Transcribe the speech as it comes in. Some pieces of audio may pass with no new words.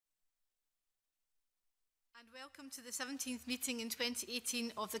And welcome to the 17th meeting in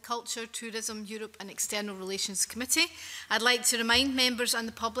 2018 of the Culture, Tourism, Europe and External Relations Committee. I'd like to remind members and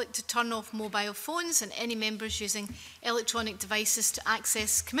the public to turn off mobile phones, and any members using electronic devices to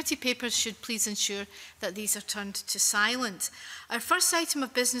access committee papers should please ensure that these are turned to silent. Our first item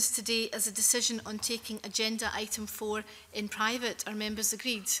of business today is a decision on taking agenda item 4 in private. Are members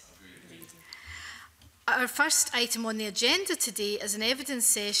agreed? Our first item on the agenda today is an evidence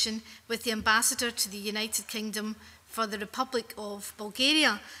session with the Ambassador to the United Kingdom for the Republic of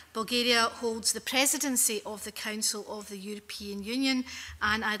Bulgaria. Bulgaria holds the presidency of the Council of the European Union,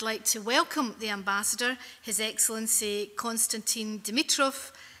 and I'd like to welcome the Ambassador, His Excellency Konstantin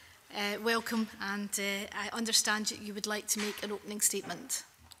Dimitrov. Welcome, and I understand that you would like to make an opening statement.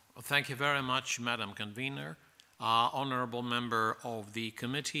 Well, thank you very much, Madam Convener. Honourable Member of the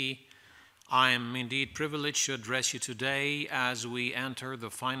Committee, I am indeed privileged to address you today as we enter the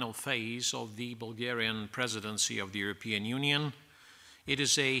final phase of the Bulgarian presidency of the European Union. It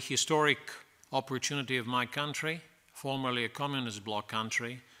is a historic opportunity of my country, formerly a communist bloc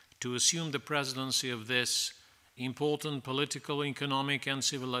country, to assume the presidency of this important political, economic and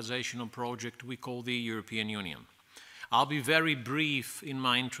civilizational project we call the European Union. I'll be very brief in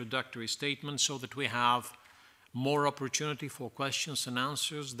my introductory statement so that we have more opportunity for questions and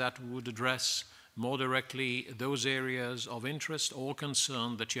answers that would address more directly those areas of interest or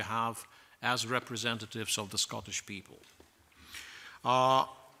concern that you have as representatives of the Scottish people.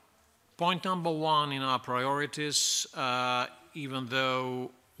 Point number one in our priorities, even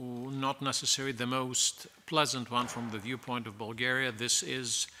though not necessarily the most pleasant one from the viewpoint of Bulgaria, this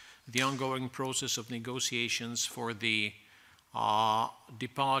is the ongoing process of negotiations for the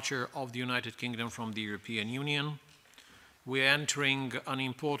departure of the United Kingdom from the European Union. We are entering an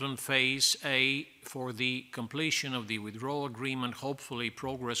important phase A for the completion of the withdrawal agreement. Hopefully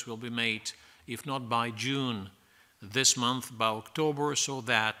progress will be made, if not by June this month, by October, so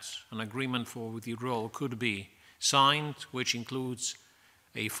that an agreement for withdrawal could be signed, which includes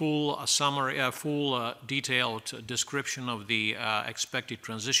a full detailed description of the expected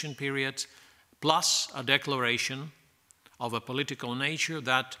transition period, plus a declaration of a political nature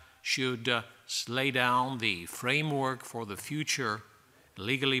that should lay down the framework for the future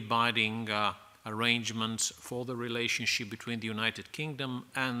legally binding arrangements for the relationship between the United Kingdom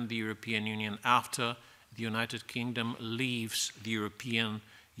and the European Union after the United Kingdom leaves the European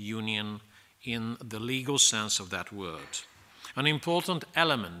Union in the legal sense of that word. An important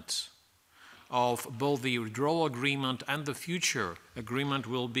element of both the withdrawal agreement and the future agreement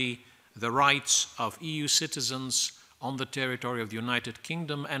will be the rights of EU citizens on the territory of the United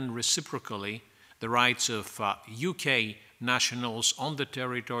Kingdom, and reciprocally the rights of UK nationals on the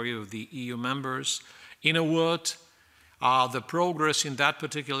territory of the EU members. In a word, the progress in that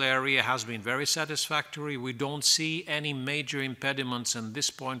particular area has been very satisfactory. We don't see any major impediments at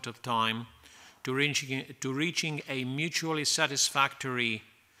this point of time to reaching a mutually satisfactory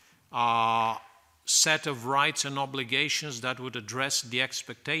set of rights and obligations that would address the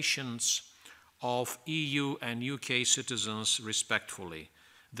expectations of EU and UK citizens respectfully.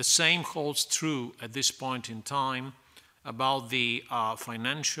 The same holds true at this point in time about the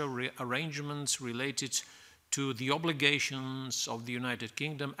financial arrangements related to the obligations of the United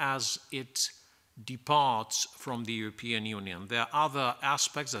Kingdom as it departs from the European Union. There are other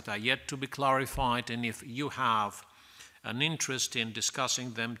aspects that are yet to be clarified, and if you have an interest in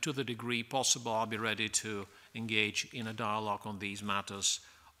discussing them to the degree possible, I'll be ready to engage in a dialogue on these matters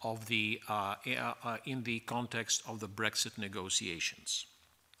in the context of the Brexit negotiations.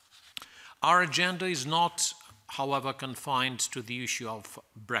 Our agenda is not, however, confined to the issue of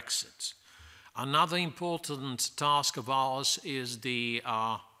Brexit. Another important task of ours is the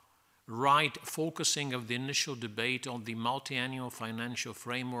right focusing of the initial debate on the multi-annual financial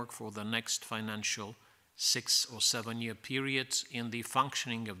framework for the next financial 6 or 7 year period in the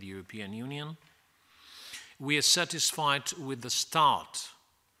functioning of the European Union. We are satisfied with the start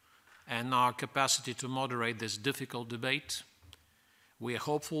and our capacity to moderate this difficult debate. We are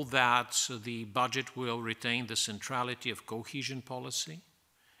hopeful that the budget will retain the centrality of cohesion policy,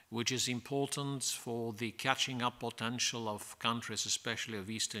 which is important for the catching up potential of countries, especially of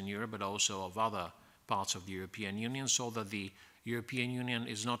Eastern Europe, but also of other parts of the European Union, so that the European Union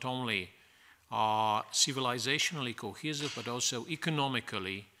is not only civilizationally cohesive, but also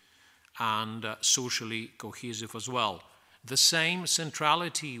economically and socially cohesive as well. The same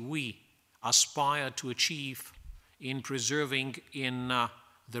centrality we aspire to achieve in preserving in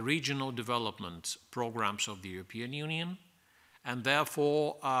the regional development programs of the European Union, and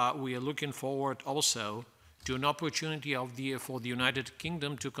therefore we are looking forward also to an opportunity for the United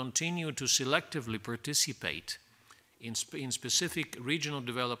Kingdom to continue to selectively participate in specific regional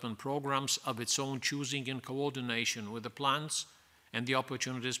development programs of its own choosing in coordination with the plans and the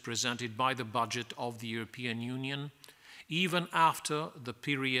opportunities presented by the budget of the European Union, even after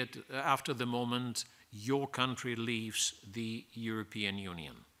the moment your country leaves the European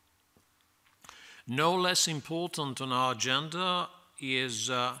Union. No less important on our agenda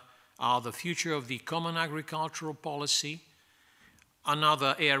are the future of the common agricultural policy,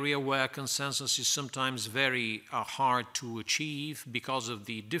 another area where consensus is sometimes very hard to achieve because of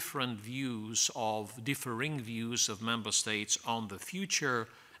the differing views of member states on the future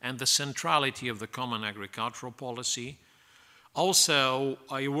and the centrality of the common agricultural policy. Also,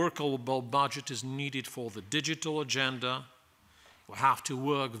 a workable budget is needed for the digital agenda. We have to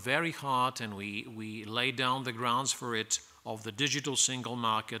work very hard, and we lay down the grounds for it, of the digital single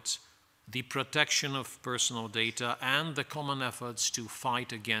market, the protection of personal data, and the common efforts to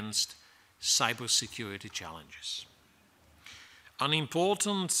fight against cybersecurity challenges. An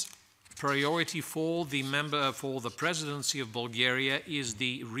important priority for the Presidency of Bulgaria is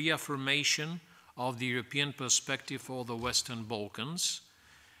the reaffirmation of the European perspective for the Western Balkans.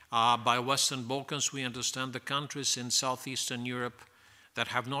 By Western Balkans, we understand the countries in Southeastern Europe that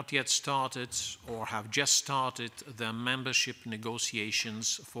have not yet started or have just started their membership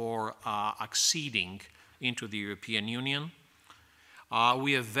negotiations for acceding into the European Union.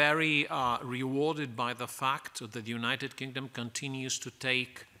 We are very rewarded by the fact that the United Kingdom continues to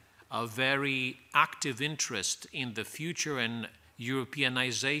take a very active interest in the future and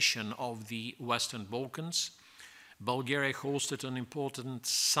Europeanization of the Western Balkans. Bulgaria hosted an important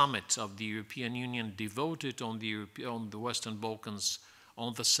summit of the European Union devoted on the Western Balkans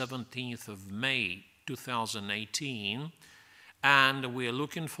on the 17th of May 2018, and we are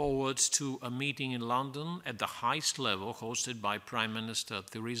looking forward to a meeting in London at the highest level hosted by Prime Minister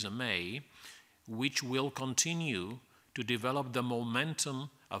Theresa May, which will continue to develop the momentum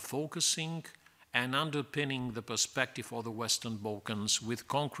of focusing and underpinning the perspective for the Western Balkans with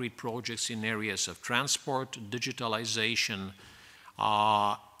concrete projects in areas of transport, digitalization,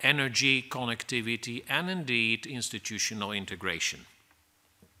 energy, connectivity, and indeed institutional integration.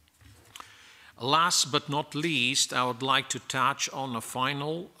 Last but not least, I would like to touch on a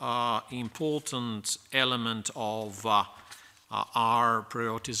final important element of our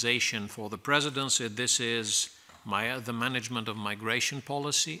prioritization for the presidency. This is the management of migration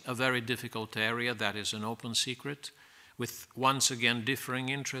policy, a very difficult area that is an open secret, with once again differing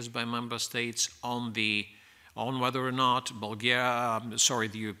interests by member states on whether or not the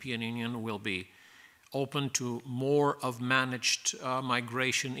European Union will be open to more of managed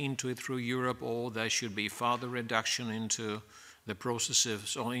migration into it through Europe, or there should be further reduction into the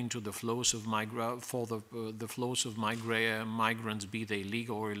processes or into the flows of migrants, be they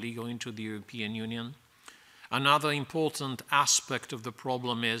legal or illegal, into the European Union. Another important aspect of the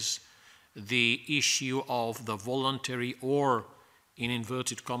problem is the issue of the voluntary or, in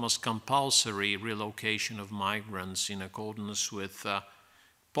inverted commas, compulsory relocation of migrants in accordance with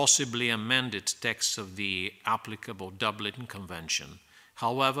possibly amended texts of the applicable Dublin Convention.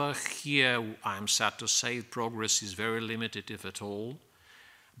 However, here I am sad to say progress is very limited, if at all,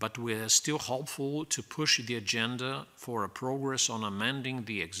 but we are still hopeful to push the agenda for a progress on amending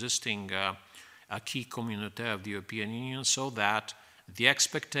the existing acquis communautaire of the European Union, so that the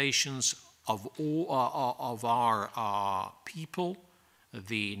expectations of all of our people,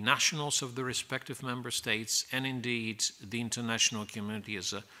 the nationals of the respective member states, and indeed the international community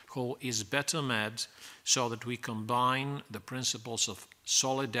as a whole is better met, so that we combine the principles of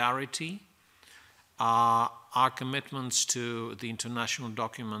solidarity, our commitments to the international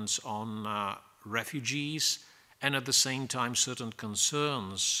documents on refugees, and at the same time certain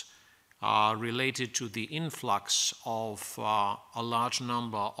concerns related to the influx of a large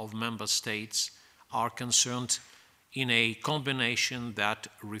number of member states are concerned in a combination that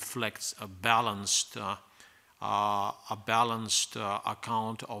reflects a balanced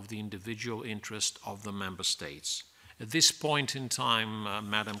account of the individual interest of the member states. At this point in time,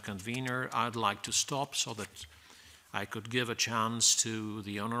 Madam Convener, I'd like to stop so that I could give a chance to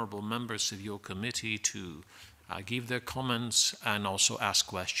the honorable members of your committee to give their comments and also ask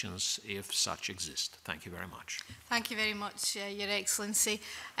questions if such exist. Thank you very much. Thank you very much, Your Excellency.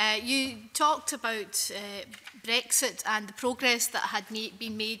 You talked about Brexit and the progress that had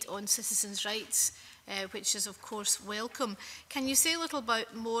been made on citizens' rights, which is of course welcome. Can you say a little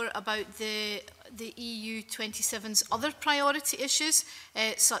bit more about the the EU 27's other priority issues,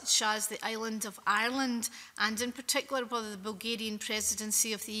 such as the island of Ireland, and in particular whether the Bulgarian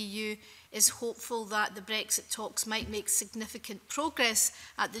presidency of the EU is hopeful that the Brexit talks might make significant progress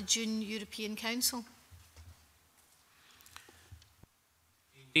at the June European Council.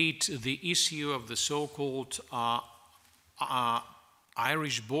 Indeed, the issue of the so-called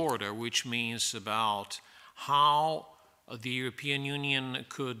Irish border, which means about how the European Union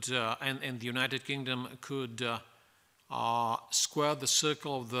could, and the United Kingdom could square the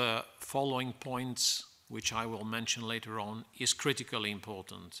circle of the following points, which I will mention later on, is critically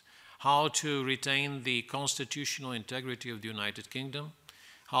important. How to retain the constitutional integrity of the United Kingdom,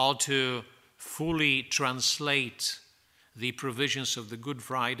 how to fully translate the provisions of the Good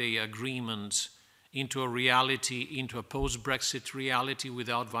Friday Agreement into a reality, into a post-Brexit reality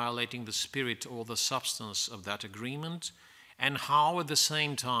without violating the spirit or the substance of that agreement, and how at the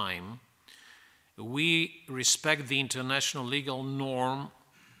same time we respect the international legal norm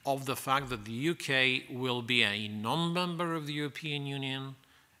of the fact that the UK will be a non-member of the European Union,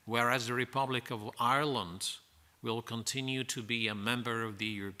 whereas the Republic of Ireland will continue to be a member of the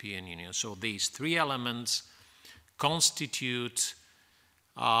European Union. So these three elements constitute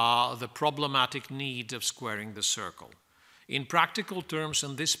the problematic need of squaring the circle. In practical terms,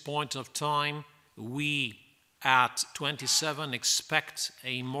 at this point of time, we at 27 expect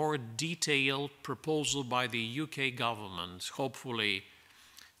a more detailed proposal by the UK government, hopefully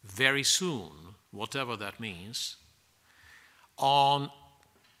very soon, whatever that means, on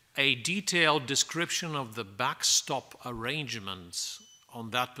a detailed description of the backstop arrangements on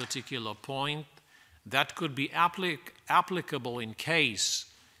that particular point that could be applicable in case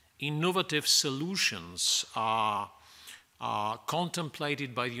innovative solutions are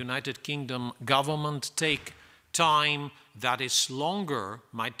contemplated by the United Kingdom government take time that is longer,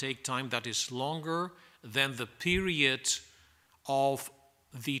 might take time that is longer than the period of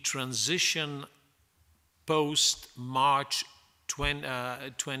the transition post-March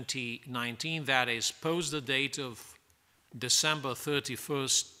 2019, that is post the date of December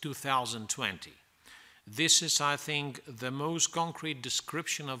 31st, 2020. This is, I think, the most concrete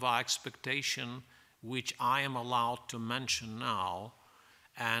description of our expectation which I am allowed to mention now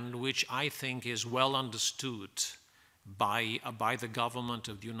and which I think is well understood by the government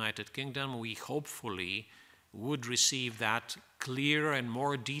of the United Kingdom. We hopefully would receive that clearer and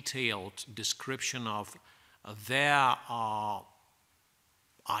more detailed description of their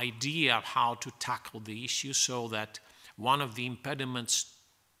idea of how to tackle the issue, so that one of the impediments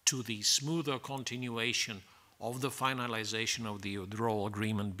to the smoother continuation of the finalization of the withdrawal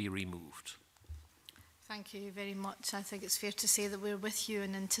agreement be removed. Thank you very much. I think it's fair to say that we're with you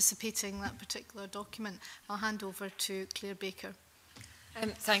in anticipating that particular document. I'll hand over to Claire Baker.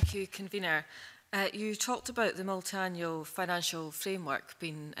 Thank you, Convener. You talked about the multi-annual financial framework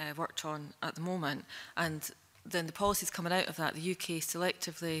being worked on at the moment, and then the policies coming out of that,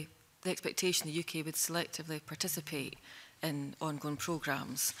 the expectation the UK would selectively participate in ongoing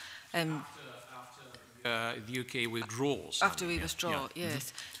programmes. The UK withdraws. After we withdraw,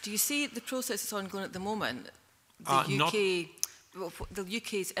 yes. Do you see the process that's ongoing at the moment, the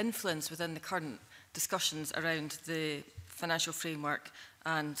UK's influence within the current discussions around the financial framework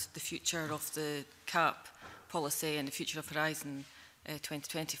and the future of the CAP policy and the future of Horizon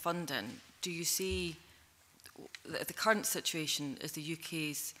 2020 funding? Do you see the current situation as the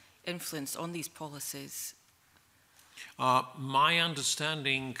UK's influence on these policies? My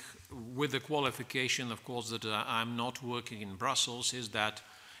understanding, with the qualification, of course, that I'm not working in Brussels, is that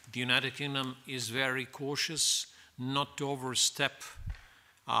the United Kingdom is very cautious not to overstep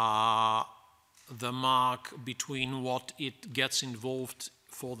the mark between what it gets involved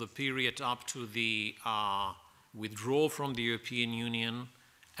for the period up to the withdrawal from the European Union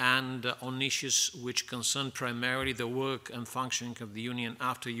and on issues which concern primarily the work and functioning of the Union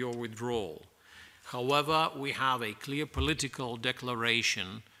after your withdrawal. However, we have a clear political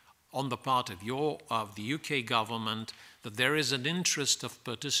declaration on the part of the UK government that there is an interest of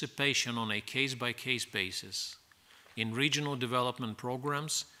participation on a case-by-case basis in regional development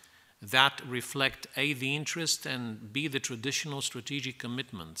programs that reflect A, the interest, and B, the traditional strategic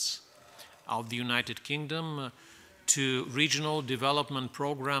commitments of the United Kingdom to regional development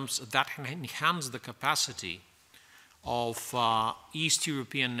programs that enhance the capacity of East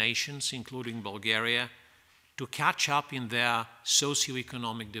European nations, including Bulgaria, to catch up in their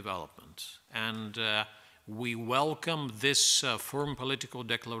socio-economic development. And we welcome this firm political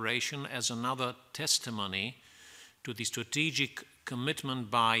declaration as another testimony to the strategic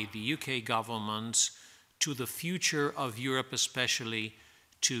commitment by the UK government to the future of Europe, especially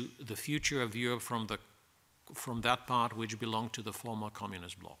to the future of Europe from that part which belonged to the former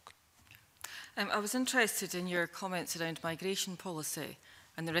communist bloc. I was interested in your comments around migration policy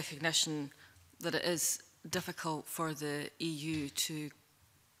and the recognition that it is difficult for the EU to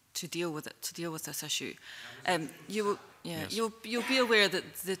deal with it, to deal with this issue. You'll be aware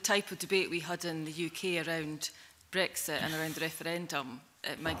that the type of debate we had in the UK around Brexit and around the referendum,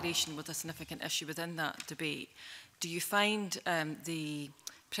 migration was a significant issue within that debate. Do you find the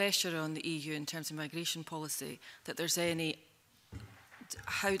pressure on the EU in terms of migration policy that there's any?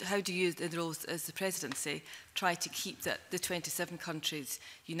 How do you, in the role as the presidency, try to keep the 27 countries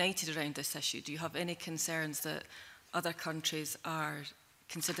united around this issue? Do you have any concerns that other countries are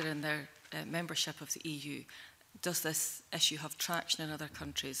considering their membership of the EU? Does this issue have traction in other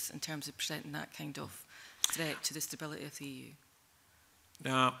countries in terms of presenting that kind of threat to the stability of the EU?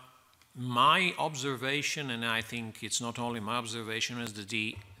 Now, my observation, and I think it's not only my observation, is that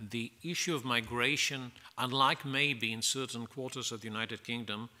the issue of migration, unlike maybe in certain quarters of the United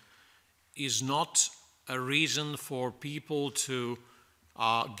Kingdom, is not a reason for people to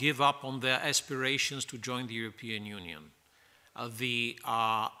give up on their aspirations to join the European Union. The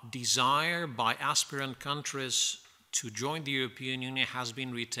desire by aspirant countries to join the European Union has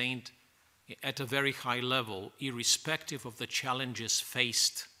been retained at a very high level, irrespective of the challenges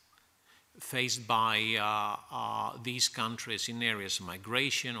faced by these countries in areas of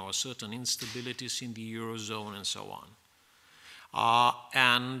migration or certain instabilities in the Eurozone and so on.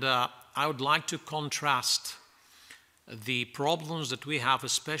 I would like to contrast the problems that we have,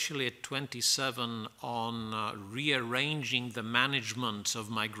 especially at 27, on rearranging the management of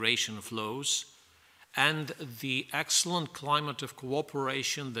migration flows and the excellent climate of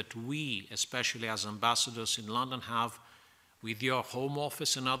cooperation that we, especially as ambassadors in London, have with your Home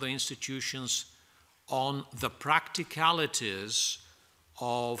Office and other institutions on the practicalities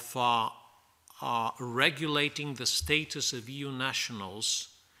of regulating the status of EU nationals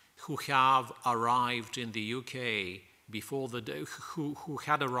who have arrived in the UK before who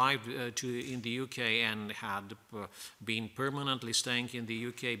had arrived in the UK and had been permanently staying in the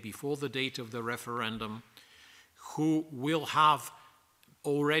UK before the date of the referendum, who will have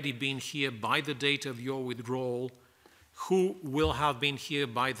already been here by the date of your withdrawal, who will have been here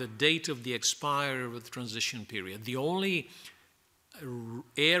by the date of the expiry of the transition period. The only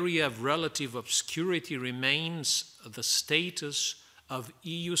area of relative obscurity remains the status of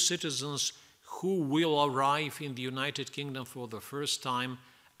EU citizens who will arrive in the United Kingdom for the first time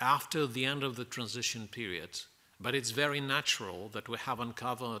after the end of the transition period. But it's very natural that we haven't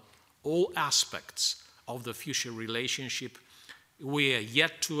covered all aspects of the future relationship. We are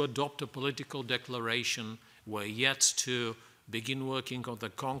yet to adopt a political declaration. We're yet to begin working on the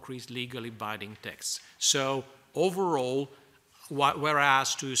concrete legally binding texts. So overall,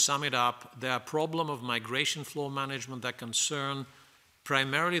 whereas to sum it up, there are problems of migration flow management that concern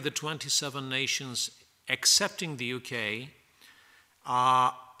primarily the 27 nations excepting the UK,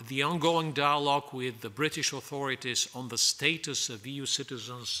 the ongoing dialogue with the British authorities on the status of EU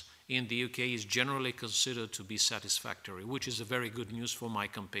citizens in the UK is generally considered to be satisfactory, which is a very good news for my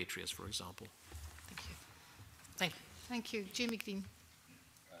compatriots, for example. Thank you. Thank you. Jamie Green.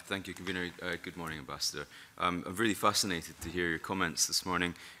 Thank you, Convener. Good morning, Ambassador. I'm really fascinated to hear your comments this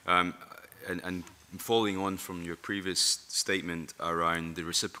morning. And following on from your previous statement around the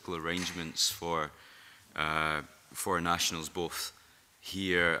reciprocal arrangements for foreign nationals, both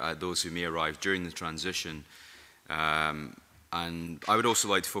here, those who may arrive during the transition, and I would also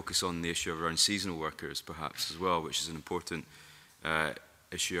like to focus on the issue around seasonal workers, perhaps, as well, which is an important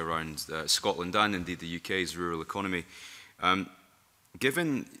issue around Scotland and indeed the UK's rural economy.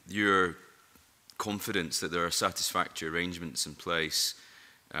 Given your confidence that there are satisfactory arrangements in place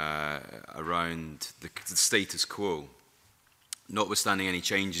around the status quo, notwithstanding any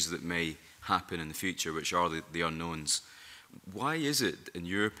changes that may happen in the future, which are the unknowns, why is it, in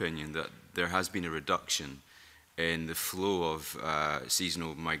your opinion, that there has been a reduction in the flow of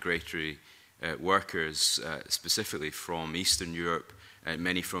seasonal migratory workers, specifically from Eastern Europe,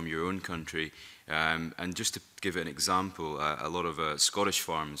 many from your own country? And just to give an example, a lot of Scottish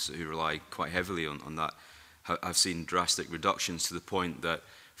farms who rely quite heavily on that have seen drastic reductions to the point that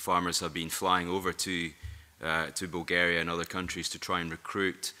farmers have been flying over to Bulgaria and other countries to try and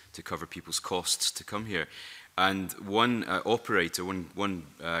recruit to cover people's costs to come here. And one operator, one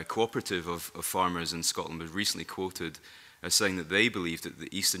cooperative of farmers in Scotland was recently quoted as saying that they believed that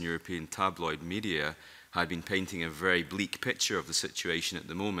the Eastern European tabloid media had been painting a very bleak picture of the situation at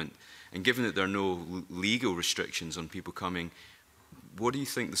the moment. And given that there are no legal restrictions on people coming, what do you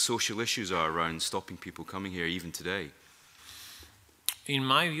think the social issues are around stopping people coming here even today? In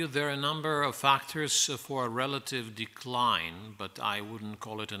my view, there are a number of factors for a relative decline, but I wouldn't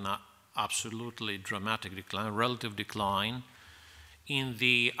call it an absolutely dramatic decline, relative decline in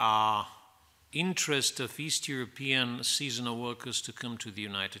the interest of East European seasonal workers to come to the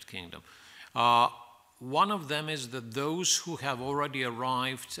United Kingdom. One of them is that those who have already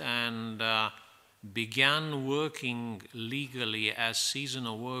arrived and began working legally as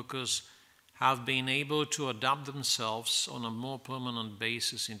seasonal workers have been able to adapt themselves on a more permanent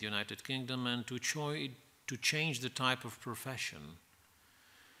basis in the United Kingdom and to change the type of profession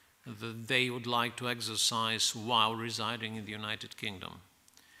that they would like to exercise while residing in the United Kingdom.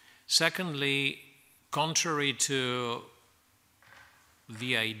 Secondly, contrary to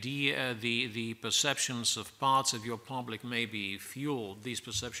the idea, the perceptions of parts of your public may be fueled, these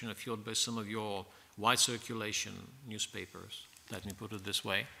perceptions are fueled by some of your wide circulation newspapers, let me put it this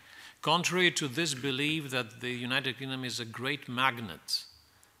way. Contrary to this belief that the United Kingdom is a great magnet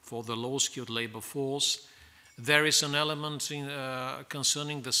for the low-skilled labor force, there is an element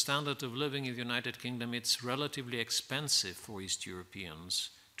concerning the standard of living in the United Kingdom. It's relatively expensive for East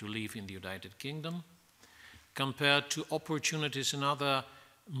Europeans to live in the United Kingdom compared to opportunities in other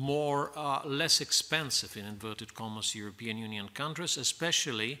less expensive, in inverted commas, European Union countries,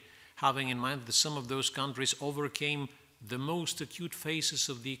 especially having in mind that some of those countries overcame the most acute phases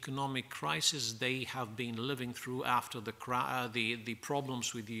of the economic crisis they have been living through after the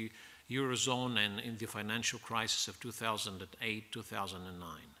problems with the Eurozone and in the financial crisis of 2008, 2009.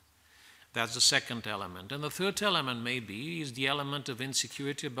 That's the second element. And the third element maybe is the element of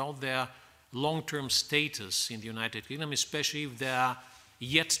insecurity about their long-term status in the United Kingdom, especially if they are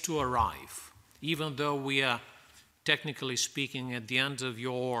yet to arrive. Even though we are, technically speaking, at the end of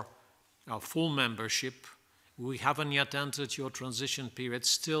your full membership, we haven't yet entered your transition period.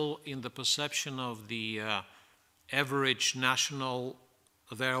 Still, in the perception of the average national,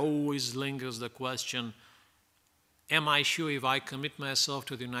 there always lingers the question, am I sure if I commit myself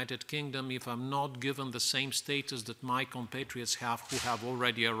to the United Kingdom, if I'm not given the same status that my compatriots have who have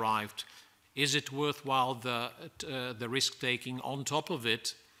already arrived, is it worthwhile the risk-taking? On top of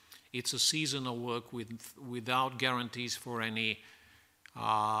it, it's a seasonal work without guarantees for any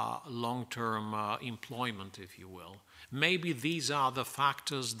long-term employment, if you will. Maybe these are the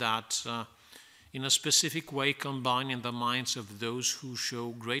factors that in a specific way combine in the minds of those who show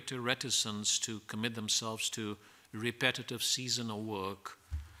greater reticence to commit themselves to repetitive seasonal work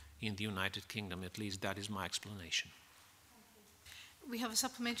in the United Kingdom. At least that is my explanation. We have a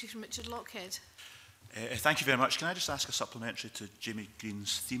supplementary from Richard Lockhead. Thank you very much. Can I just ask a supplementary to Jamie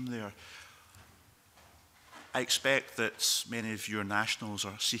Green's theme there? I expect that many of your nationals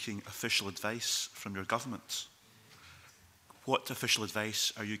are seeking official advice from your government. What official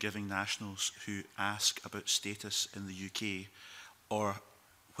advice are you giving nationals who ask about status in the UK or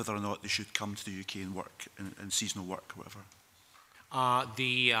whether or not they should come to the UK and work, in seasonal work or whatever?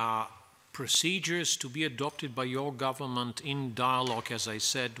 The procedures to be adopted by your government in dialogue, as I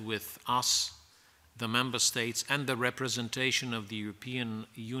said, with us, the member states, and the representation of the European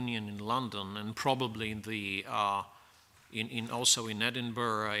Union in London, and probably in the also in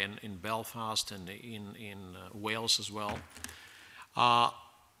Edinburgh and in Belfast and in Wales as well.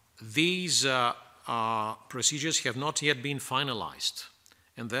 These procedures have not yet been finalized,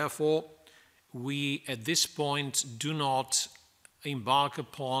 and therefore we at this point do not embark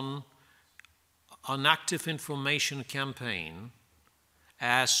upon an active information campaign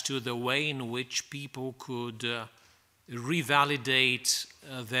as to the way in which people could revalidate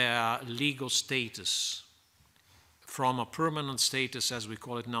their legal status from a permanent status, as we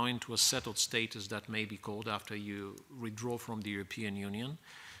call it now, into a settled status that may be called after you withdraw from the European Union,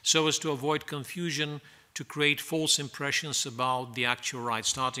 so as to avoid confusion, to create false impressions about the actual rights,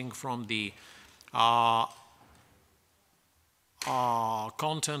 starting from the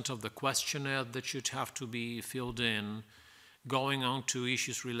content of the questionnaire that should have to be filled in, going on to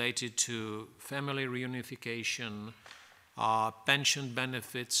issues related to family reunification, pension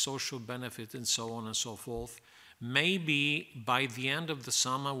benefits, social benefits, and so on and so forth. Maybe by the end of the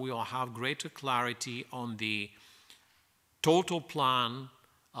summer we will have greater clarity on the total plan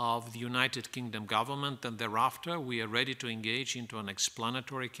of the United Kingdom government, and thereafter we are ready to engage into an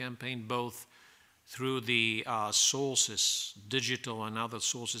explanatory campaign, both through the sources, digital and other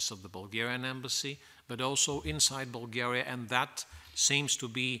sources of the Bulgarian embassy, but also inside Bulgaria, and that seems to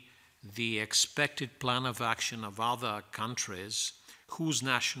be the expected plan of action of other countries whose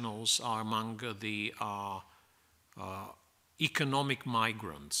nationals are among the economic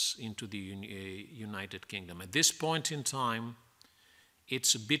migrants into the United Kingdom. At this point in time,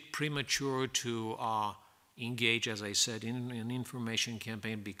 it's a bit premature to engage, as I said, in an information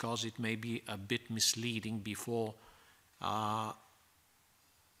campaign because it may be a bit misleading before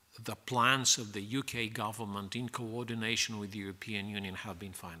the plans of the UK government in coordination with the European Union have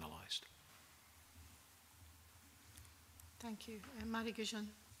been finalized. Thank you. Marie Goujon.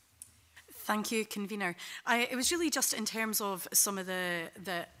 Thank you, Convener. It was really just in terms of some of the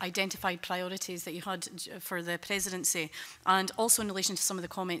identified priorities that you had for the presidency, and also in relation to some of the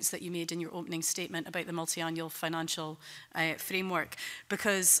comments that you made in your opening statement about the multi-annual financial framework,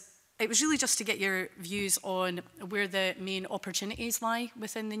 because it was really just to get your views on where the main opportunities lie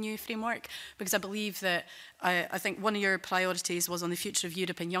within the new framework, because I believe that I think one of your priorities was on the future of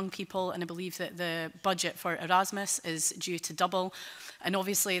Europe and young people, and I believe that the budget for Erasmus is due to double, and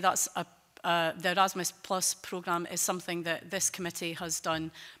obviously that's the Erasmus Plus programme is something that this committee has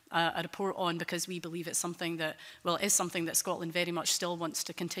done a report on, because we believe it's something that, well, it is something that Scotland very much still wants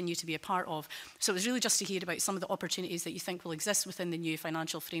to continue to be a part of. So it was really just to hear about some of the opportunities that you think will exist within the new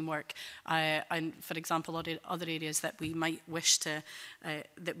financial framework, and for example, other areas that we might wish to,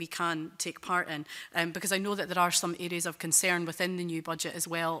 that we can take part in. Because I know that there are some areas of concern within the new budget as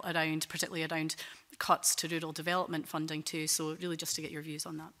well, particularly around cuts to rural development funding too. So really just to get your views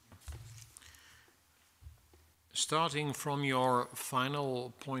on that. Starting from your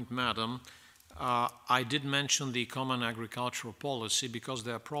final point, Madam, I did mention the common agricultural policy because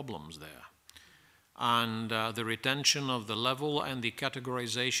there are problems there. And the retention of the level and the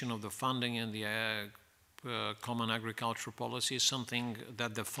categorization of the funding in the common agricultural policy is something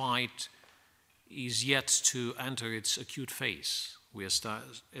that the fight is yet to enter its acute phase. We are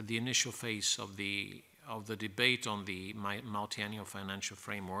at the initial phase of the debate on the multi-annual financial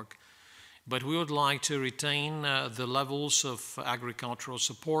framework. But we would like to retain the levels of agricultural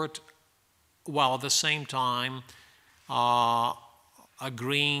support while at the same time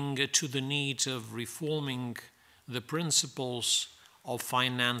agreeing to the need of reforming the principles of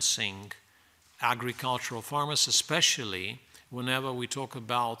financing agricultural farmers, especially whenever we talk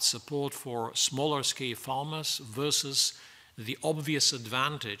about support for smaller scale farmers versus the obvious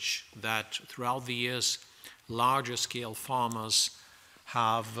advantage that throughout the years larger scale farmers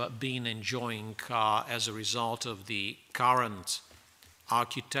have been enjoying as a result of the current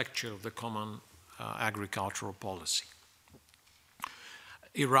architecture of the common agricultural policy.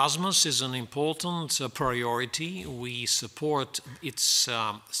 Erasmus is an important priority. We support its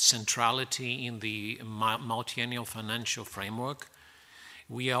centrality in the multi-annual financial framework.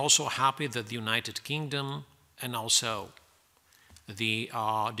 We are also happy that the United Kingdom and also the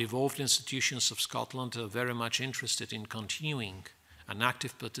devolved institutions of Scotland are very much interested in continuing an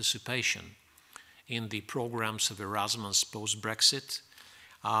active participation in the programs of Erasmus post-Brexit.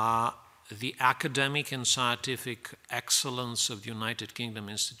 The academic and scientific excellence of the United Kingdom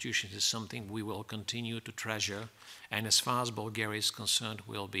institutions is something we will continue to treasure, and as far as Bulgaria is concerned,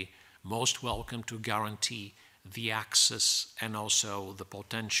 we'll be most welcome to guarantee the access and also the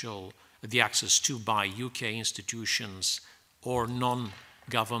potential, the access to by UK institutions or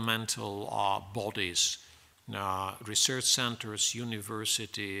non-governmental bodies, research centers,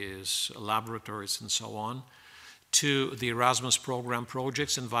 universities, laboratories, and so on, to the Erasmus program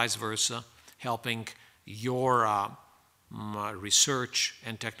projects and vice versa, helping your research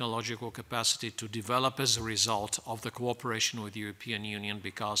and technological capacity to develop as a result of the cooperation with the European Union,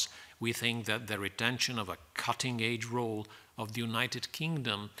 because we think that the retention of a cutting-edge role of the United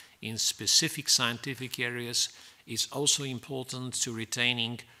Kingdom in specific scientific areas is also important to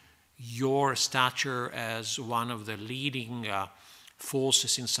retaining your stature as one of the leading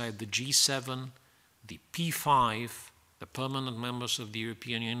forces inside the G7, the P5, the permanent members of the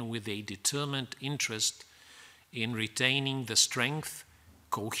European Union, with a determined interest in retaining the strength,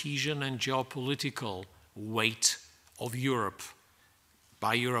 cohesion, and geopolitical weight of Europe.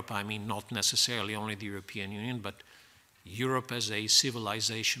 By Europe, I mean not necessarily only the European Union, but Europe as a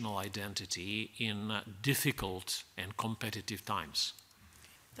civilizational identity in difficult and competitive times.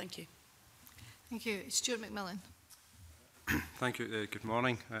 Thank you. Thank you. Stuart McMillan. Thank you. Good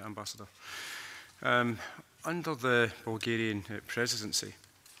morning, Ambassador. Under the Bulgarian presidency,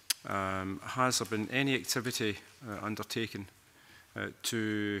 has there been any activity undertaken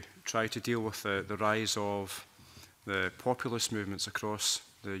to try to deal with the rise of the populist movements across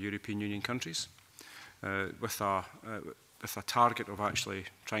the European Union countries, with a target of actually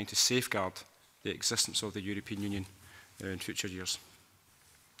trying to safeguard the existence of the European Union in future years?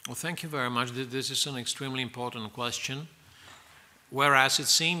 Well, thank you very much. This is an extremely important question. Whereas it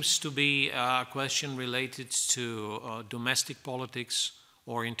seems to be a question related to domestic politics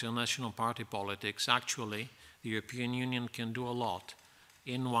or international party politics, actually, the European Union can do a lot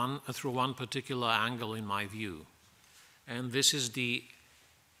through one particular angle, in my view. And this is the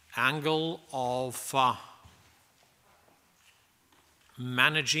angle of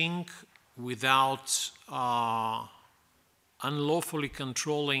managing without unlawfully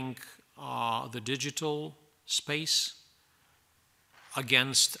controlling the digital space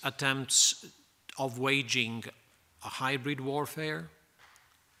against attempts of waging a hybrid warfare,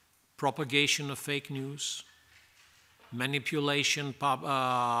 propagation of fake news, manipulation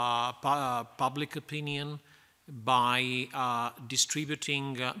public opinion by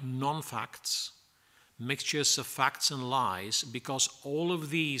distributing non-facts, mixtures of facts and lies, because all of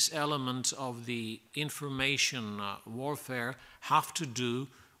these elements of the information warfare have to do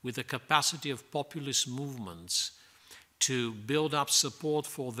with the capacity of populist movements to build up support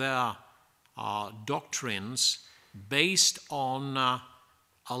for their doctrines based on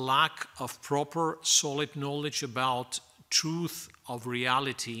a lack of proper solid knowledge about truth of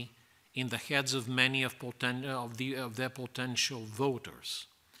reality in the heads of many of their potential voters.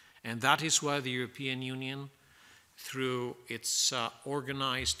 And that is why the European Union, through its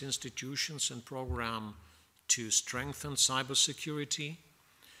organized institutions and program to strengthen cybersecurity,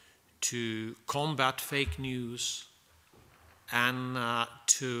 to combat fake news, and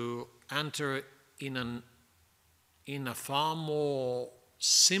to enter in a far more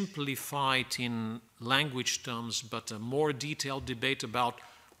simplified in language terms, but a more detailed debate about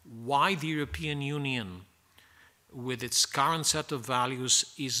why the European Union, with its current set of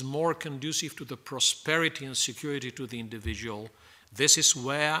values, is more conducive to the prosperity and security to the individual. This is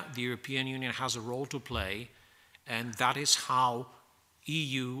where the European Union has a role to play, and that is how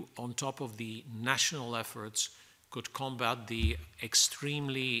EU, on top of the national efforts, could combat the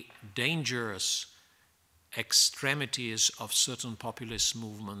extremely dangerous extremities of certain populist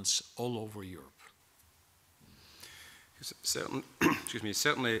movements all over Europe.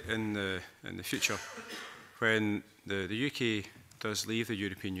 Certainly in the future, when the UK does leave the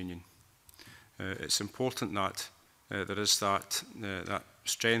European Union, it's important that there is that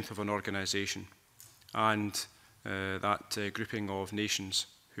strength of an organisation and that grouping of nations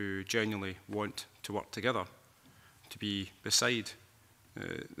who genuinely want to work together to be beside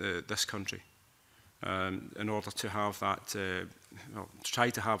this country in order to have that, to try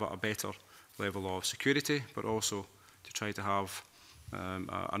to have a better level of security, but also to try to have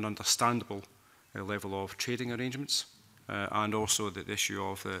an understandable level of trading arrangements, and also the issue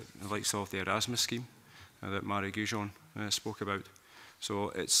of the likes of the Erasmus scheme that Marie Goujon spoke about. So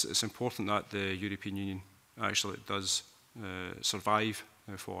it's important that the European Union actually does survive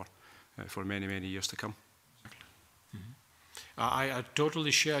for many, many years to come. I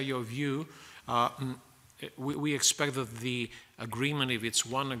totally share your view. We expect that the agreement, if it's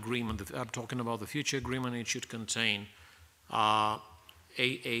one agreement, I'm talking about the future agreement, it should contain a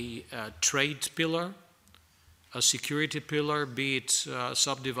trade pillar, a security pillar, be it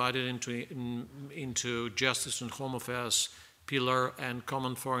subdivided into justice and home affairs pillar and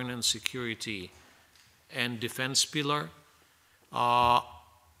common foreign and security and defense pillar.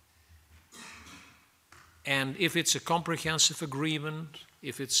 And if it's a comprehensive agreement,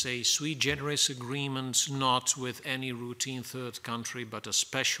 if it's a sui generis agreement, not with any routine third country, but a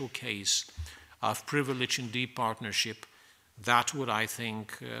special case of privilege and deep partnership, that would, I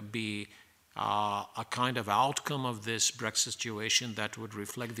think, be a kind of outcome of this Brexit situation that would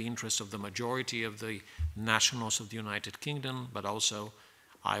reflect the interests of the majority of the nationals of the United Kingdom, but also,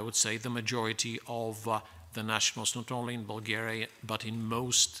 I would say, the majority of the nationals, not only in Bulgaria, but in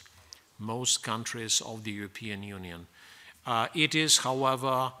most countries of the European Union. It is,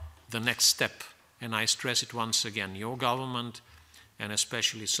 however, the next step, and I stress it once again. Your government, and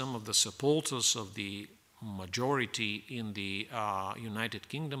especially some of the supporters of the majority in the United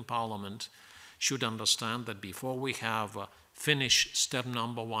Kingdom Parliament, should understand that before we have finished step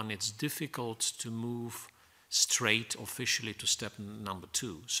number one, it's difficult to move straight officially to step number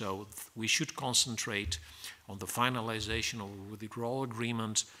two. So we should concentrate on the finalization of the withdrawal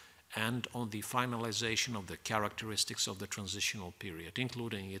agreement and on the finalization of the characteristics of the transitional period,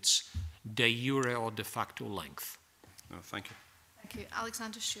 including its de jure or de facto length. Thank you. Thank you.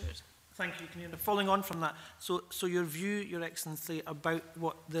 Alexander Stewart. Thank you, Convener. Following on from that, so your view, Your Excellency, about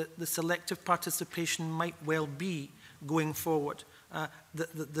what the selective participation might well be going forward,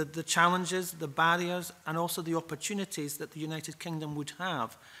 the challenges, the barriers, and also the opportunities that the United Kingdom would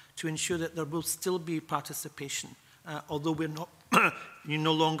have to ensure that there will still be participation, although we're not you're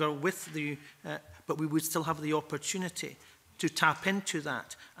no longer with the, but we would still have the opportunity to tap into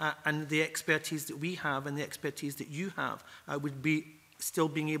that, and the expertise that we have and the expertise that you have would be still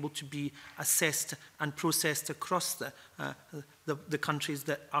being able to be assessed and processed across the countries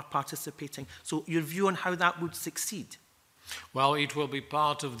that are participating. So your view on how that would succeed? Well, it will be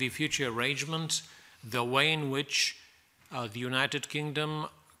part of the future arrangement, the way in which the United Kingdom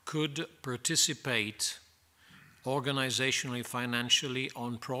could participate organizationally, financially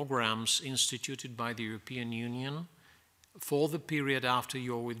on programs instituted by the European Union for the period after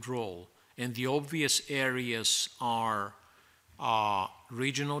your withdrawal. And the obvious areas are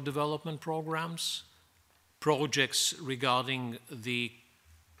regional development programs, projects regarding the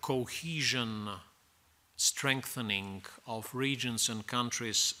cohesion, strengthening of regions and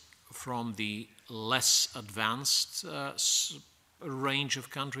countries from the less advanced range of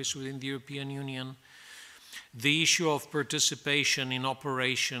countries within the European Union. The issue of participation in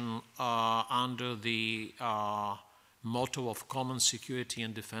operation under the motto of common security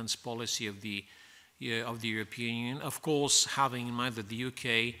and defense policy of the European Union, of course, having in mind that the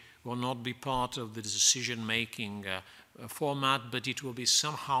UK will not be part of the decision-making format, but it will be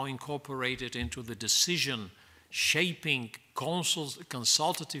somehow incorporated into the decision-shaping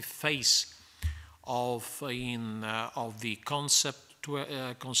consultative phase of the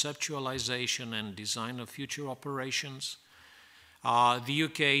conceptualization and design of future operations. The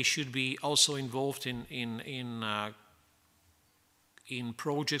UK should be also involved in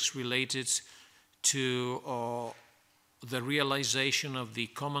projects related to the realization of the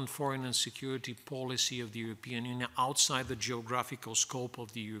common foreign and security policy of the European Union outside the geographical scope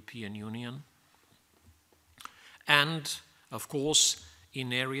of the European Union. And, of course,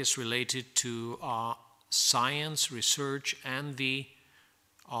 in areas related to science, research, and the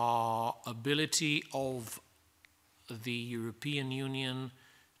ability of the European Union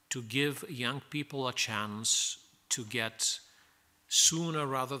to give young people a chance to get sooner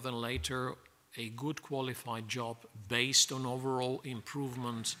rather than later a good qualified job based on overall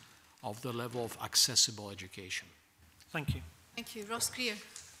improvement of the level of accessible education. Thank you. Thank you. Ross Greer.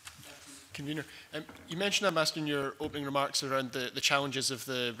 Convener, you mentioned, Ambassador, in your opening remarks around the challenges of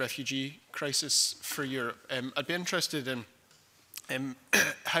the refugee crisis for Europe. I'd be interested in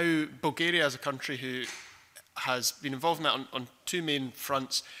how Bulgaria, as a country who has been involved in that on two main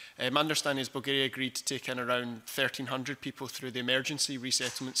fronts. My understanding is Bulgaria agreed to take in around 1,300 people through the emergency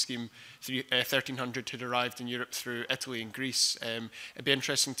resettlement scheme. 1,300 had arrived in Europe through Italy and Greece. It'd be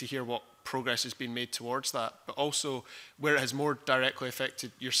interesting to hear what progress has been made towards that, but also where it has more directly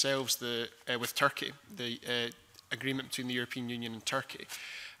affected yourselves with Turkey, the agreement between the European Union and Turkey.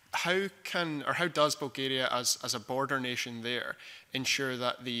 How does Bulgaria, as a border nation there, ensure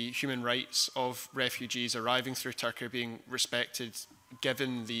that the human rights of refugees arriving through Turkey are being respected,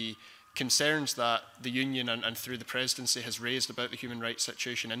 given the concerns that the Union and through the Presidency has raised about the human rights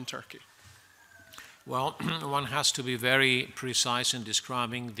situation in Turkey? Well, one has to be very precise in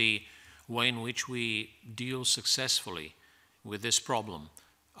describing the way in which we deal successfully with this problem.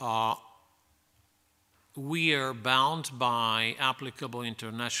 We are bound by applicable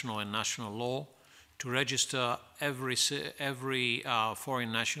international and national law to register every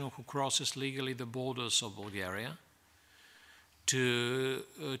foreign national who crosses legally the borders of Bulgaria, to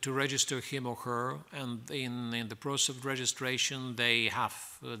register him or her, and in the process of registration they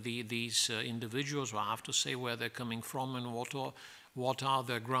have these individuals will have to say where they're coming from and what are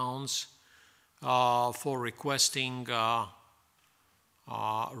their grounds for requesting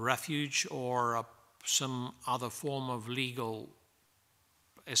refuge or some other form of legal,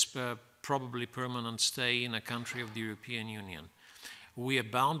 probably permanent stay in a country of the European Union. We are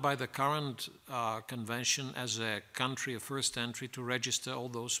bound by the current convention as a country of first entry to register all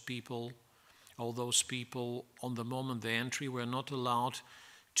those people on the moment they enter. We're not allowed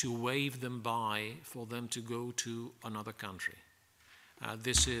to wave them by for them to go to another country.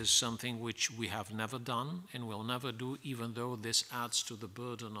 This is something which we have never done and will never do, even though this adds to the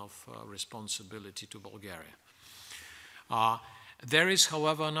burden of responsibility to Bulgaria. There is,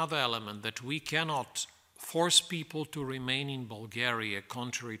 however, another element that we cannot force people to remain in Bulgaria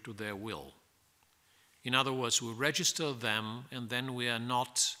contrary to their will. In other words, we register them and then we are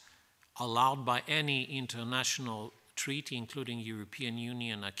not allowed by any international treaty, including European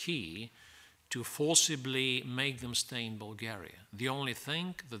Union acquis, to forcibly make them stay in Bulgaria. The only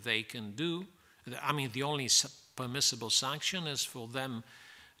thing that they can do, the only permissible sanction is for them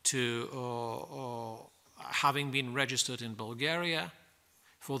to, having been registered in Bulgaria,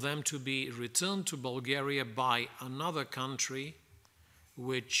 for them to be returned to Bulgaria by another country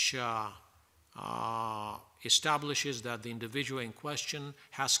which establishes that the individual in question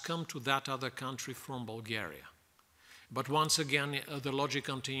has come to that other country from Bulgaria. But once again, the logic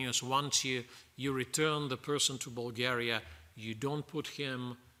continues. Once you return the person to Bulgaria, you don't put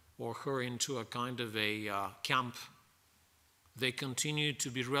him or her into a kind of a camp. They continue to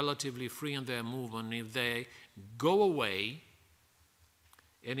be relatively free in their movement. If they go away,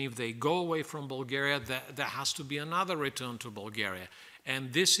 and if they go away from Bulgaria, there has to be another return to Bulgaria.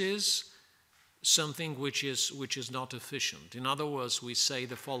 And this is something which is not efficient. In other words, we say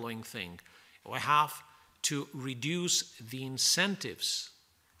the following thing. We have to reduce the incentives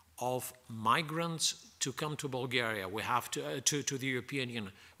of migrants to come to Bulgaria. We have to the European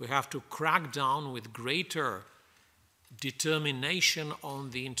Union. We have to crack down with greater determination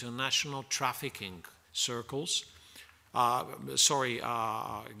on the international trafficking circles,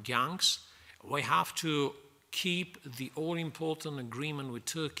 gangs. We have to keep the all-important agreement with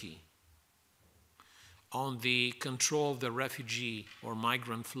Turkey on the control of the refugee or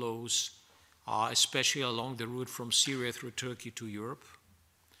migrant flows, especially along the route from Syria through Turkey to Europe.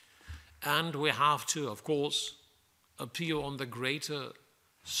 And we have to, of course, appeal on the greater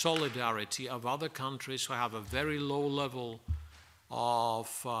solidarity of other countries who have a very low level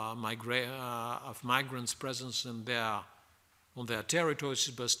of migrants' presence on their territories,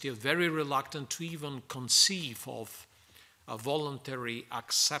 but still very reluctant to even conceive of a voluntary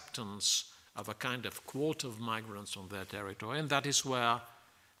acceptance of a kind of quota of migrants on their territory. And that is where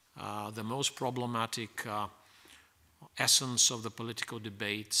the most problematic essence of the political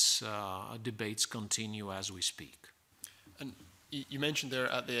debates continue as we speak. And you mentioned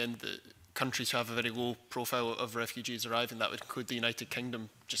there at the end that countries who have a very low profile of refugees arriving, that would include the United Kingdom,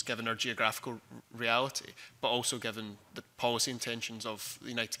 just given our geographical reality, but also given the policy intentions of the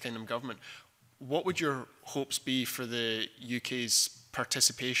United Kingdom government. What would your hopes be for the UK's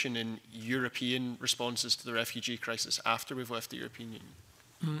participation in European responses to the refugee crisis after we've left the European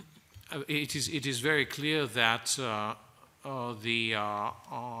Union? It is very clear that the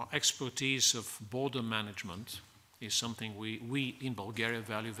expertise of border management is something we in Bulgaria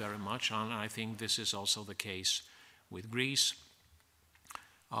value very much, and I think this is also the case with Greece.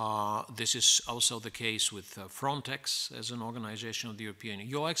 This is also the case with Frontex as an organization of the European Union.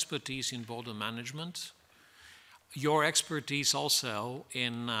 Your expertise in border management, your expertise also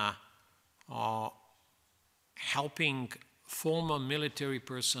in helping former military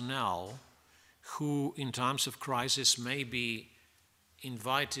personnel who in times of crisis may be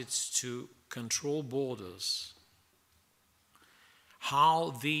invited to control borders,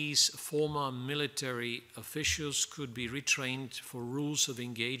 how these former military officials could be retrained for rules of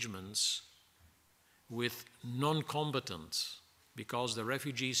engagements with non-combatants, because the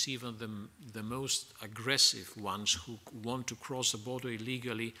refugees, even the most aggressive ones who want to cross the border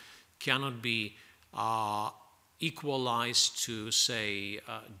illegally, cannot be equalized to, say,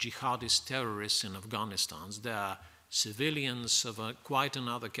 jihadist terrorists in Afghanistan. They are civilians of quite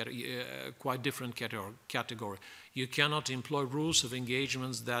different category. You cannot employ rules of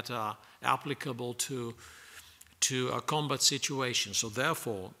engagements that are applicable to a combat situation. So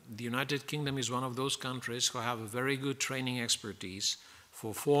therefore, the United Kingdom is one of those countries who have a very good training expertise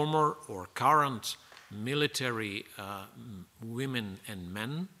for former or current military women and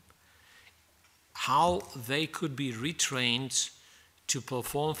men, how they could be retrained to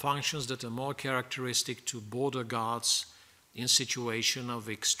perform functions that are more characteristic to border guards in situation of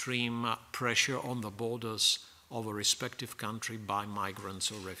extreme pressure on the borders of a respective country by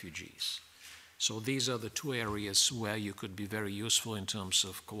migrants or refugees. So these are the two areas where you could be very useful in terms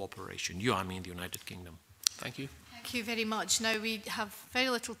of cooperation. I mean the United Kingdom. Thank you. Thank you very much. Now we have very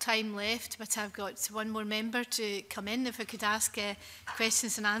little time left, but I've got one more member to come in. If I could ask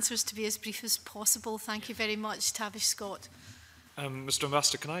questions and answers to be as brief as possible. Thank you very much, Tavish Scott. Mr.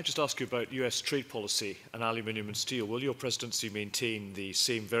 Ambassador, can I just ask you about US trade policy and aluminium and steel? Will your presidency maintain the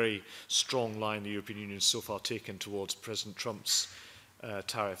same very strong line the European Union has so far taken towards President Trump's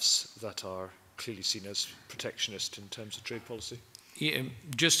tariffs that are clearly seen as protectionist in terms of trade policy? Yeah,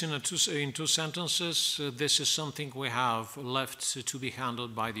 just in two sentences, this is something we have left to be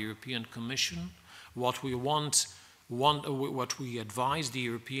handled by the European Commission. What we what we advise the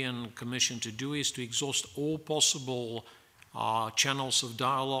European Commission to do is to exhaust all possible channels of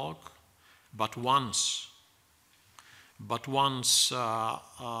dialogue, but once the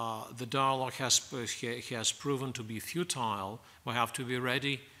dialogue has proven to be futile, we have to be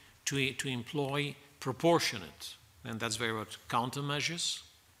ready to employ proportionate, and that's very much countermeasures,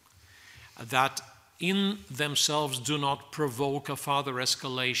 that in themselves do not provoke a further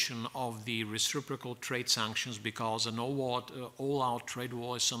escalation of the reciprocal trade sanctions, because an all-out trade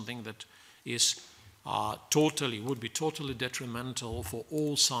war is something that is would be totally detrimental for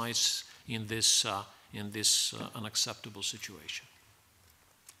all sides in this unacceptable situation.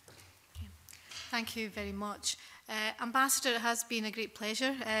 Okay. Thank you very much. Ambassador, it has been a great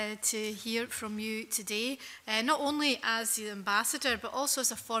pleasure to hear from you today, not only as the Ambassador, but also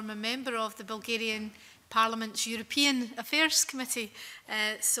as a former member of the Bulgarian Parliament's European Affairs Committee.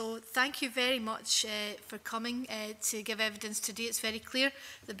 So thank you very much for coming to give evidence today. It's very clear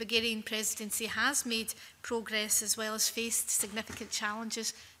the Bulgarian presidency has made progress as well as faced significant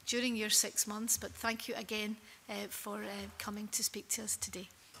challenges during your 6 months. But thank you again for coming to speak to us today.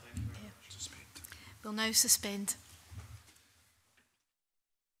 We'll now suspend.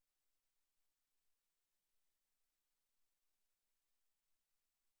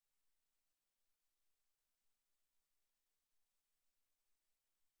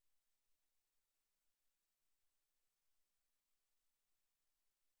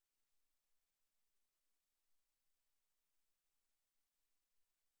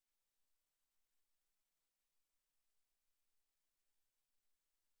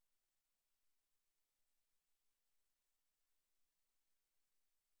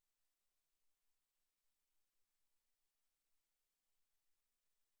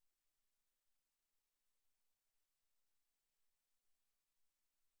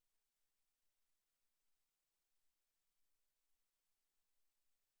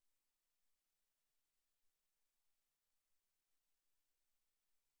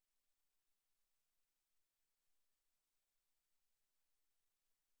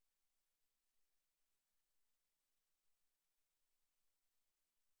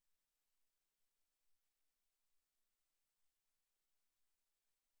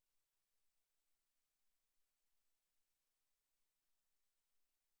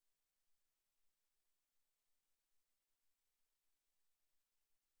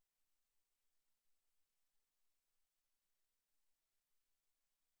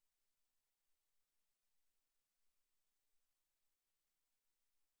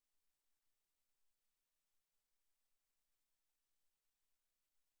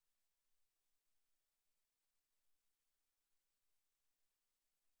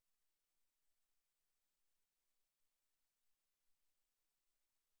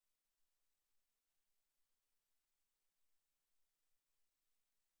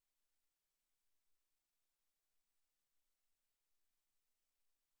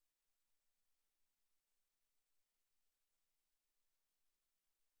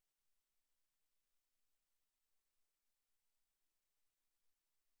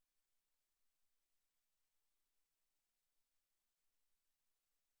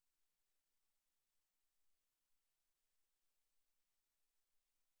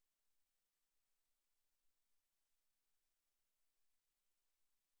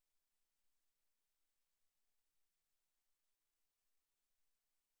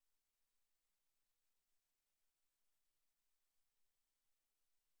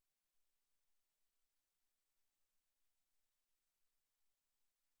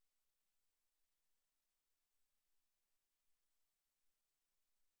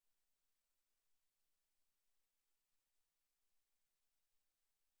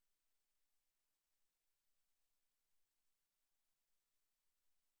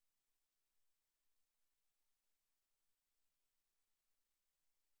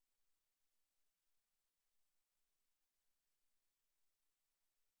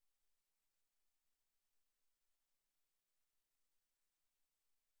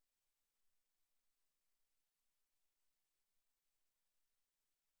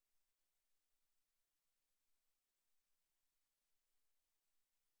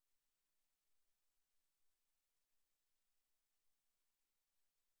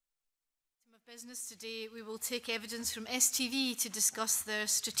 Of business today, we will take evidence from STV to discuss their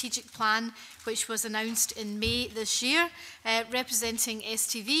strategic plan, which was announced in May this year. Representing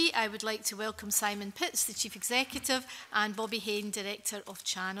STV, I would like to welcome Simon Pitts, the Chief Executive, and Bobby Hain, Director of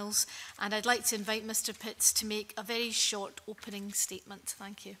Channels. And I'd like to invite Mr. Pitts to make a very short opening statement.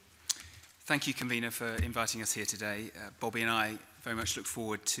 Thank you. Thank you, Convener, for inviting us here today. Bobby and I very much look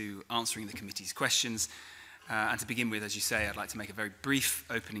forward to answering the committee's questions. And to begin with, as you say, I'd like to make a very brief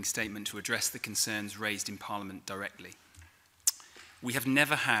opening statement to address the concerns raised in Parliament directly. We have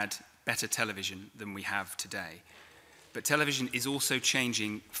never had better television than we have today, but television is also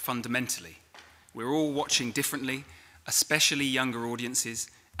changing fundamentally. We're all watching differently, especially younger audiences,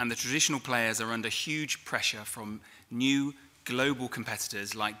 and the traditional players are under huge pressure from new global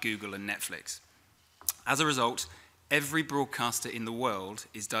competitors like Google and Netflix. As a result, every broadcaster in the world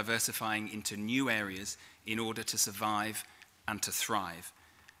is diversifying into new areas in order to survive and to thrive,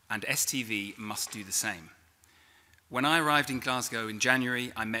 and STV must do the same. When I arrived in Glasgow in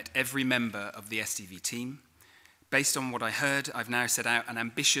January, I met every member of the STV team. Based on what I heard, I've now set out an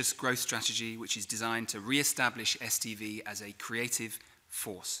ambitious growth strategy which is designed to re-establish STV as a creative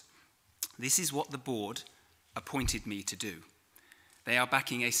force. This is what the board appointed me to do. They are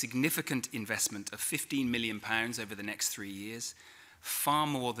backing a significant investment of £15 million over the next 3 years, far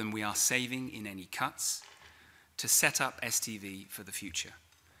more than we are saving in any cuts, to set up STV for the future.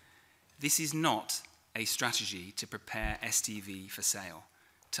 This is not a strategy to prepare STV for sale,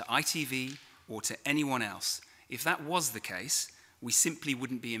 to ITV or to anyone else. If that was the case, we simply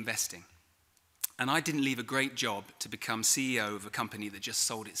wouldn't be investing. And I didn't leave a great job to become CEO of a company that just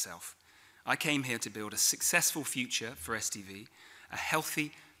sold itself. I came here to build a successful future for STV, a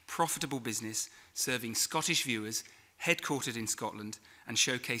healthy, profitable business serving Scottish viewers, headquartered in Scotland, and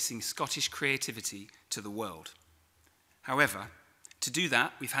showcasing Scottish creativity to the world. However, to do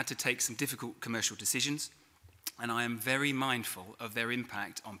that, we've had to take some difficult commercial decisions, and I am very mindful of their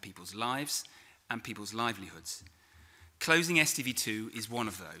impact on people's lives and people's livelihoods. Closing STV2 is one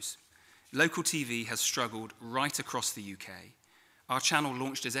of those. Local TV has struggled right across the UK. Our channel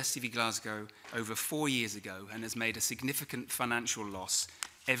launched as STV Glasgow over 4 years ago and has made a significant financial loss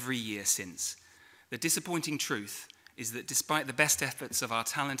every year since. The disappointing truth is that despite the best efforts of our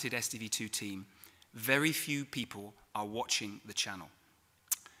talented STV2 team, very few people are watching the channel.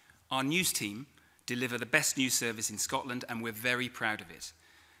 Our news team deliver the best news service in Scotland, and we're very proud of it.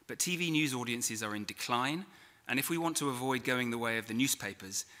 But TV news audiences are in decline, and if we want to avoid going the way of the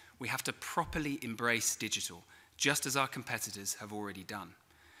newspapers, we have to properly embrace digital, just as our competitors have already done.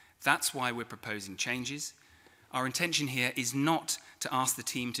 That's why we're proposing changes. Our intention here is not to ask the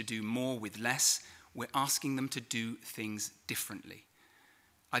team to do more with less, we're asking them to do things differently.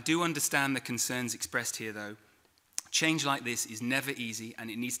 I do understand the concerns expressed here, though. Change like this is never easy, and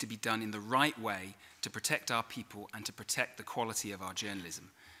it needs to be done in the right way to protect our people and to protect the quality of our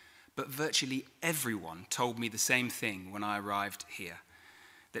journalism. But virtually everyone told me the same thing when I arrived here,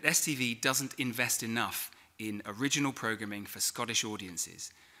 that STV doesn't invest enough in original programming for Scottish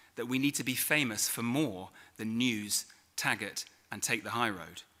audiences, that we need to be famous for more than news, Taggart, and Take the High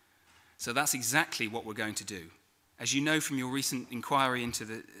Road. So that's exactly what we're going to do. As you know from your recent inquiry into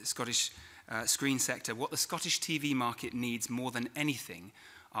the Scottish screen sector, what the Scottish TV market needs more than anything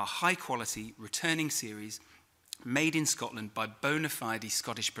are high-quality, returning series made in Scotland by bona fide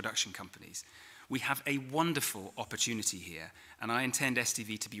Scottish production companies. We have a wonderful opportunity here, and I intend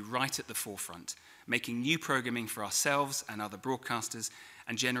STV to be right at the forefront, making new programming for ourselves and other broadcasters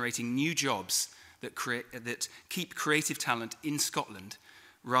and generating new jobs that keep creative talent in Scotland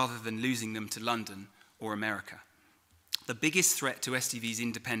rather than losing them to London or America. The biggest threat to STV's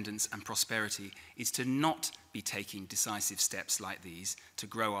independence and prosperity is to not be taking decisive steps like these to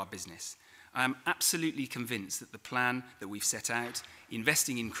grow our business. I am absolutely convinced that the plan that we've set out,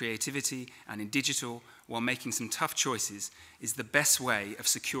 investing in creativity and in digital while making some tough choices, is the best way of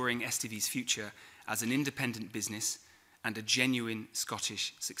securing STV's future as an independent business and a genuine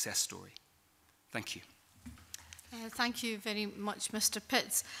Scottish success story. Thank you. Thank you very much, Mr.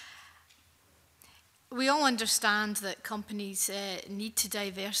 Pitts. We all understand that companies need to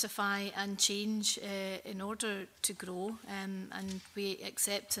diversify and change in order to grow, and we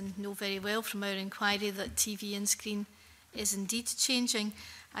accept and know very well from our inquiry that TV and screen is indeed changing.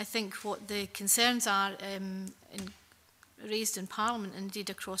 I think what the concerns are raised in Parliament, and indeed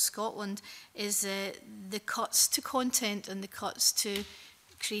across Scotland, is the cuts to content and the cuts to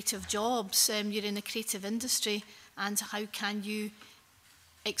creative jobs. You're in a creative industry, and how can you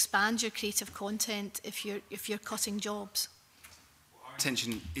expand your creative content if you're cutting jobs? Our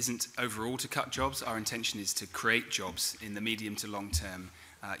intention isn't overall to cut jobs. Our intention is to create jobs in the medium to long term.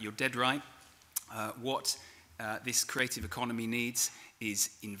 You're dead right. What this creative economy needs is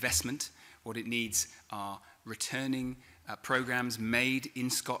investment. What it needs are returning programmes made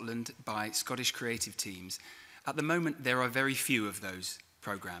in Scotland by Scottish creative teams. At the moment, there are very few of those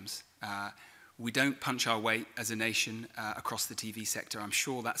programmes. We don't punch our weight as a nation across the TV sector. I'm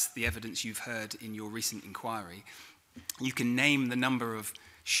sure that's the evidence you've heard in your recent inquiry. You can name the number of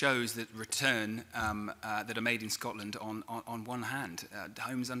shows that return that are made in Scotland on one hand.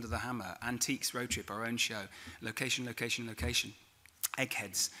 Homes Under the Hammer, Antiques Road Trip, our own show, Location, Location, Location,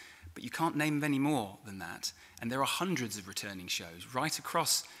 Eggheads. But you can't name many more than that. And there are hundreds of returning shows right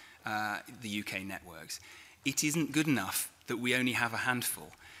across the UK networks. It isn't good enough that we only have a handful.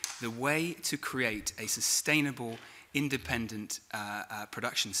 The way to create a sustainable, independent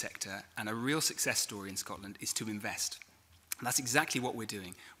production sector and a real success story in Scotland is to invest. And that's exactly what we're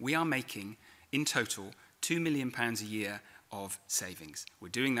doing. We are making, in total, £2 million a year of savings. We're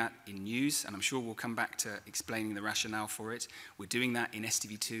doing that in news, and I'm sure we'll come back to explaining the rationale for it. We're doing that in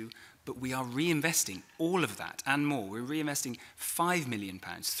STV2 but we are reinvesting all of that and more. We're reinvesting £5 million,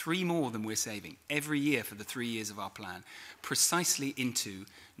 3 more than we're saving every year for the 3 years of our plan, precisely into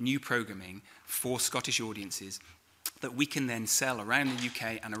new programming for Scottish audiences that we can then sell around the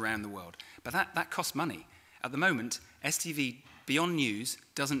UK and around the world. But that costs money. At the moment, STV Beyond News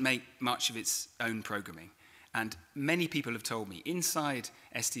doesn't make much of its own programming. And many people have told me, inside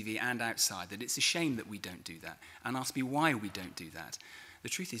STV and outside, that it's a shame that we don't do that, and asked me why we don't do that. The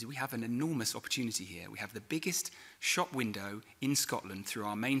truth is we have an enormous opportunity here. We have the biggest shop window in Scotland through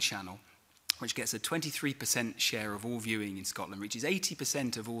our main channel, which gets a 23% share of all viewing in Scotland, reaches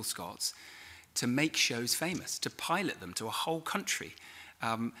 80% of all Scots, to make shows famous, to pilot them to a whole country,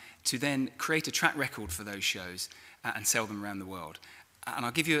 to then create a track record for those shows and sell them around the world. And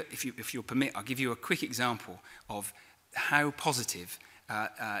I'll give you, if you'll permit, I'll give you a quick example of how positive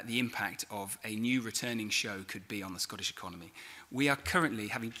the impact of a new returning show could be on the Scottish economy. We are currently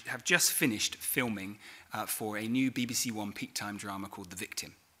have just finished filming for a new BBC One peak time drama called The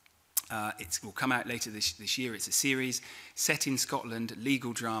Victim. It will come out later this year. It's a series set in Scotland,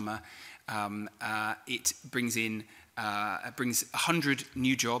 legal drama. It brings 100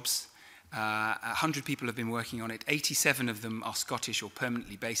 new jobs. 100 people have been working on it. 87 of them are Scottish or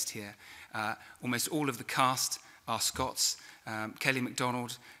permanently based here. Almost all of the cast are Scots. Kelly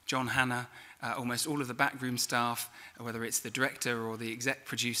MacDonald, John Hannah, almost all of the backroom staff, whether it's the director or the exec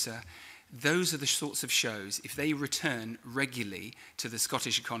producer. Those are the sorts of shows, if they return regularly to the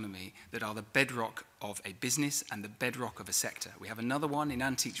Scottish economy, that are the bedrock of a business and the bedrock of a sector. We have another one in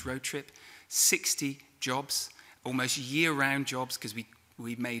Antiques Road Trip, 60 jobs, almost year-round jobs, because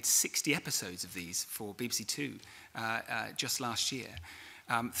we made 60 episodes of these for BBC Two just last year.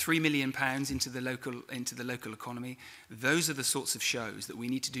 £3 million into the local economy. Those are the sorts of shows that we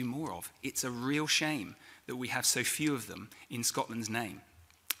need to do more of. It's a real shame that we have so few of them in Scotland's name.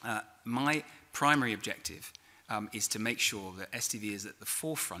 My primary objective is to make sure that STV is at the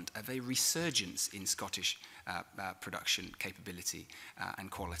forefront of a resurgence in Scottish production capability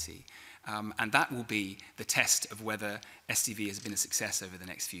and quality. And that will be the test of whether STV has been a success over the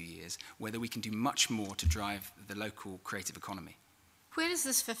next few years, whether we can do much more to drive the local creative economy. Where is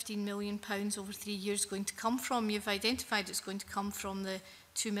this £15 million over 3 years going to come from? You've identified it's going to come from the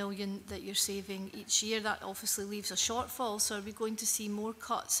 £2 million that you're saving each year. That obviously leaves a shortfall. So are we going to see more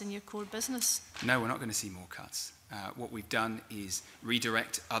cuts in your core business? No, we're not going to see more cuts. What we've done is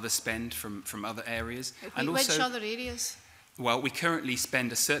redirect other spend from other areas. Which other areas? Well, we currently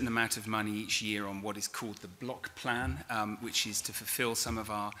spend a certain amount of money each year on what is called the block plan, which is to fulfill some of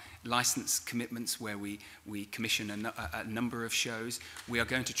our license commitments where we commission a number of shows. We are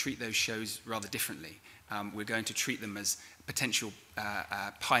going to treat those shows rather differently. We're going to treat them as potential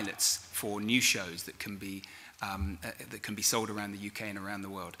pilots for new shows that can be sold around the UK and around the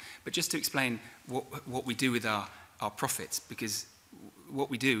world. But just to explain what we do with our profits, because what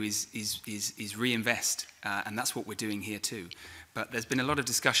we do is reinvest, and that's what we're doing here too. But there's been a lot of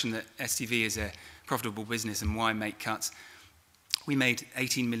discussion that STV is a profitable business and why make cuts. We made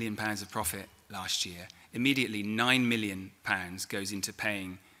 £18 million of profit last year. Immediately £9 million goes into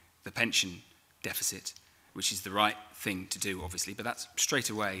paying the pension deficit, which is the right thing to do, obviously, but that's straight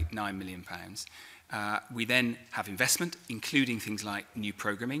away £9 million. We then have investment, including things like new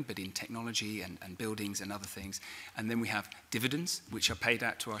programming, but in technology and buildings and other things. And then we have dividends, which are paid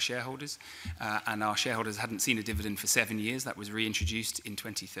out to our shareholders. And our shareholders hadn't seen a dividend for 7 years. That was reintroduced in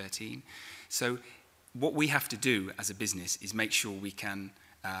 2013. So what we have to do as a business is make sure we can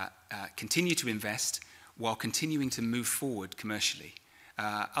continue to invest while continuing to move forward commercially.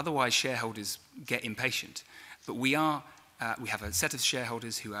 Otherwise, shareholders get impatient. But we have a set of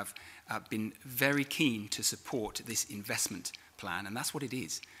shareholders who have been very keen to support this investment plan, and that's what it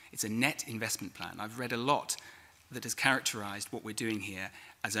is. It's a net investment plan. I've read a lot that has characterized what we're doing here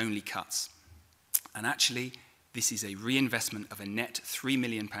as only cuts. And actually, this is a reinvestment of a net £3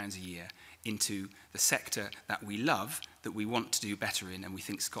 million a year into the sector that we love, that we want to do better in, and we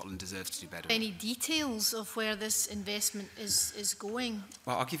think Scotland deserves to do better in. Any details of where this investment is going?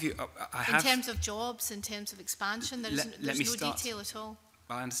 Well, I'll give you... in terms of jobs, in terms of expansion, there's no detail at all.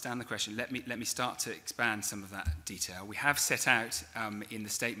 I understand the question. Let me start to expand some of that detail. We have set out in the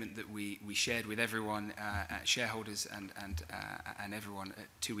statement that we shared with everyone, shareholders and everyone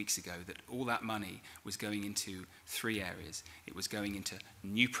 2 weeks ago, that all that money was going into 3 areas. It was going into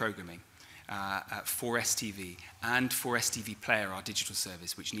new programming. for STV and for STV Player, our digital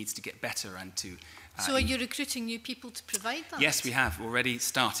service, which needs to get better and to... So are you recruiting new people to provide that? Yes, we have already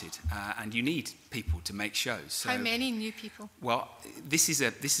started, and you need people to make shows. So, how many new people? Well, this is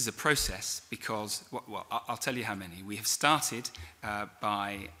a process because, well, I'll tell you how many. We have started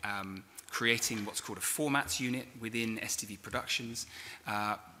by creating what's called a formats unit within STV Productions,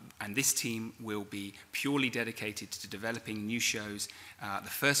 and this team will be purely dedicated to developing new shows, the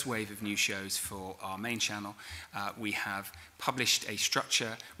first wave of new shows for our main channel. We have published a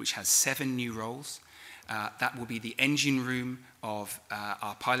structure which has 7 new roles. That will be the engine room of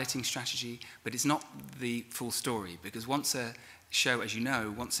our piloting strategy, but it's not the full story, because once a show, as you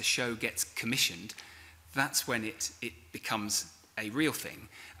know, once a show gets commissioned, that's when it becomes a real thing,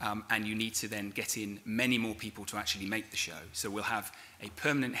 and you need to then get in many more people to actually make the show. So we'll have a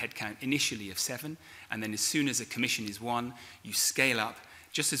permanent headcount initially of 7, and then as soon as a commission is won, you scale up,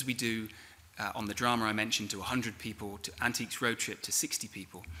 just as we do on the drama I mentioned, to 100 people, to Antiques Road Trip to 60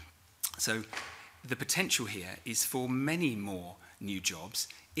 people. So the potential here is for many more new jobs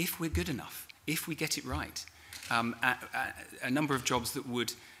if we're good enough, if we get it right. A number of jobs that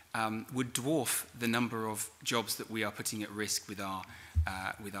would dwarf the number of jobs that we are putting at risk with our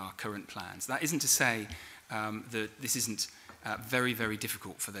current plans. That isn't to say that this isn't very, very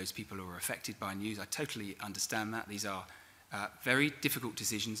difficult for those people who are affected by news. I totally understand that. These are very difficult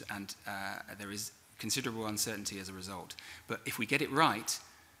decisions, and there is considerable uncertainty as a result. But if we get it right,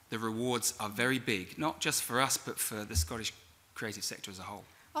 the rewards are very big, not just for us, but for the Scottish creative sector as a whole.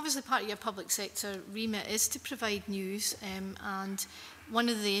 Obviously, part of your public sector remit is to provide news, and one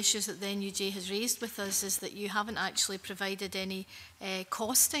of the issues that the NUJ has raised with us is that you haven't actually provided any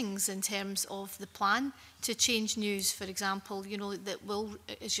costings in terms of the plan to change news, for example, you know, that will,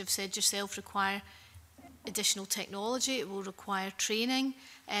 as you've said yourself, require additional technology, it will require training.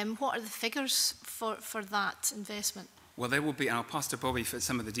 What are the figures for that investment? Well, there will be, and I'll pass to Bobby for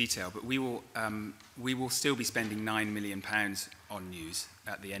some of the detail, but we will still be spending £9 million on news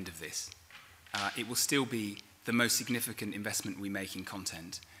at the end of this. It will still be the most significant investment we make in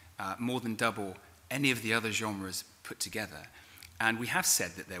content, more than double any of the other genres put together. And we have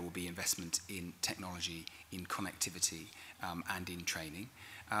said that there will be investment in technology, in connectivity, and in training.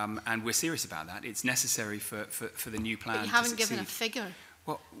 And we're serious about that. It's necessary for the new plan to succeed. But you haven't given a figure.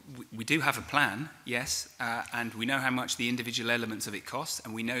 Well, we do have a plan, yes, and we know how much the individual elements of it cost,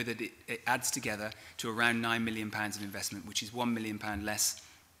 and we know that it adds together to around £9 million of investment, which is £1 million less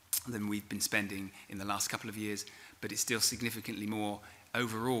than we've been spending in the last couple of years, but it's still significantly more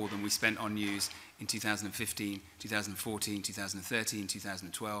overall than we spent on news in 2015, 2014, 2013,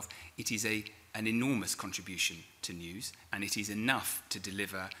 2012. It is an enormous contribution to news, and it is enough to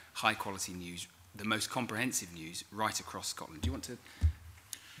deliver high-quality news, the most comprehensive news, right across Scotland. Do you want to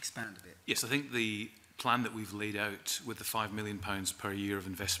expand a bit? Yes, I think the plan that we've laid out with the £5 million per year of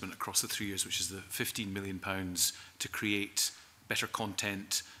investment across the 3 years, which is the £15 million to create better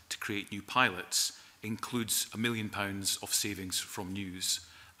content, to create new pilots, includes £1 million of savings from news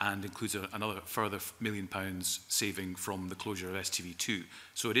and includes another further £1 million saving from the closure of STV2.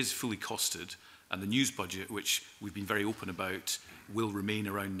 So it is fully costed, and the news budget, which we've been very open about, will remain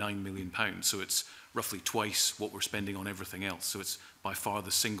around £9 million. So it's roughly twice what we're spending on everything else. So it's by far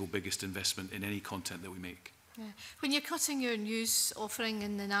the single biggest investment in any content that we make. Yeah. When you're cutting your news offering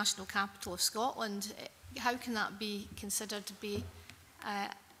in the national capital of Scotland, how can that be considered to be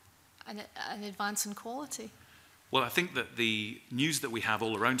an advance in quality? Well, I think that the news that we have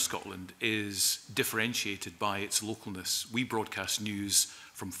all around Scotland is differentiated by its localness. We broadcast news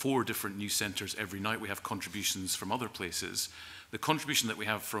from 4 different news centres every night. We have contributions from other places. The contribution that we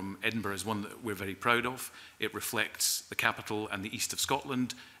have from Edinburgh is one that we're very proud of. It reflects the capital and the east of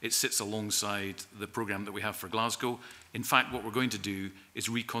Scotland. It sits alongside the programme that we have for Glasgow. In fact, what we're going to do is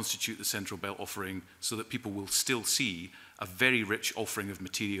reconstitute the Central Belt offering so that people will still see a very rich offering of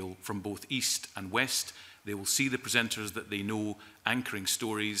material from both east and west. They will see the presenters that they know anchoring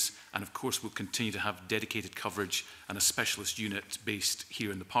stories, and of course we'll continue to have dedicated coverage and a specialist unit based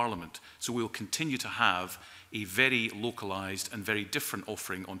here in the Parliament. So we'll continue to have a very localised and very different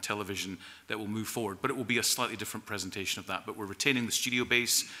offering on television that will move forward, but it will be a slightly different presentation of that. But we're retaining the studio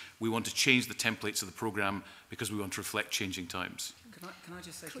base. We want to change the templates of the programme because we want to reflect changing times. Can I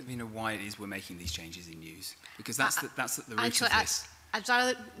just say, you know, why it is we're making these changes in news? Because that's the root of this. I'd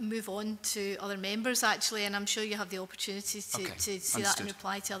rather move on to other members, actually, and I'm sure you have the opportunity to see that in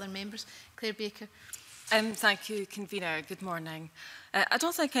reply to other members. Claire Baker. Thank you, Convener. Good morning. I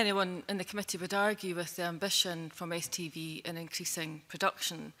don't think anyone in the committee would argue with the ambition from STV in increasing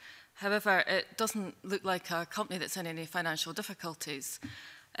production. However, it doesn't look like a company that's in any financial difficulties.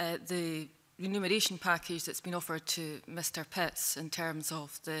 The remuneration package that's been offered to Mr Pitts in terms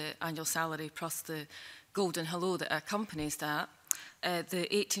of the annual salary plus the golden hello that accompanies that, the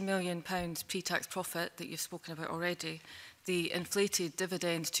 £80 million pre-tax profit that you've spoken about already, the inflated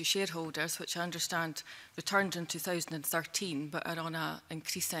dividend to shareholders, which I understand returned in 2013 but are on an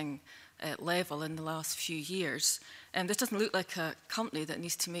increasing level in the last few years. And this doesn't look like a company that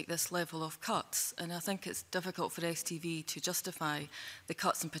needs to make this level of cuts. And I think it's difficult for STV to justify the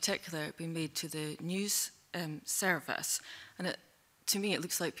cuts in particular being made to the news service. And to me, it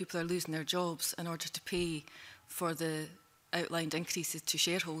looks like people are losing their jobs in order to pay for the outlined increases to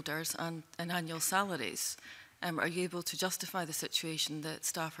shareholders and annual salaries. Are you able to justify the situation that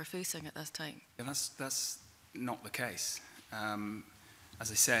staff are facing at this time? Yeah, that's not the case. As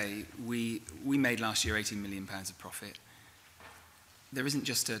I say, we made last year £18 million of profit. There isn't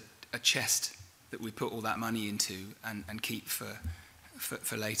just a chest that we put all that money into and keep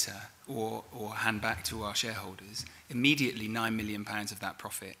for later or hand back to our shareholders. Immediately £9 million of that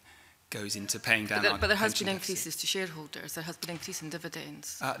profit goes into paying down our pension deficit. But there has been increases to shareholders. There has been increase in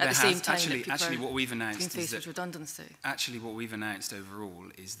dividends at the same time actually what we've announced is that redundancy. Actually, what we've announced overall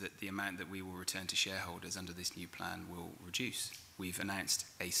is that the amount that we will return to shareholders under this new plan will reduce. We've announced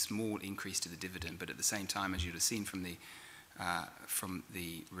a small increase to the dividend, but at the same time, as you'd have seen from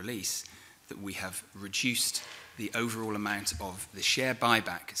the release, that we have reduced the overall amount of the share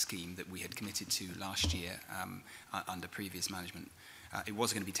buyback scheme that we had committed to last year under previous management. It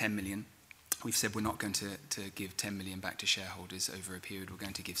was going to be 10 million. We've said we're not going to give 10 million back to shareholders over a period. We're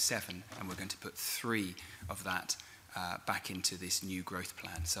going to give 7, and we're going to put 3 of that back into this new growth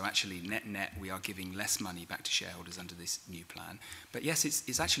plan. So actually, net, we are giving less money back to shareholders under this new plan. But yes,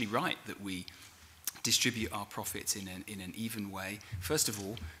 it's actually right that we distribute our profits in an even way. First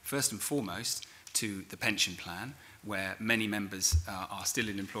and foremost, to the pension plan, where many members are still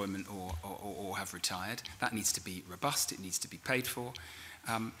in employment or have retired. That needs to be robust, it needs to be paid for.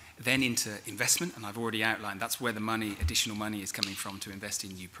 Then into investment, and I've already outlined that's where the additional money is coming from to invest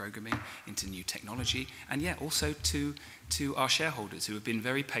in new programming, into new technology, and yeah, also to our shareholders who have been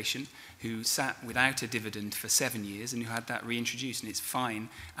very patient, who sat without a dividend for 7 years and who had that reintroduced. And it's fine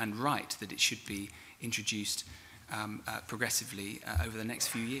and right that it should be introduced progressively over the next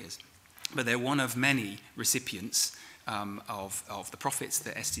few years. But they're one of many recipients of the profits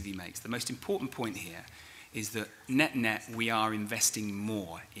that STV makes. The most important point here is that net, we are investing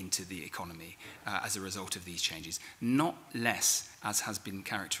more into the economy as a result of these changes, not less, as has been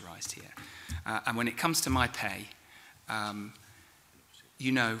characterised here. And when it comes to my pay,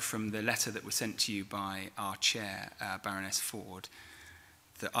 you know from the letter that was sent to you by our chair, Baroness Ford,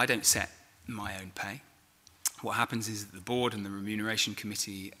 that I don't set my own pay. What happens is that the board and the remuneration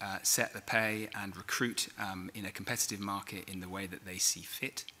committee set the pay and recruit in a competitive market in the way that they see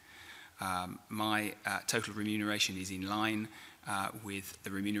fit. My total remuneration is in line with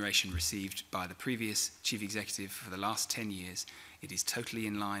the remuneration received by the previous chief executive for the last 10 years. It is totally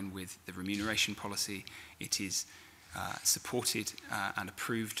in line with the remuneration policy. It is supported and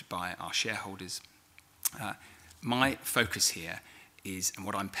approved by our shareholders. My focus here is, and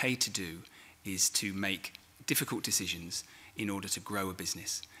what I'm paid to do, is to make difficult decisions in order to grow a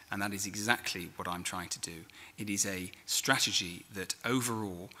business. And that is exactly what I'm trying to do. It is a strategy that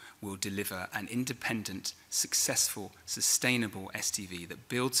overall will deliver an independent, successful, sustainable STV that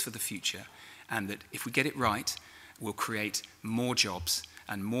builds for the future, and that if we get it right, will create more jobs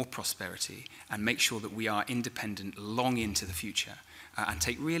and more prosperity and make sure that we are independent long into the future and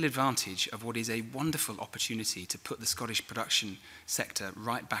take real advantage of what is a wonderful opportunity to put the Scottish production sector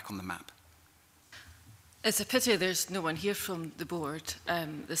right back on the map. It's a pity there's no one here from the board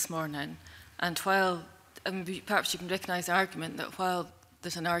this morning. And while, perhaps you can recognise the argument that while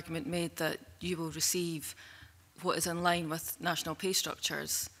there's an argument made that you will receive what is in line with national pay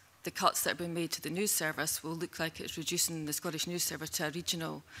structures, the cuts that have been made to the news service will look like it's reducing the Scottish news service to a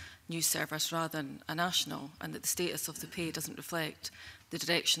regional news service rather than a national, and that the status of the pay doesn't reflect the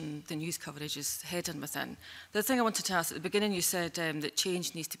direction the news coverage is heading within. The other thing I wanted to ask, at the beginning you said that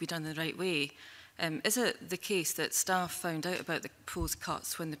change needs to be done in the right way. Is it the case that staff found out about the proposed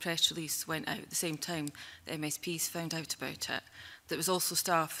cuts when the press release went out at the same time the MSPs found out about it? There was also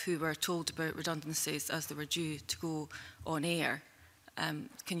staff who were told about redundancies as they were due to go on air.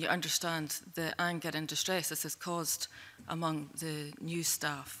 Can you understand the anger and distress this has caused among the news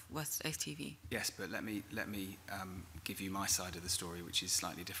staff with STV? Yes, but let me give you my side of the story, which is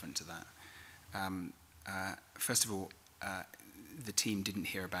slightly different to that. First of all, the team didn't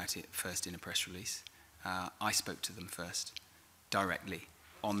hear about it first in a press release. I spoke to them first, directly,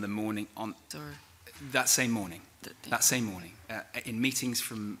 on the morning, that same morning, in meetings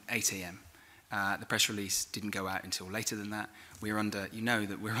from 8 a.m. The press release didn't go out until later than that. We're under, you know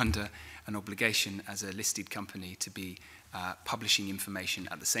that we're under an obligation as a listed company to be publishing information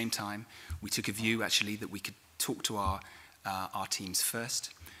at the same time. We took a view, actually, that we could talk to our teams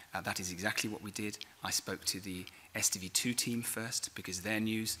first. That is exactly what we did. I spoke to the STV2 team first because their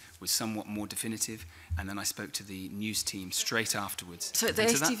news was somewhat more definitive, and then I spoke to the news team straight afterwards. So the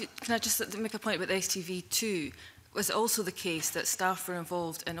STV, can I just make a point about the STV2? Was it also the case that staff were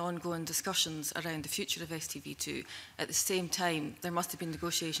involved in ongoing discussions around the future of STV2? At the same time, there must have been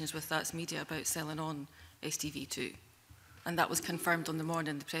negotiations with That's Media about selling on STV2. And that was confirmed on the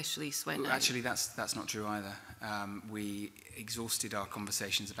morning the press release went out. Actually, that's not true either. We exhausted our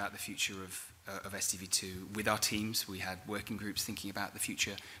conversations about the future of STV2 with our teams. We had working groups thinking about the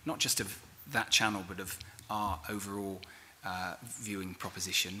future, not just of that channel, but of our overall viewing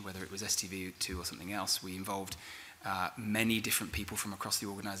proposition, whether it was STV2 or something else. We involved many different people from across the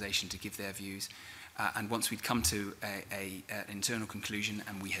organisation to give their views. And once we'd come to an internal conclusion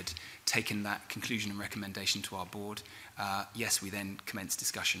and we had taken that conclusion and recommendation to our board, yes, we then commenced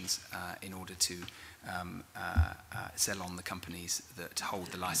discussions in order to sell on the companies that hold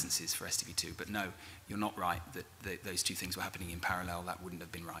the licenses for STV2. But no, you're not right that those two things were happening in parallel. That wouldn't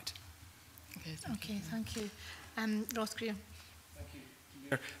have been right. Okay, thank you. Ross Greer.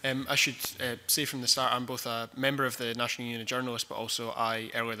 I should say from the start, I'm both a member of the National Union of Journalists, but also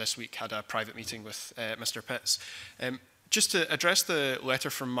earlier this week, had a private meeting with Mr. Pitts. Just to address the letter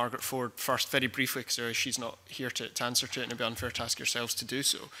from Margaret Ford first, very briefly, because she's not here to answer to it, and it would be unfair to ask yourselves to do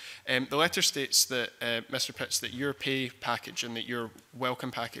so. The letter states that, Mr. Pitts, that your pay package and that your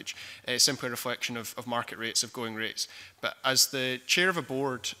welcome package is simply a reflection of market rates, of going rates. But as the chair of a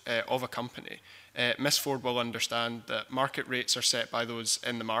board of a company, Ms. Ford will understand that market rates are set by those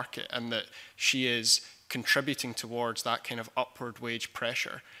in the market and that she is contributing towards that kind of upward wage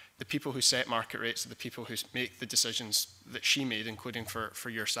pressure. The people who set market rates are the people who make the decisions that she made, including for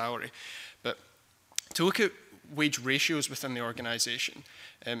your salary. But to look at wage ratios within the organisation,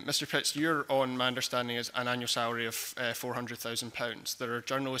 Mr. Pitts, you're on, my understanding, is an annual salary of £400,000. There are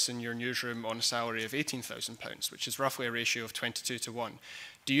journalists in your newsroom on a salary of £18,000, which is roughly a ratio of 22 to 1.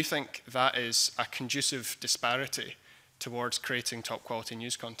 Do you think that is a conducive disparity towards creating top quality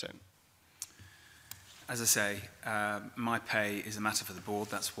news content? As I say, my pay is a matter for the board.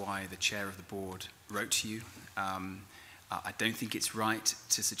 That's why the chair of the board wrote to you. I don't think it's right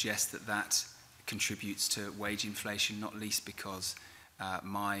to suggest that that contributes to wage inflation, not least because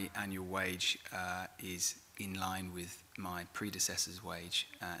my annual wage is in line with my predecessor's wage,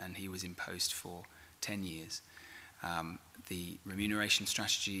 and he was in post for 10 years. The remuneration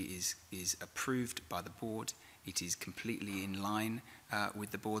strategy is approved by the board. It is completely in line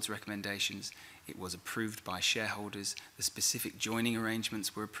with the board's recommendations. It was approved by shareholders. The specific joining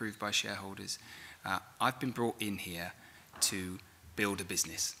arrangements were approved by shareholders. I've been brought in here to build a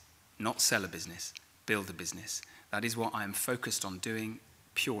business, not sell a business, build a business. That is what I'm focused on doing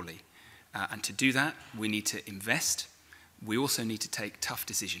purely. And to do that, we need to invest. We also need to take tough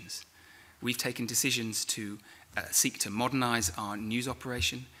decisions. We've taken decisions to seek to modernise our news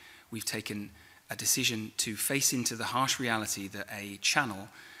operation. We've taken a decision to face into the harsh reality that a channel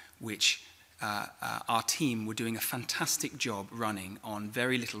which our team were doing a fantastic job running on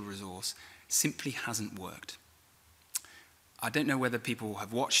very little resource simply hasn't worked. I don't know whether people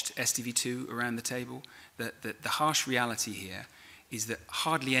have watched STV2 around the table. The harsh reality here is that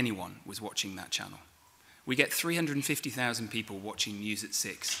hardly anyone was watching that channel. We get 350,000 people watching News at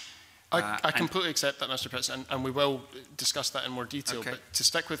 6. I completely accept that, Mr. Pitts, and we will discuss that in more detail. Okay. But to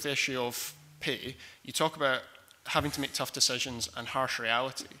stick with the issue of pay, you talk about having to make tough decisions and harsh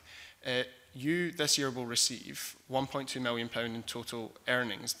reality. You, this year, will receive £1.2 million in total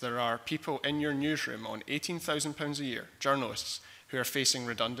earnings. There are people in your newsroom on £18,000 a year, journalists, who are facing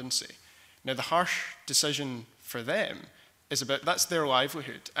redundancy. Now, the harsh decision for them is about, that's their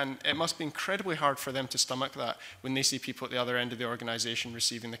livelihood, and it must be incredibly hard for them to stomach that when they see people at the other end of the organisation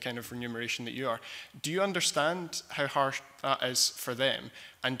receiving the kind of remuneration that you are. Do you understand how harsh that is for them?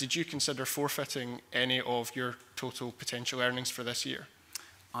 And did you consider forfeiting any of your total potential earnings for this year?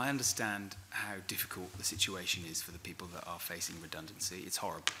 I understand how difficult the situation is for the people that are facing redundancy. It's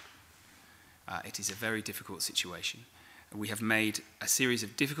horrible. It is a very difficult situation. We have made a series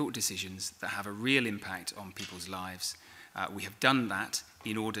of difficult decisions that have a real impact on people's lives. We have done that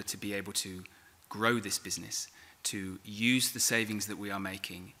in order to be able to grow this business, to use the savings that we are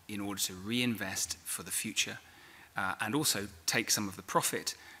making in order to reinvest for the future, and also take some of the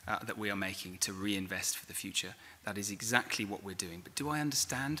profit that we are making to reinvest for the future. That is exactly what we're doing. But do I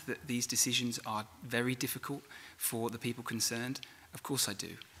understand that these decisions are very difficult for the people concerned? Of course I do.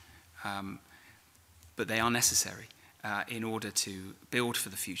 but they are necessary in order to build for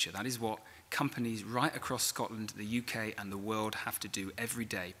the future. That is what companies right across Scotland, the UK and the world have to do every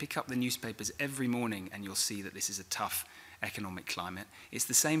day. Pick up the newspapers every morning and you'll see that this is a tough economic climate. It's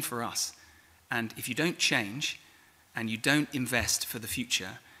the same for us. And if you don't change and you don't invest for the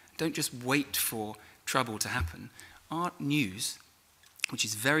future, don't just wait for trouble to happen. Our news, which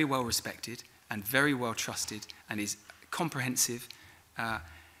is very well respected and very well trusted and is comprehensive,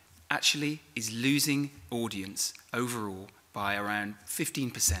 actually is losing audience overall by around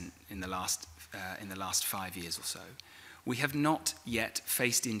 15% in the last 5 years or so. We have not yet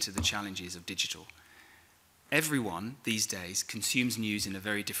faced into the challenges of digital. Everyone these days consumes news in a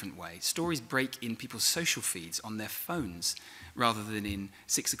very different way. Stories break in people's social feeds on their phones rather than in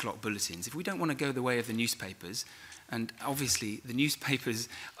 6 o'clock bulletins. If we don't want to go the way of the newspapers, and obviously the newspapers,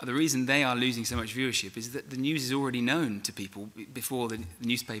 the reason they are losing so much viewership is that the news is already known to people before the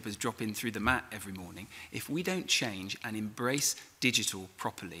newspapers drop in through the mat every morning. If we don't change and embrace digital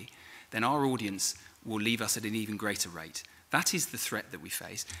properly, then our audience will leave us at an even greater rate. That is the threat that we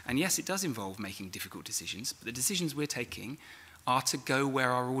face. And yes, it does involve making difficult decisions, but the decisions we're taking are to go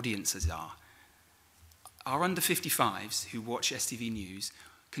where our audiences are. Our under 55s who watch STV News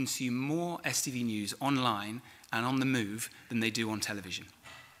consume more STV News online and on the move than they do on television.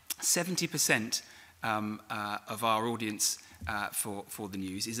 70% of our audience for the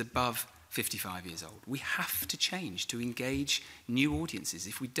news is above 55 years old. We have to change to engage new audiences.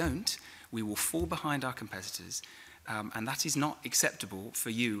 If we don't, we will fall behind our competitors, and that is not acceptable for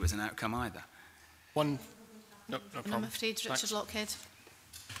you as an outcome either. No problem. I'm afraid Richard Lockhead.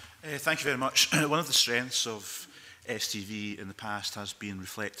 Thank you very much. One of the strengths of STV in the past has been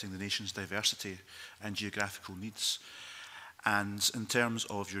reflecting the nation's diversity and geographical needs. And in terms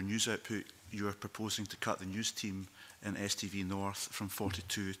of your news output, you are proposing to cut the news team in STV North from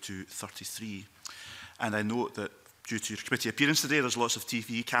 42 to 33. And I note that due to your committee appearance today, there's lots of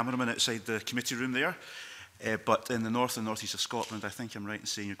TV cameramen outside the committee room there. But in the north and northeast of Scotland, I think I'm right in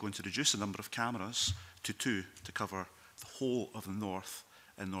saying you're going to reduce the number of cameras to 2 to cover the whole of the north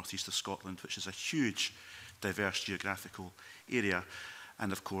and northeast of Scotland, which is a huge, diverse geographical area.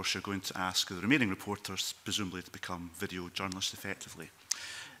 And of course, you're going to ask the remaining reporters, presumably, to become video journalists effectively.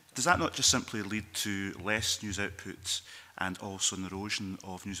 Does that not just simply lead to less news output and also an erosion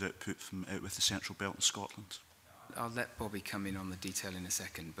of news output from out with the Central Belt in Scotland? I'll let Bobby come in on the detail in a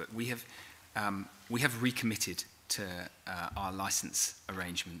second, but we have recommitted to our licence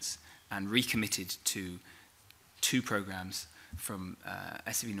arrangements and recommitted to 2 programmes from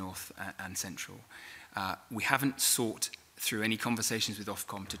STV North and Central. We haven't sought through any conversations with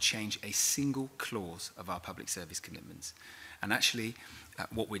Ofcom to change a single clause of our public service commitments. And actually,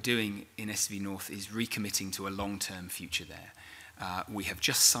 what we're doing in STV North is recommitting to a long-term future there. We have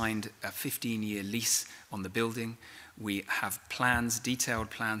just signed a 15-year lease on the building. We have plans,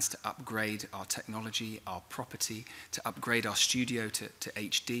 detailed plans to upgrade our technology, our property, to upgrade our studio to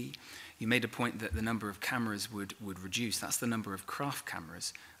HD. You made a point that the number of cameras would reduce. That's the number of craft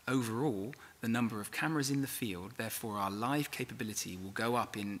cameras. Overall, the number of cameras in the field, therefore our live capability will go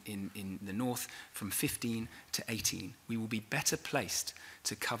up in the north from 15 to 18. We will be better placed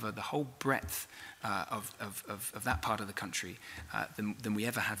to cover the whole breadth of that part of the country than we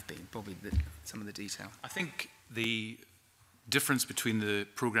ever have been. Bobby, some of the detail. I think the difference between the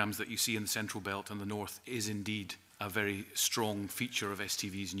programmes that you see in the Central Belt and the North is indeed a very strong feature of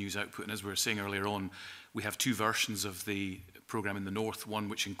STV's news output. And as we were saying earlier on, we have 2 versions of the programme in the North, one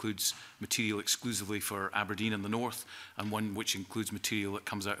which includes material exclusively for Aberdeen and the North, and one which includes material that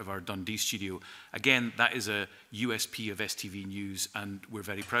comes out of our Dundee studio. Again, that is a USP of STV News, and we're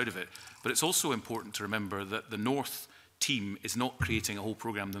very proud of it. But it's also important to remember that the North team is not creating a whole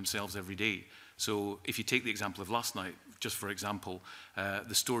programme themselves every day. So if you take the example of last night, just for example,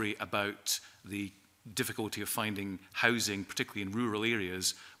 the story about the difficulty of finding housing, particularly in rural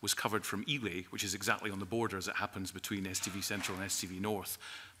areas, was covered from Ely, which is exactly on the border as it happens between STV Central and STV North.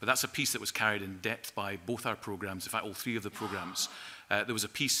 But that's a piece that was carried in depth by both our programmes, in fact all 3 of the programmes. There was a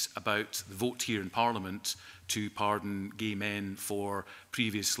piece about the vote here in Parliament to pardon gay men for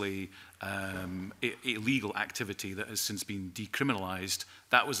previously illegal activity that has since been decriminalised.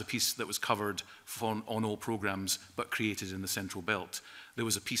 That was a piece that was covered on all programmes but created in the Central Belt. There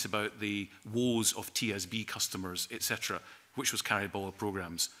was a piece about the woes of TSB customers, etc., which was carried by all the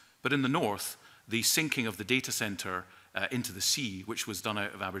programmes. But in the North, the sinking of the data centre into the sea, which was done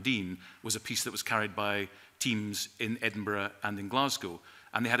out of Aberdeen, was a piece that was carried by teams in Edinburgh and in Glasgow.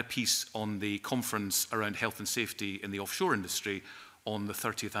 And they had a piece on the conference around health and safety in the offshore industry, on the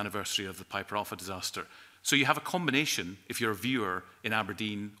 30th anniversary of the Piper Alpha disaster. So you have a combination, if you're a viewer in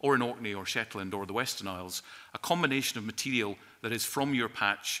Aberdeen or in Orkney or Shetland or the Western Isles, a combination of material that is from your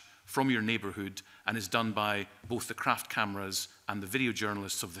patch, from your neighbourhood, and is done by both the craft cameras and the video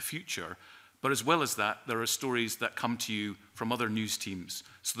journalists of the future. But as well as that, there are stories that come to you from other news teams.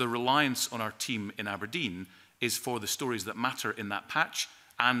 So the reliance on our team in Aberdeen is for the stories that matter in that patch,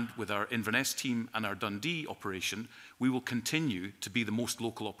 and with our Inverness team and our Dundee operation, we will continue to be the most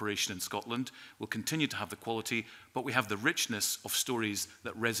local operation in Scotland. We'll continue to have the quality, but we have the richness of stories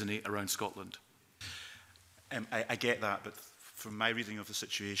that resonate around Scotland. I get that, but from my reading of the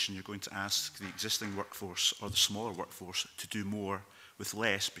situation, you're going to ask the existing workforce or the smaller workforce to do more with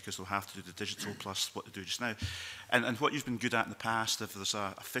less, because they'll have to do the digital plus what they do just now. And what you've been good at in the past, if there's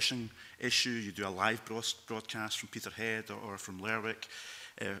a fishing issue, you do a live broadcast from Peterhead or from Lerwick.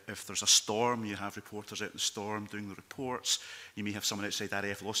 If there's a storm, you have reporters out in the storm doing the reports. You may have someone outside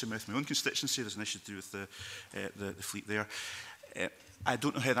RAF Lossiemouth, my own constituency. There's an issue to do with the fleet there. I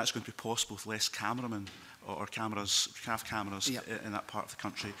don't know how that's going to be possible with less cameramen or cameras, craft cameras in that part of the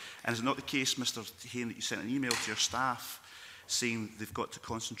country. And is it not the case, Mr. Hain, that you sent an email to your staff saying they've got to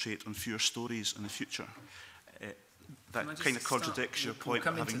concentrate on fewer stories in the future? That kind of contradicts your point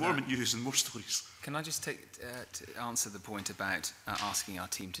of having more news and more stories. Can I just take to answer the point about asking our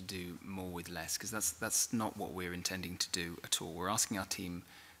team to do more with less? Because that's not what we're intending to do at all. We're asking our team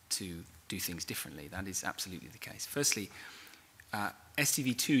to do things differently. That is absolutely the case. Firstly,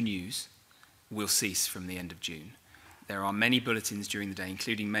 STV2 news will cease from the end of June. There are many bulletins during the day,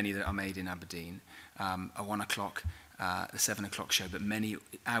 including many that are made in Aberdeen, a 1 o'clock, the 7 o'clock show, but many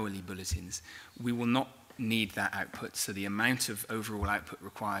hourly bulletins. We will not need that output, so the amount of overall output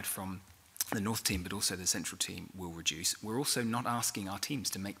required from the North team, but also the Central team, will reduce. We're also not asking our teams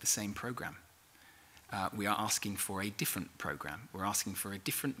to make the same programme. We are asking for a different programme. We're asking for a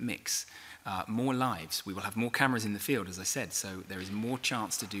different mix, more lives. We will have more cameras in the field, as I said, so there is more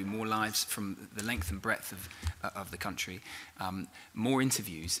chance to do more lives from the length and breadth of the country, more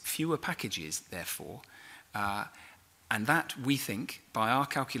interviews, fewer packages, therefore. And that, we think, by our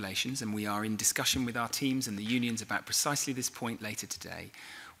calculations, and we are in discussion with our teams and the unions about precisely this point later today,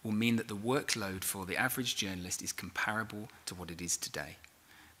 will mean that the workload for the average journalist is comparable to what it is today.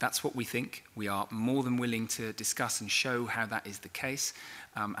 That's what we think. We are more than willing to discuss and show how that is the case.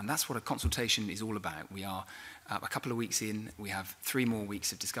 And that's what a consultation is all about. We are a couple of weeks in. We have 3 more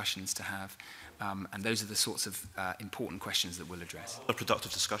weeks of discussions to have. And those are the sorts of important questions that we'll address.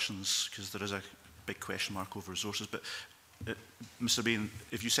 Productive discussions, because there is a big question mark over resources. But Mr. Bain,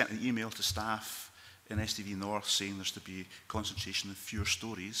 if you sent an email to staff in STV North saying there's to be concentration on fewer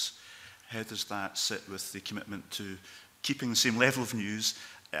stories, how does that sit with the commitment to keeping the same level of news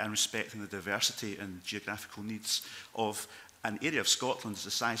and respecting the diversity and geographical needs of an area of Scotland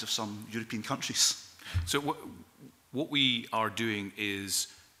the size of some European countries? So what we are doing is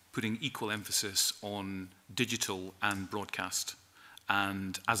putting equal emphasis on digital and broadcast.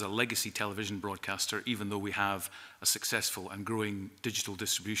 And as a legacy television broadcaster, even though we have a successful and growing digital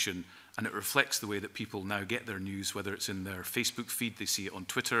distribution, and it reflects the way that people now get their news, whether it's in their Facebook feed, they see it on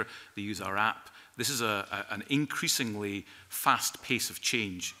Twitter, they use our app. This is an increasingly fast pace of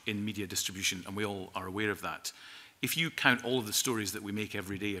change in media distribution, and we all are aware of that. If you count all of the stories that we make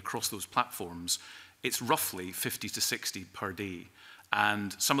every day across those platforms, it's roughly 50 to 60 per day.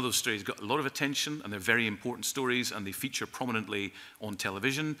 And some of those stories got a lot of attention, and they're very important stories, and they feature prominently on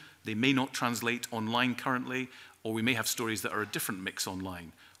television. They may not translate online currently, or we may have stories that are a different mix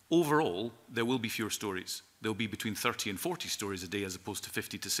online. Overall, there will be fewer stories. There'll be between 30 and 40 stories a day as opposed to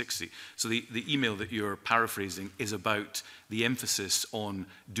 50 to 60. So the email that you're paraphrasing is about the emphasis on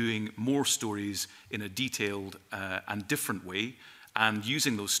doing more stories in a detailed and different way, and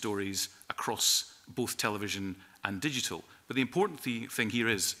using those stories across both television and digital. But the important thing here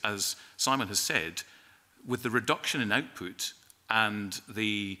is, as Simon has said, with the reduction in output and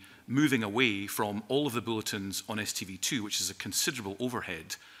the moving away from all of the bulletins on STV2, which is a considerable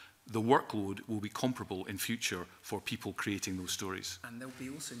overhead, the workload will be comparable in future for people creating those stories. And there'll be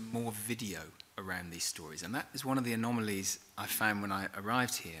also more video around these stories. And that is one of the anomalies I found when I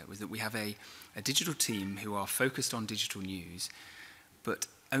arrived here, was that we have a digital team who are focused on digital news, but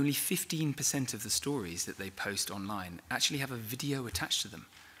only 15% of the stories that they post online actually have a video attached to them.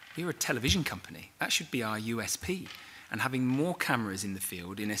 We're a television company. That should be our USP. And having more cameras in the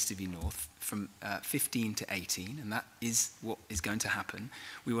field in STV North from 15 to 18, and that is what is going to happen,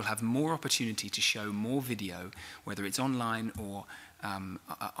 we will have more opportunity to show more video, whether it's online or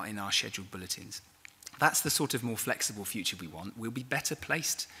in our scheduled bulletins. That's the sort of more flexible future we want. We'll be better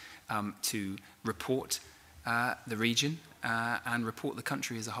placed to report the region and report the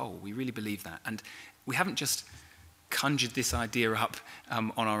country as a whole. We really believe that. And we haven't just conjured this idea up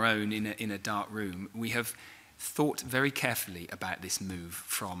on our own in a dark room. We have thought very carefully about this move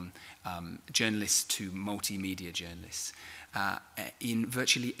from journalists to multimedia journalists. In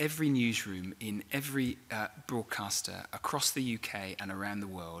virtually every newsroom, in every broadcaster across the UK and around the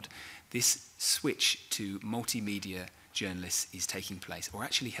world, this switch to multimedia journalists is taking place, or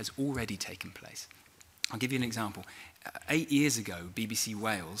actually has already taken place. I'll give you an example. 8 years ago, BBC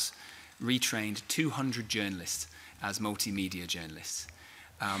Wales retrained 200 journalists as multimedia journalists.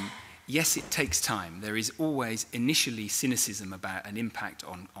 Yes, it takes time. There is always initially cynicism about an impact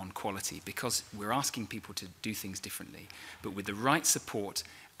on quality because we're asking people to do things differently. But with the right support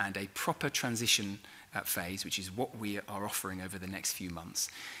and a proper transition phase, which is what we are offering over the next few months,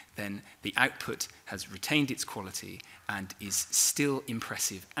 then the output has retained its quality and is still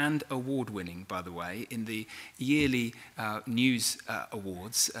impressive and award-winning, by the way, in the yearly news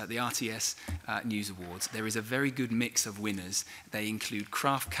awards, the RTS News Awards. There is a very good mix of winners. They include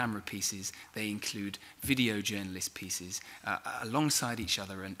craft camera pieces, they include video journalist pieces, alongside each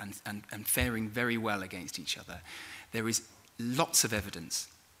other and faring very well against each other. There is lots of evidence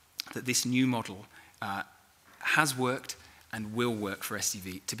that this new model has worked and will work for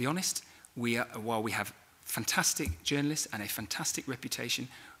STV. To be honest, while we have fantastic journalists and a fantastic reputation,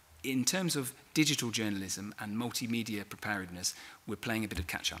 in terms of digital journalism and multimedia preparedness, we're playing a bit of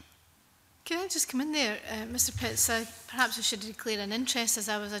catch-up. Can I just come in there, Mr Pitts? Perhaps I should declare an interest, as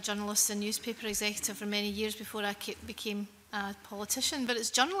I was a journalist and newspaper executive for many years before I became a politician, but it's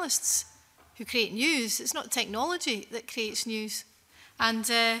journalists who create news. It's not technology that creates news. And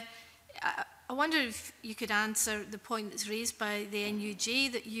I wonder if you could answer the point that's raised by the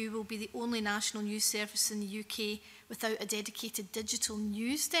NUJ that you will be the only national news service in the UK without a dedicated digital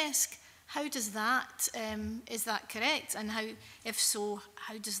news desk. How does that, is that correct? And how, if so,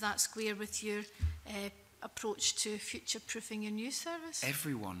 how does that square with your approach to future-proofing your news service?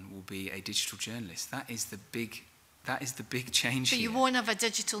 Everyone will be a digital journalist. That is the big change here. But you won't have a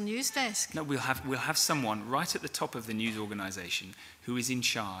digital news desk? No, we'll have someone right at the top of the news organisation who is in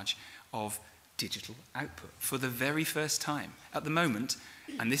charge of digital output for the very first time. At the moment,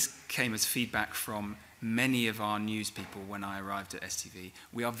 and this came as feedback from many of our news people when I arrived at STV,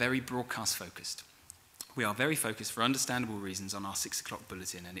 we are very broadcast focused. We are very focused for understandable reasons on our 6 o'clock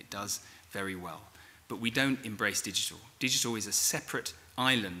bulletin, and it does very well. But we don't embrace digital. Digital is a separate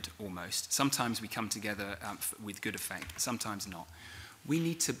island almost. Sometimes we come together with good effect, sometimes not. We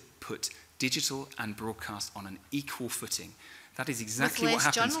need to put digital and broadcast on an equal footing. That is exactly what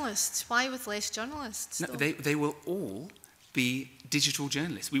happens. With less journalists? Why with less journalists? No, they will all be digital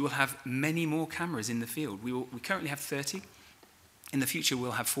journalists. We will have many more cameras in the field. We currently have 30. In the future,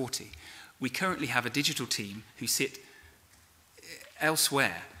 we'll have 40. We currently have a digital team who sit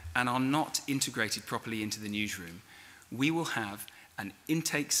elsewhere and are not integrated properly into the newsroom. We will have an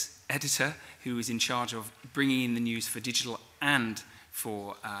intakes editor who is in charge of bringing in the news for digital and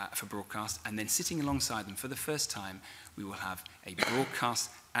for broadcast, and then sitting alongside them for the first time, we will have a broadcast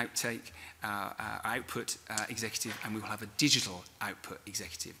output executive, and we will have a digital output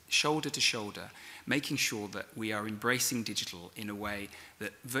executive, shoulder to shoulder, making sure that we are embracing digital in a way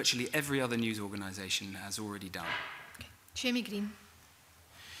that virtually every other news organisation has already done. Okay. Jamie Green.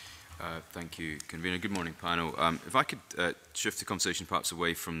 Thank you, Convener. Good morning, panel. If I could shift the conversation perhaps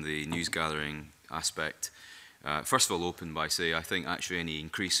away from the news gathering aspect. First of all, open by saying I think actually any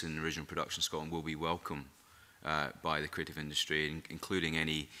increase in original production in Scotland will be welcome by the creative industry, including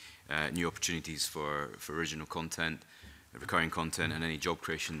any new opportunities for original content, recurring content, and any job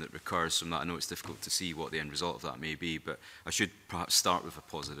creation that recurs from that. I know it's difficult to see what the end result of that may be, but I should perhaps start with a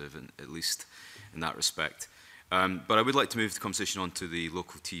positive, at least in that respect. But I would like to move the conversation on to the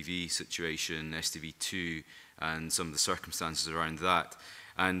local TV situation, STV2, and some of the circumstances around that.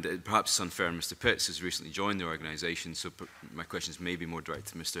 And perhaps it's unfair, Mr Pitts has recently joined the organisation, so my questions may be more direct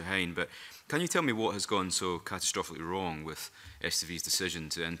to Mr Hain, but can you tell me what has gone so catastrophically wrong with STV's decision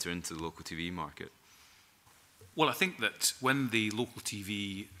to enter into the local TV market? Well, I think that when the local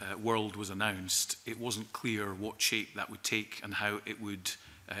TV world was announced, it wasn't clear what shape that would take and how it would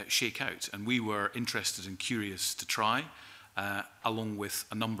shake out. And we were interested and curious to try, along with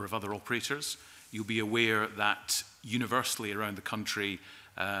a number of other operators. You'll be aware that universally around the country,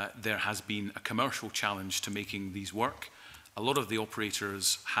 there has been a commercial challenge to making these work. A lot of the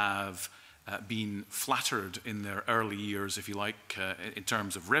operators have been flattered in their early years, if you like, in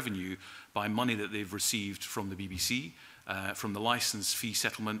terms of revenue, by money that they've received from the BBC, from the licence fee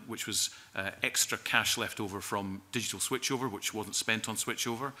settlement, which was extra cash left over from digital switchover, which wasn't spent on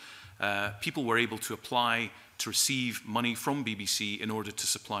switchover. People were able to apply to receive money from BBC in order to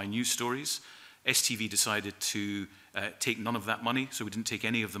supply news stories. STV decided to take none of that money, so we didn't take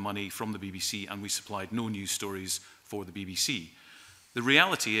any of the money from the BBC, and we supplied no news stories for the BBC. The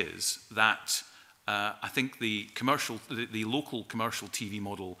reality is that I think the local commercial TV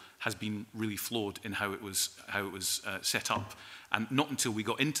model has been really flawed in how it was set up, and not until we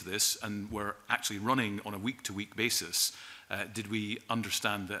got into this and were actually running on a week-to-week basis did we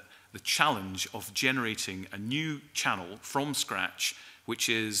understand that the challenge of generating a new channel from scratch, which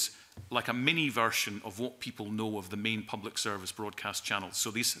is like a mini version of what people know of the main public service broadcast channels.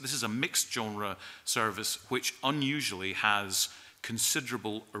 So this is a mixed genre service which unusually has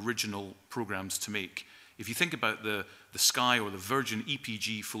considerable original programs to make. If you think about the Sky or the Virgin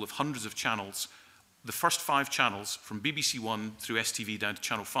EPG full of hundreds of channels, the first 5 channels from BBC One through STV down to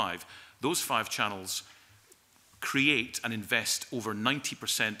Channel 5, those 5 channels create and invest over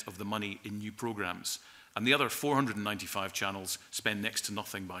 90% of the money in new programs. And the other 495 channels spend next to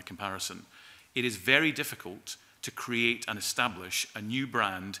nothing by comparison. It is very difficult to create and establish a new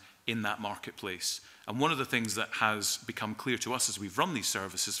brand in that marketplace. And one of the things that has become clear to us as we've run these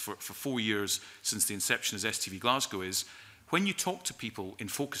services for 4 years since the inception as STV Glasgow is, when you talk to people in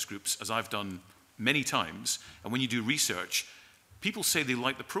focus groups, as I've done many times, and when you do research, people say they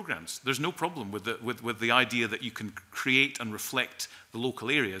like the programs. There's no problem with the idea that you can create and reflect the local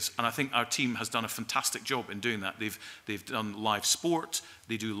areas. And I think our team has done a fantastic job in doing that. They've done live sport,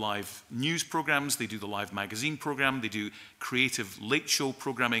 they do live news programs, they do the live magazine program, they do creative late show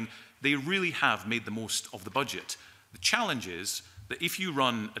programming. They really have made the most of the budget. The challenge is that if you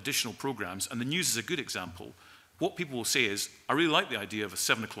run additional programs, and the news is a good example, what people will say is, I really like the idea of a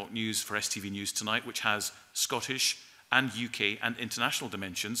 7 o'clock news for STV News Tonight, which has Scottish and UK and international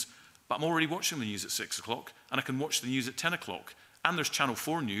dimensions, but I'm already watching the news at 6 o'clock, and I can watch the news at 10 o'clock. And there's Channel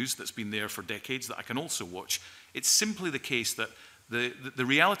 4 news that's been there for decades that I can also watch. It's simply the case that the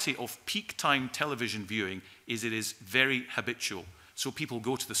reality of peak time television viewing is it is very habitual. So people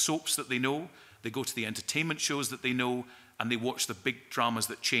go to the soaps that they know, they go to the entertainment shows that they know, and they watch the big dramas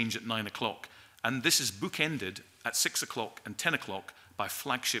that change at 9 o'clock. And this is bookended at 6 o'clock and 10 o'clock by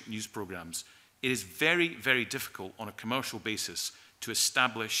flagship news programs. It is very, very difficult on a commercial basis to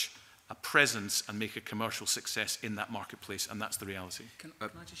establish a presence and make a commercial success in that marketplace, and that's the reality. Can I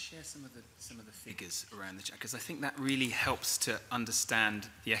just share some of the figures around the chat? Because I think that really helps to understand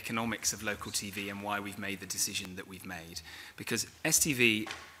the economics of local TV and why we've made the decision that we've made. Because STV,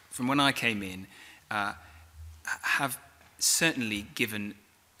 from when I came in, have certainly given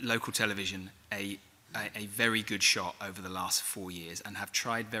local television a very good shot over the last 4 years and have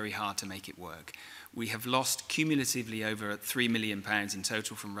tried very hard to make it work. We have lost cumulatively over £3 million in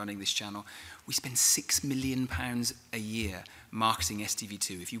total from running this channel. We spend £6 million a year marketing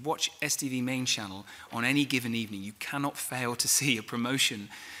STV2. If you watch STV main channel on any given evening, you cannot fail to see a promotion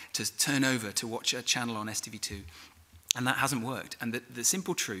to turn over to watch a channel on STV2. And that hasn't worked. And the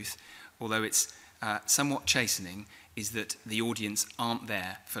simple truth, although it's somewhat chastening, is that the audience aren't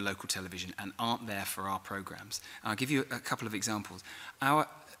there for local television and aren't there for our programs. I'll give you a couple of examples. Our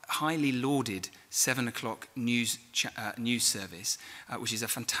highly lauded 7 o'clock news service, which is a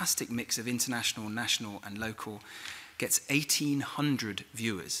fantastic mix of international, national and local, gets 1,800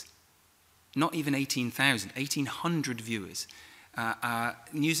 viewers. Not even 18,000, 1,800 viewers. Our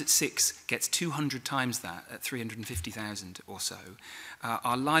News at 6 gets 200 times that at 350,000 or so.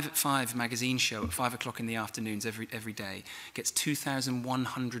 Our Live at 5 magazine show at 5 o'clock in the afternoons every day gets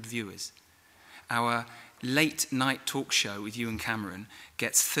 2,100 viewers. Our late night talk show with you and Cameron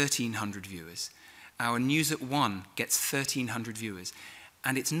gets 1,300 viewers. Our News at 1 gets 1,300 viewers.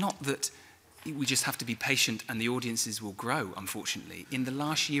 And it's not that we just have to be patient and the audiences will grow, unfortunately. In the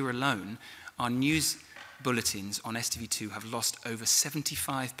last year alone, our news bulletins on STV2 have lost over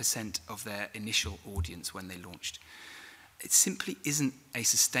 75% of their initial audience when they launched. It simply isn't a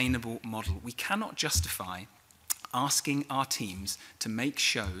sustainable model. We cannot justify asking our teams to make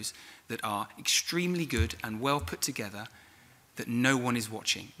shows that are extremely good and well put together that no one is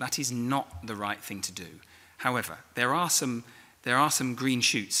watching. That is not the right thing to do. However, there are some green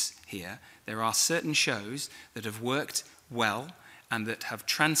shoots here. There are certain shows that have worked well and that have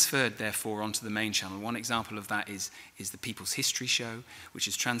transferred, therefore, onto the main channel. One example of that is the People's History Show, which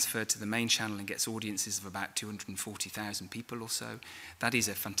is transferred to the main channel and gets audiences of about 240,000 people or so. That is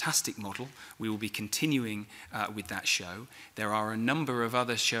a fantastic model. We will be continuing with that show. There are a number of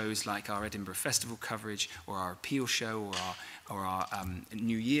other shows like our Edinburgh Festival coverage or our Appeal Show or our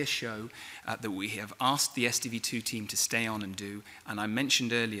New Year show that we have asked the STV2 team to stay on and do. And I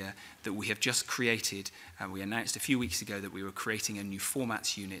mentioned earlier that we have just created, we announced a few weeks ago that we were creating a new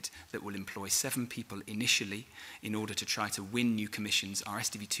formats unit that will employ 7 people initially in order to try to win new commissions. Our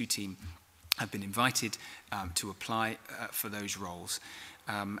STV2 team have been invited to apply for those roles.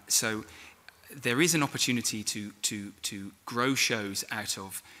 So there is an opportunity to grow shows out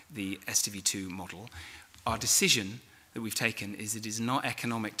of the STV2 model. Our decision that we've taken is it is not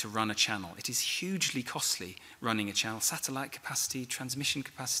economic to run a channel. It is hugely costly running a channel, satellite capacity, transmission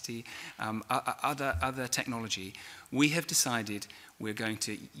capacity, other technology. We have decided we're going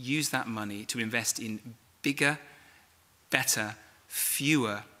to use that money to invest in bigger, better,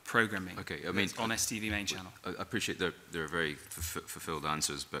 fewer programming on STV main channel. I appreciate they're very fulfilled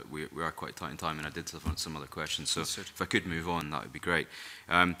answers, but we are quite tight in time, and I did have some other questions. So if I could move on, that would be great.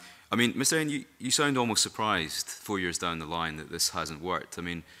 I mean, Mr. Hain, you sound almost surprised 4 years down the line that this hasn't worked. I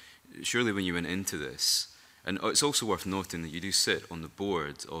mean, surely when you went into this, and it's also worth noting that you do sit on the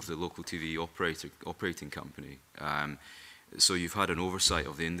board of the local TV operating company, so you've had an oversight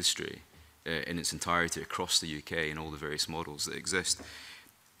of the industry in its entirety across the UK and all the various models that exist.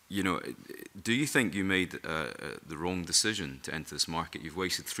 You know, do you think you made the wrong decision to enter this market? You've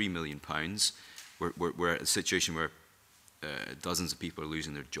wasted £3 million. We're at a situation where dozens of people are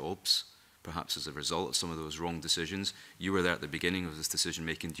losing their jobs, perhaps as a result of some of those wrong decisions. You were there at the beginning of this decision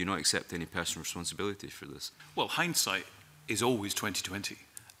making. Do you not accept any personal responsibility for this? Well, hindsight is always 20/20,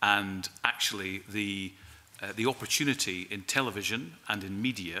 and actually the opportunity in television and in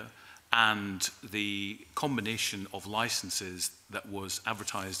media and the combination of licenses that was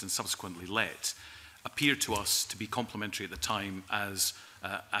advertised and subsequently let appeared to us to be complementary at the time as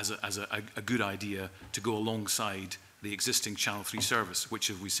a good idea to go alongside the existing Channel 3 service, which,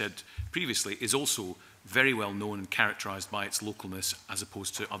 as we said previously, is also very well known and characterised by its localness as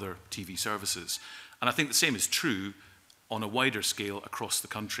opposed to other TV services. And I think the same is true on a wider scale across the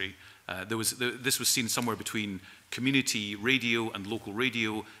country. This was seen somewhere between community radio and local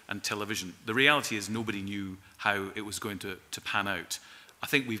radio and television. The reality is nobody knew how it was going to pan out. I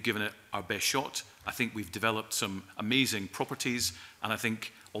think we've given it our best shot. I think we've developed some amazing properties, and I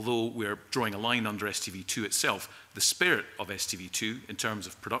think although we're drawing a line under STV2 itself, the spirit of STV2 in terms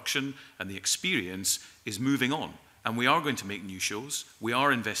of production and the experience is moving on. And we are going to make new shows. We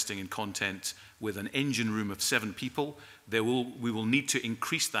are investing in content with an engine room of 7 people. We will need to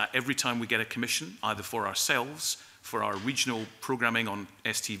increase that every time we get a commission, either for ourselves, for our regional programming on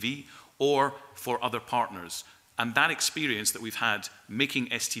STV, or for other partners. And that experience that we've had making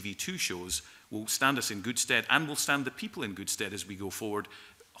STV2 shows will stand us in good stead and will stand the people in good stead as we go forward.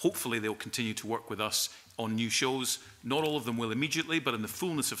 Hopefully they'll continue to work with us on new shows. Not all of them will immediately, but in the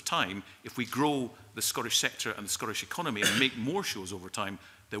fullness of time, if we grow the Scottish sector and the Scottish economy and make more shows over time,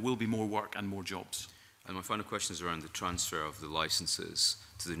 there will be more work and more jobs. And my final question is around the transfer of the licenses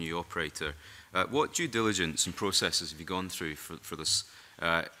to the new operator. What due diligence and processes have you gone through for this?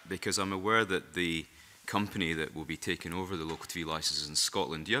 Because I'm aware that the company that will be taking over the local TV licenses in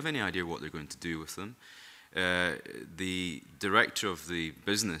Scotland, do you have any idea what they're going to do with them? The director of the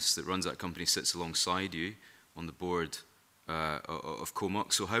business that runs that company sits alongside you on the board of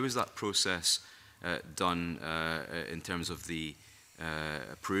COMOC. So how is that process done in terms of the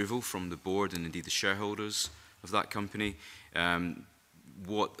approval from the board and indeed the shareholders of that company?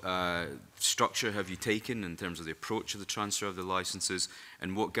 What structure have you taken in terms of the approach of the transfer of the licenses,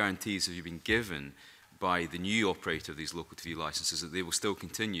 and what guarantees have you been given by the new operator of these local TV licenses that they will still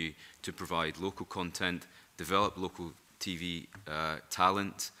continue to provide local content, develop local TV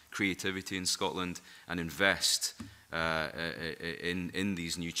talent, creativity in Scotland, and invest in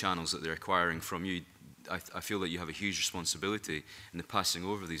these new channels that they're acquiring from you? I feel that you have a huge responsibility in the passing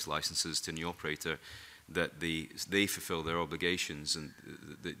over these licenses to a new operator, that they fulfill their obligations and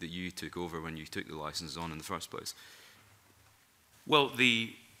that you took over when you took the licenses on in the first place. Well,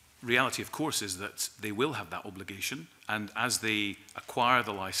 the reality, of course, is that they will have that obligation, and as they acquire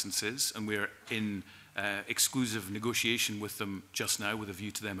the licenses, and we're in exclusive negotiation with them just now with a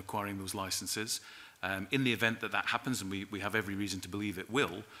view to them acquiring those licenses, in the event that that happens, and we have every reason to believe it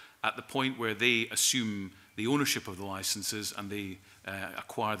will, at the point where they assume the ownership of the licenses and they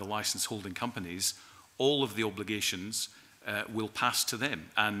acquire the license holding companies, all of the obligations will pass to them,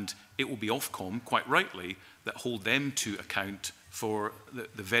 and it will be Ofcom, quite rightly, that hold them to account for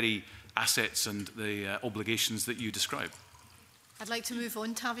the very assets and the obligations that you describe. I'd like to move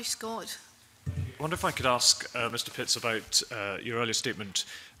on. Tavish Scott. I wonder if I could ask Mr. Pitts about your earlier statement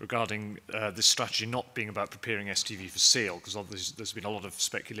regarding this strategy not being about preparing STV for sale, because obviously there's been a lot of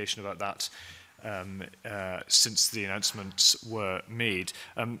speculation about that since the announcements were made.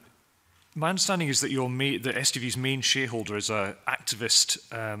 My understanding is that that STV's main shareholder is an activist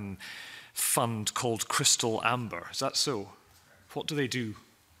fund called Crystal Amber. Is that so? What do they do?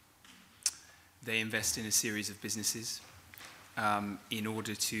 They invest in a series of businesses in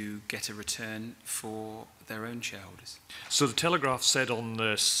order to get a return for their own shareholders. So the Telegraph said on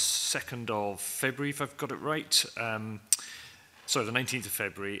the 2nd of February, if I've got it right, sorry, the 19th of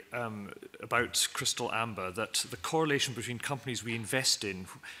February, about Crystal Amber, that the correlation between companies we invest in,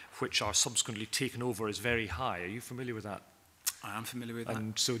 which are subsequently taken over, is very high. Are you familiar with that? I am familiar with that.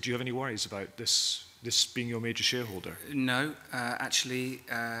 And so do you have any worries about this being your major shareholder? No, actually,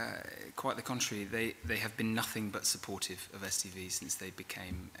 quite the contrary. They have been nothing but supportive of STV since they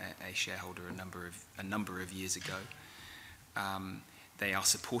became a shareholder a number of years ago. They are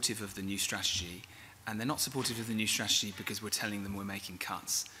supportive of the new strategy, and they're not supportive of the new strategy because we're telling them we're making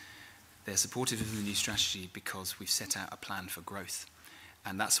cuts. They're supportive of the new strategy because we've set out a plan for growth,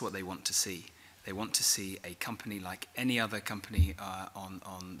 and that's what they want to see. They want to see a company like any other company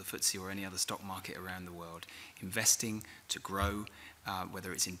on the FTSE or any other stock market around the world investing to grow,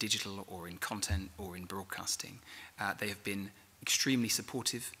 whether it's in digital or in content or in broadcasting. They have been extremely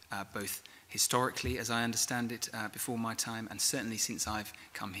supportive, both historically, as I understand it, before my time, and certainly since I've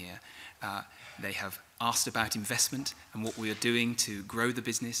come here. They have asked about investment and what we are doing to grow the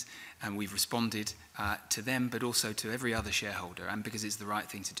business, and we've responded to them, but also to every other shareholder, and because it's the right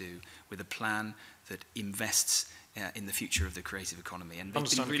thing to do, with a plan that invests in the future of the creative economy. And they've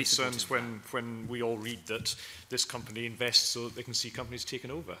been really concerns when we all read that this company invests so that they can see companies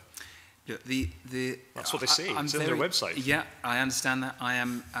taken over. Look, that's what they say. It's on their website. Yeah, I understand that.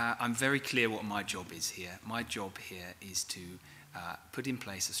 I'm very clear what my job is here. My job here is to put in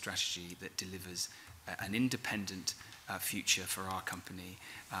place a strategy that delivers an independent future for our company,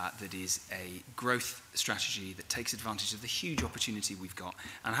 that is a growth strategy that takes advantage of the huge opportunity we've got.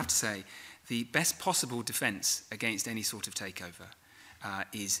 And I have to say, the best possible defense against any sort of takeover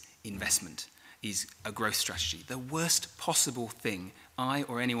is investment, is a growth strategy. The worst possible thing I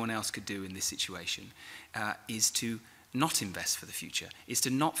or anyone else could do in this situation is to not invest for the future, is to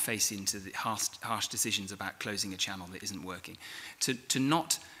not face into the harsh decisions about closing a channel that isn't working, to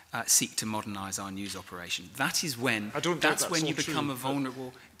not seek to modernise our news operation. That is when, that's when you become a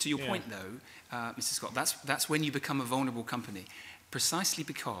vulnerable, to your point though, Mr. Scott, that's when you become a vulnerable company, precisely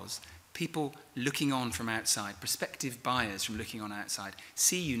because people looking on from outside, prospective buyers from looking on outside,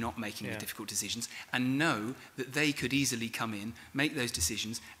 see you not making the difficult decisions and know that they could easily come in, make those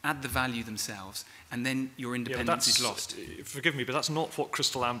decisions, add the value themselves, and then your independence is lost. Forgive me, but that's not what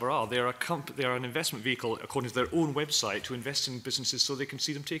Crystal Amber are. They are an investment vehicle, according to their own website, to invest in businesses so they can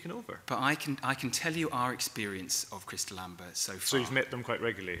see them taken over. But I can tell you our experience of Crystal Amber so far. So you've met them quite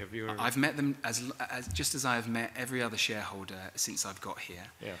regularly, have you? I've met them just as I have met every other shareholder since I've got here.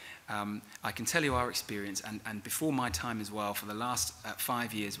 Yeah. I can tell you our experience, and before my time as well, for the last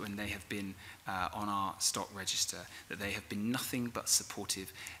 5 years when they have been on our stock register, that they have been nothing but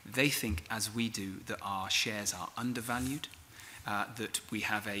supportive. They think, as we do, that our shares are undervalued, that we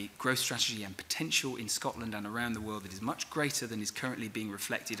have a growth strategy and potential in Scotland and around the world that is much greater than is currently being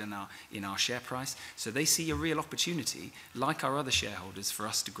reflected in our share price. So they see a real opportunity, like our other shareholders, for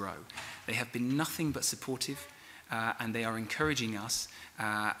us to grow. They have been nothing but supportive. And they are encouraging us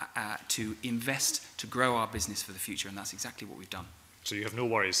to invest to grow our business for the future, and that's exactly what we've done. So you have no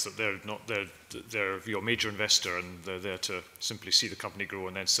worries that they're your major investor and they're there to simply see the company grow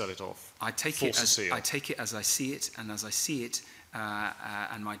and then sell it off? I take it as I see it, and as I see it,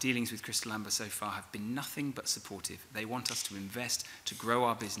 and my dealings with Crystal Amber so far have been nothing but supportive. They want us to invest to grow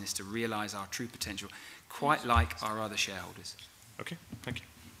our business, to realise our true potential, quite like our other shareholders. Okay, thank you.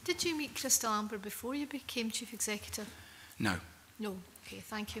 Did you meet Crystal Amber before you became Chief Executive? No. No. Okay,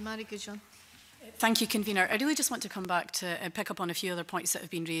 thank you. Mary Goodjohn. Thank you, Convener. I really just want to come back to pick up on a few other points that have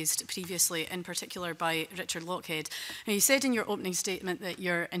been raised previously, in particular by Richard Lochhead. Now, you said in your opening statement that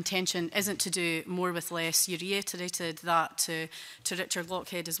your intention isn't to do more with less. You reiterated that to Richard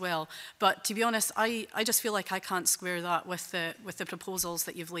Lochhead as well. But to be honest, I just feel like I can't square that with the proposals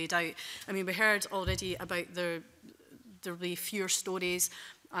that you've laid out. I mean, we heard already about there'll be fewer stories,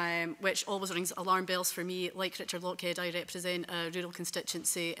 which always rings alarm bells for me. Like Richard Lochhead, I represent a rural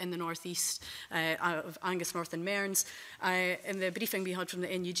constituency in the northeast of Angus North and Mearns. In the briefing we had from the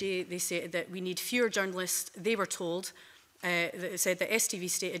NUJ, they said that we need fewer journalists, they were told, It said that STV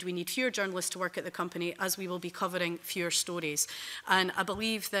stated we need fewer journalists to work at the company as we will be covering fewer stories. And I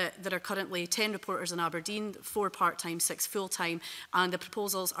believe that there are currently 10 reporters in Aberdeen, 4 part-time, 6 full-time, and the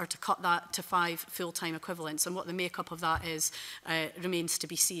proposals are to cut that to 5 full-time equivalents. And what the makeup of that is remains to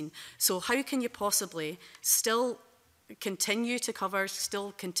be seen. So how can you possibly still continue to cover,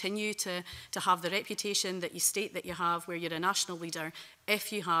 still continue to have the reputation that you state that you have, where you're a national leader,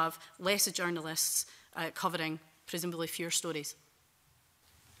 if you have less journalists covering presumably fewer stories?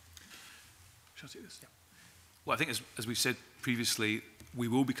 Shall I take this? Yeah. Well, I think as we've said previously, we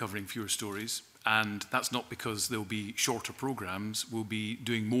will be covering fewer stories, and that's not because there'll be shorter programmes. We'll be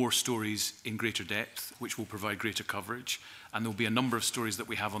doing more stories in greater depth, which will provide greater coverage, and there'll be a number of stories that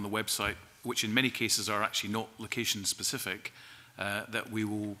we have on the website, which in many cases are actually not location specific, that we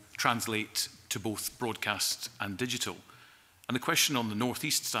will translate to both broadcast and digital. And the question on the North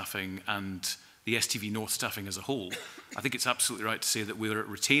East staffing and the STV North staffing as a whole, I think it's absolutely right to say that we're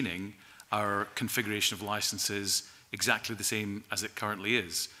retaining our configuration of licenses exactly the same as it currently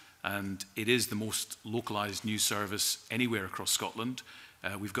is. And it is the most localised news service anywhere across Scotland.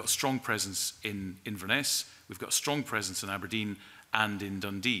 We've got a strong presence in Inverness, we've got a strong presence in Aberdeen and in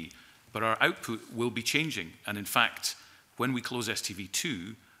Dundee. But our output will be changing. And in fact, when we close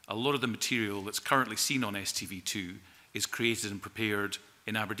STV2, a lot of the material that's currently seen on STV2 is created and prepared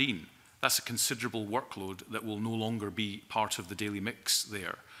in Aberdeen. That's a considerable workload that will no longer be part of the daily mix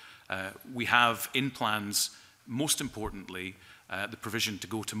there. We have in plans, most importantly, the provision to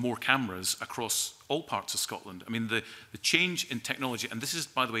go to more cameras across all parts of Scotland. I mean, the change in technology, and this is,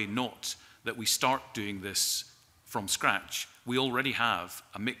 by the way, not that we start doing this from scratch. We already have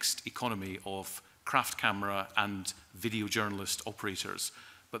a mixed economy of craft camera and video journalist operators.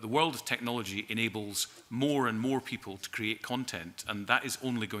 But the world of technology enables more and more people to create content, and that is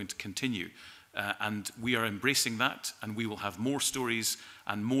only going to continue. And we are embracing that, and we will have more stories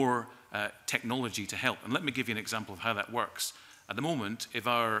and more technology to help. And let me give you an example of how that works. At the moment, if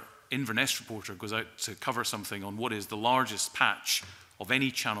our Inverness reporter goes out to cover something on what is the largest patch of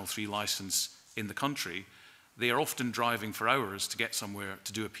any Channel 3 licence in the country, they are often driving for hours to get somewhere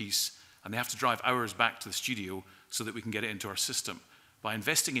to do a piece, and they have to drive hours back to the studio so that we can get it into our system. By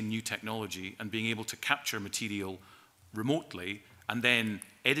investing in new technology and being able to capture material remotely and then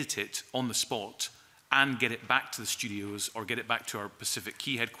edit it on the spot and get it back to the studios or get it back to our Pacific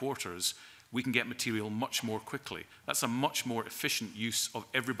Key headquarters, we can get material much more quickly. That's a much more efficient use of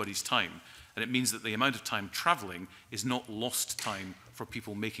everybody's time. And it means that the amount of time travelling is not lost time for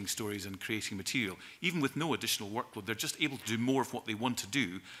people making stories and creating material. Even with no additional workload, they're just able to do more of what they want to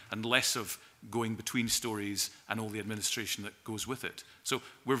do and less of going between stories and all the administration that goes with it. So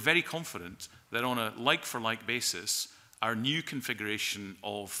we're very confident that on a like-for-like basis, our new configuration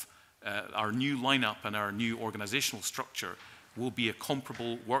of our new lineup and our new organisational structure will be a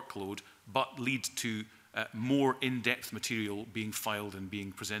comparable workload, but lead to more in-depth material being filed and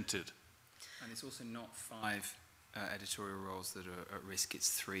being presented. And it's also not 5 editorial roles that are at risk, it's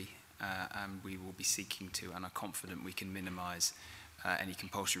 3. And we will be seeking to, and are confident we can minimise any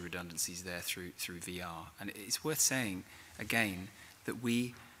compulsory redundancies there through VR. And it's worth saying, again, that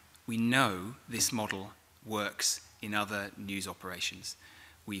we know this model works in other news operations.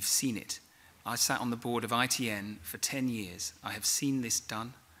 We've seen it. I sat on the board of ITN for 10 years. I have seen this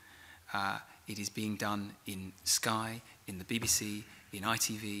done. It is being done in Sky, in the BBC, in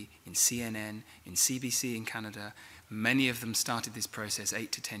ITV, in CNN, in CBC in Canada. Many of them started this process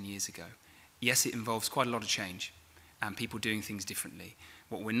 8 to 10 years ago. Yes, it involves quite a lot of change and people doing things differently.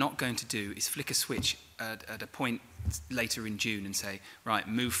 What we're not going to do is flick a switch at a point later in June and say, right,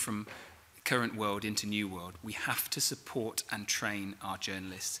 move from current world into new world. We have to support and train our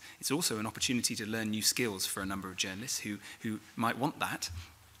journalists. It's also an opportunity to learn new skills for a number of journalists who might want that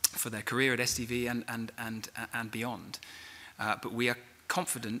for their career at STV and beyond. But we are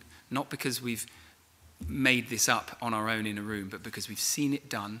confident, not because we've made this up on our own in a room, but because we've seen it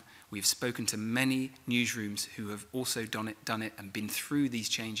done. We've spoken to many newsrooms who have also done it and been through these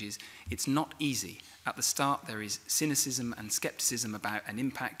changes. It's not easy. At the start, there is cynicism and skepticism about an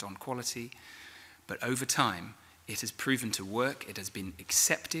impact on quality, but over time, it has proven to work, it has been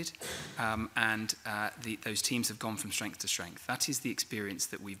accepted, and those teams have gone from strength to strength. That is the experience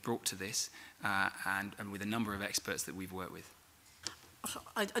that we've brought to this, and with a number of experts that we've worked with.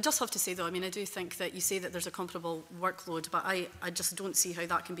 I just have to say, though, I mean, I do think that you say that there's a comparable workload, but I just don't see how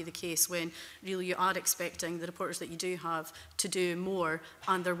that can be the case when really you are expecting the reporters that you do have to do more,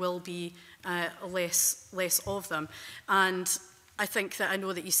 and there will be less of them. And I think that I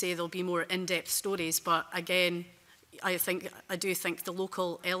know that you say there'll be more in-depth stories, but again, I do think the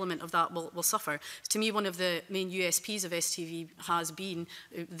local element of that will suffer. To me, one of the main USPs of STV has been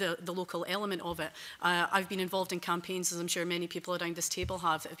the local element of it. I've been involved in campaigns, as I'm sure many people around this table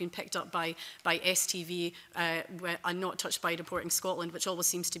have, that have been picked up by STV and not touched by Reporting Scotland, which always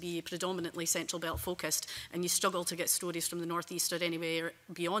seems to be predominantly Central Belt focused, and you struggle to get stories from the North East or anywhere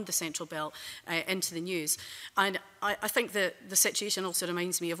beyond the Central Belt into the news. And I think that the situation also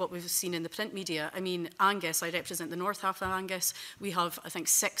reminds me of what we've seen in the print media. I mean, Angus, I represent the north half of Angus. We have, I think,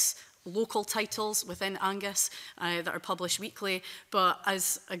 6 local titles within Angus that are published weekly, but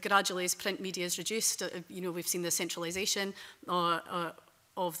as gradually as print media is reduced, you know, we've seen the centralisation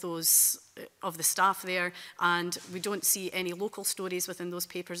of the staff there, and we don't see any local stories within those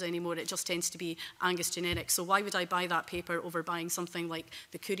papers anymore. It just tends to be Angus generic. So why would I buy that paper over buying something like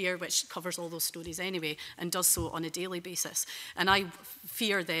the Courier, which covers all those stories anyway and does so on a daily basis? And I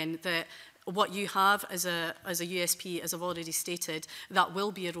fear then that what you have as a USP, as I've already stated, that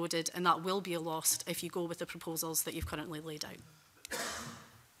will be eroded and that will be lost if you go with the proposals that you've currently laid out.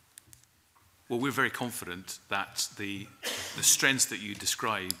 Well, we're very confident that the strengths that you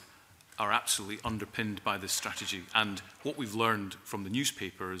describe are absolutely underpinned by this strategy. And what we've learned from the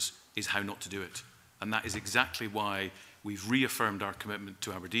newspapers is how not to do it. And that is exactly why we've reaffirmed our commitment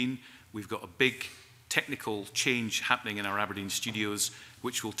to Aberdeen. We've got a big technical change happening in our Aberdeen studios,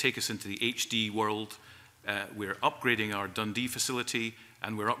 which will take us into the HD world. We're upgrading our Dundee facility,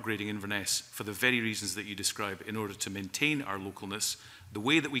 and we're upgrading Inverness for the very reasons that you describe, in order to maintain our localness. The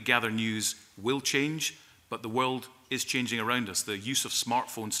way that we gather news will change, but the world is changing around us. The use of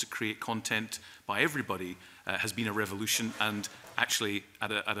smartphones to create content by everybody has been a revolution, and actually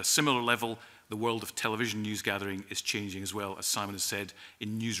at a similar level, the world of television news gathering is changing as well, as Simon has said,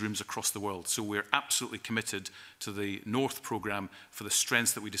 in newsrooms across the world. So we're absolutely committed to the North programme for the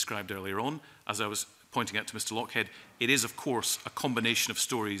strengths that we described earlier on. As I was pointing out to Mr. Lockhead, it is, of course, a combination of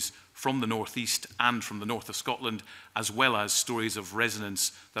stories from the North East and from the north of Scotland, as well as stories of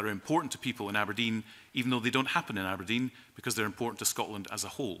resonance that are important to people in Aberdeen, even though they don't happen in Aberdeen, because they're important to Scotland as a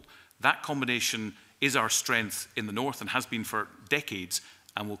whole. That combination is our strength in the North and has been for decades,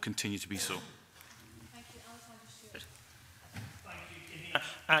 and will continue to be so.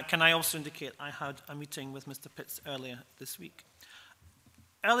 Can I also indicate I had a meeting with Mr. Pitts earlier this week.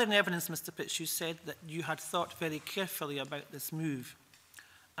 Earlier in evidence, Mr. Pitts, you said that you had thought very carefully about this move.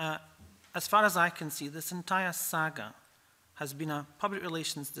 As far as I can see, this entire saga has been a public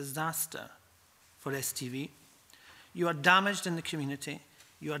relations disaster for STV. You are damaged in the community,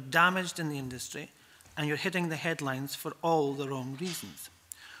 you are damaged in the industry, and you're hitting the headlines for all the wrong reasons.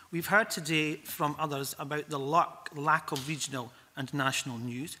 We've heard today from others about the lack of regional and national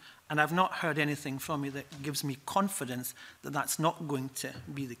news, and I've not heard anything from you that gives me confidence that that's not going to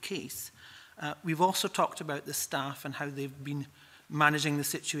be the case. We've also talked about the staff and how they've been managing the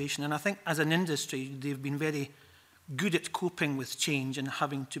situation, and I think as an industry they've been very good at coping with change and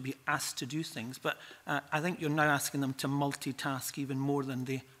having to be asked to do things, but I think you're now asking them to multitask even more than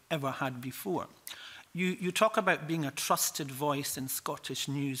they ever had before. You talk about being a trusted voice in Scottish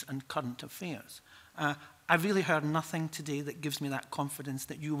news and current affairs. I've really heard nothing today that gives me that confidence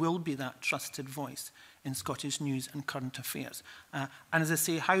that you will be that trusted voice in Scottish news and current affairs. And as I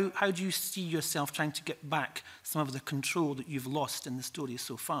say, how do you see yourself trying to get back some of the control that you've lost in the story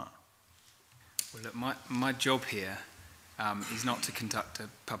so far? Well, look, my job here is not to conduct a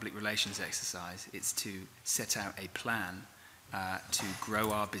public relations exercise. It's to set out a plan to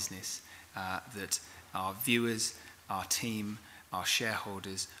grow our business that our viewers, our team, our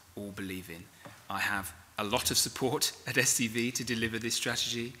shareholders all believe in. I have a lot of support at STV to deliver this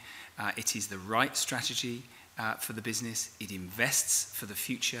strategy. It is the right strategy for the business. It invests for the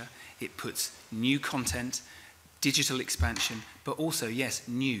future. It puts new content, digital expansion, but also, yes,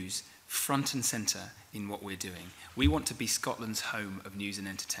 news front and centre in what we're doing. We want to be Scotland's home of news and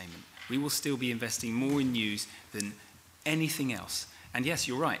entertainment. We will still be investing more in news than anything else. And yes,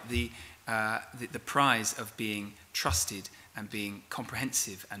 you're right, the prize of being trusted and being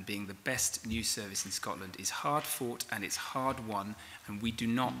comprehensive and being the best news service in Scotland is hard fought and it's hard won, and we do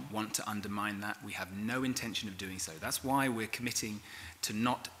not want to undermine that. We have no intention of doing so. That's why we're committing to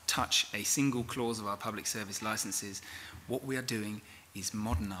not touch a single clause of our public service licenses. What we are doing is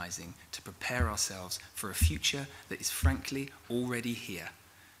modernising to prepare ourselves for a future that is frankly already here.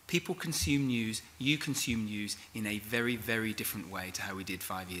 People consume news, you consume news in a very, very different way to how we did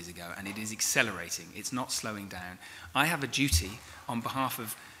 5 years ago, and it is accelerating, it's not slowing down. I have a duty on behalf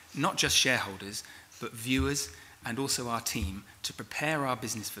of not just shareholders, but viewers and also our team to prepare our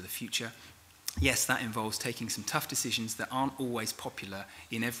business for the future. yes, that involves taking some tough decisions that aren't always popular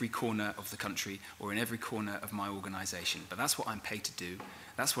in every corner of the country or in every corner of my organisation. But that's what I'm paid to do.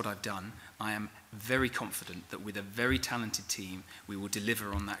 That's what I've done. I am very confident that with a very talented team, we will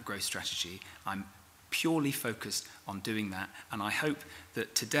deliver on that growth strategy. I'm purely focused on doing that, and I hope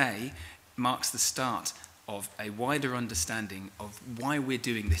that today marks the start of a wider understanding of why we're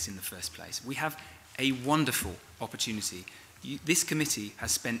doing this in the first place. We have a wonderful opportunity. This committee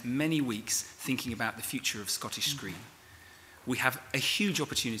has spent many weeks thinking about the future of Scottish screen. We have a huge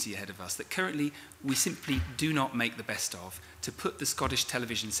opportunity ahead of us that currently we simply do not make the best of, to put the Scottish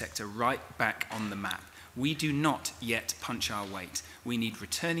television sector right back on the map. We do not yet punch our weight. We need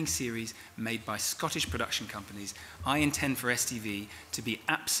returning series made by Scottish production companies. I intend for STV to be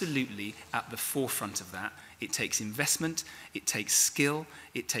absolutely at the forefront of that. It takes investment, it takes skill,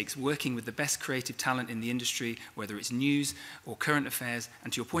 it takes working with the best creative talent in the industry, whether it's news or current affairs.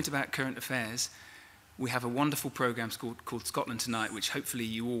 And to your point about current affairs, we have a wonderful programme called Scotland Tonight, which hopefully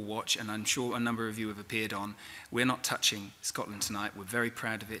you all watch, and I'm sure a number of you have appeared on. We're not touching Scotland Tonight. We're very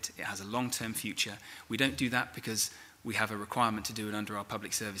proud of it. It has a long-term future. We don't do that because we have a requirement to do it under our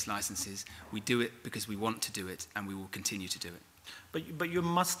public service licences. We do it because we want to do it, and we will continue to do it. But you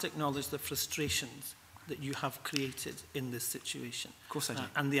must acknowledge the frustrations that you have created in this situation. Of course I do.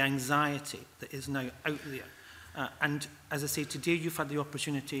 And the anxiety that is now out there. And as I say, today you've had the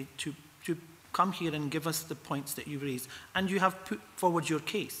opportunity to come here and give us the points that you raised. And you have put forward your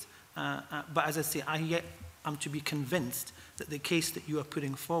case. But as I say, I yet am to be convinced that the case that you are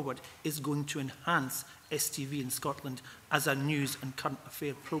putting forward is going to enhance STV in Scotland as a news and current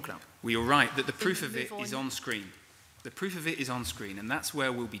affair programme. Well, you're right that the proof of it is on screen. The proof of it is on screen, and that's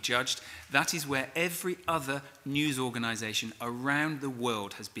where we'll be judged. That is where every other news organisation around the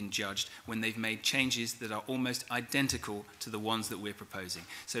world has been judged when they've made changes that are almost identical to the ones that we're proposing.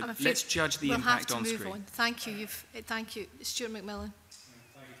 So let's judge the impact on screen. On. Thank you. Thank you. Stuart McMillan.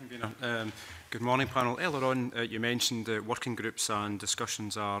 Thank you, Convener. Good morning, panel. Earlier on, you mentioned that working groups and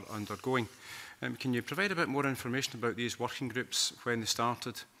discussions are undergoing. Can you provide a bit more information about these working groups, when they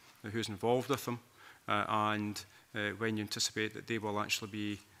started, who's involved with them, and when you anticipate that they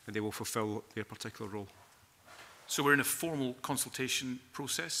will fulfil their particular role? So we're in a formal consultation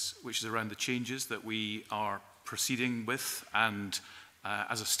process, which is around the changes that we are proceeding with, and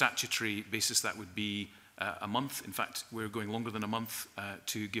as a statutory basis, that would be a month. In fact, we're going longer than a month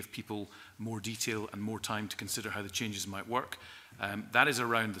to give people more detail and more time to consider how the changes might work. That is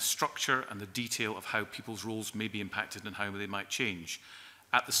around the structure and the detail of how people's roles may be impacted and how they might change.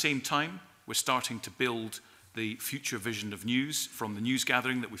 At the same time, we're starting to build the future vision of news from the news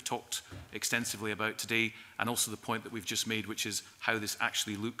gathering that we've talked extensively about today, and also the point that we've just made, which is how this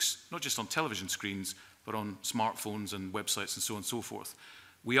actually looks, not just on television screens, but on smartphones and websites and so on and so forth.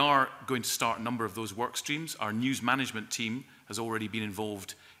 We are going to start a number of those work streams. Our news management team has already been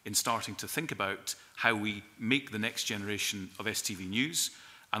involved in starting to think about how we make the next generation of STV News.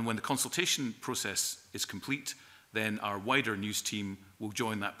 And when the consultation process is complete, then our wider news team will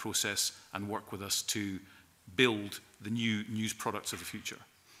join that process and work with us to build the new news products of the future.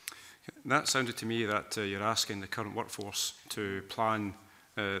 That sounded to me that you're asking the current workforce to plan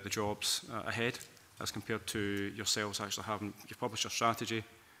the jobs ahead, as compared to yourselves actually having, you've published your strategy,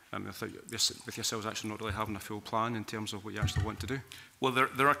 with yourselves actually not really having a full plan in terms of what you actually want to do? Well,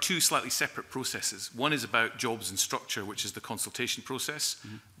 there are two slightly separate processes. One is about jobs and structure, which is the consultation process.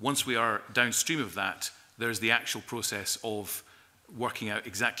 Mm-hmm. Once we are downstream of that, there's the actual process of working out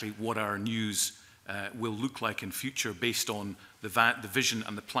exactly what our news will look like in future based on the vision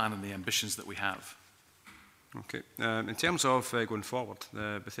and the plan and the ambitions that we have. Okay. In terms of going forward,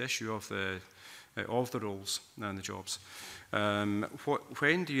 with the issue of the roles and the jobs,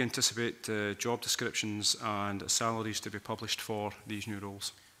 when do you anticipate job descriptions and salaries to be published for these new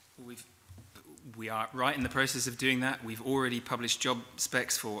roles? We are right in the process of doing that. We've already published job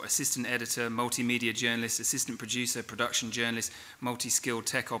specs for assistant editor, multimedia journalist, assistant producer, production journalist, multi-skilled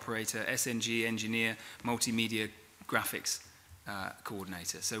tech operator, SNG engineer, multimedia graphics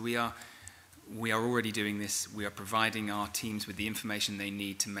coordinator. So we are already doing this. We are providing our teams with the information they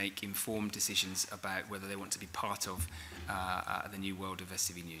need to make informed decisions about whether they want to be part of the new world of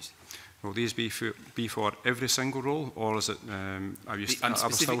STV News. Will these be for every single role, or is it, are there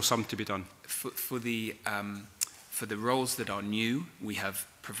still some to be done? For the roles that are new, we have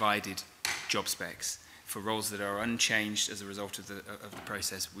provided job specs. For roles that are unchanged as a result of the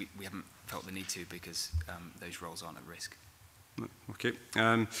process, we haven't felt the need to, because those roles aren't at risk. Okay.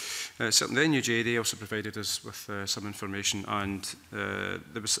 Certainly the NUJ, they also provided us with some information, and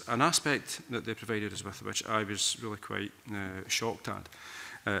there was an aspect that they provided us with which I was really quite shocked at.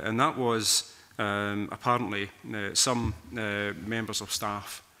 And that was apparently some members of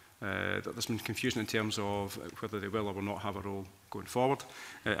staff, that there's been confusion in terms of whether they will or will not have a role going forward.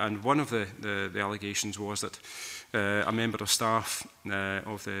 And one of the allegations was that a member of staff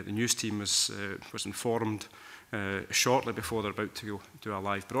of the news team was informed shortly before they're about to go do a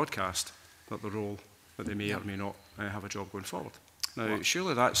live broadcast that the role that they may or may not have a job going forward. Now,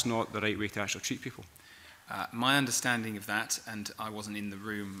 surely that's not the right way to actually treat people. My understanding of that, and I wasn't in the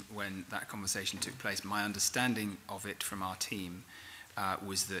room when that conversation took place, my understanding of it from our team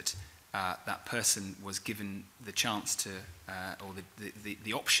was that that person was given the chance to, or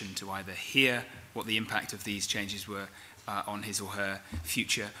the option to either hear what the impact of these changes were on his or her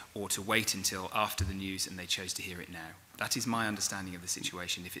future, or to wait until after the news, and they chose to hear it now. That is my understanding of the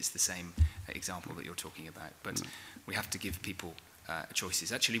situation, if it's the same example that you're talking about. But we have to give people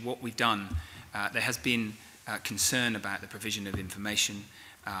choices. Actually, what we've done, there has been concern about the provision of information,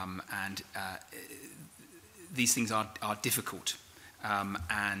 and these things are difficult,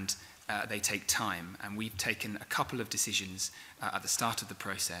 and they take time. And we've taken a couple of decisions at the start of the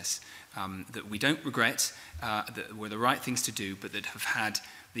process that we don't regret, that were the right things to do, but that have had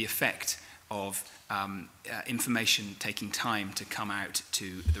the effect of information taking time to come out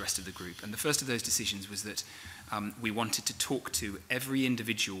to the rest of the group. And the first of those decisions was that we wanted to talk to every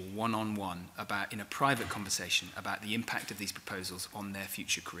individual one-on-one about, in a private conversation, about the impact of these proposals on their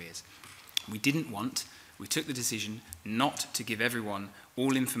future careers. We took the decision not to give everyone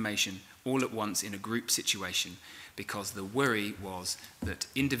all information all at once in a group situation, because the worry was that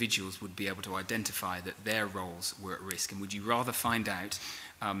individuals would be able to identify that their roles were at risk. And would you rather find out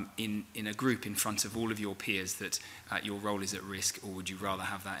in a group in front of all of your peers that your role is at risk, or would you rather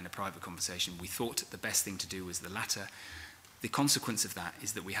have that in a private conversation? We thought the best thing to do was the latter. The consequence of that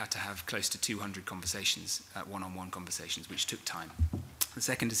is that we had to have close to 200 conversations, one-on-one conversations, which took time. The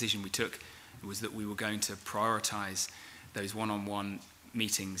second decision we took was that we were going to prioritise those one-on-one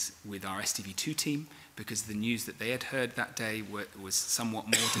meetings with our STV2 team, because the news that they had heard that day was somewhat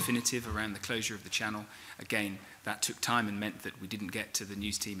more definitive around the closure of the channel. Again, that took time and meant that we didn't get to the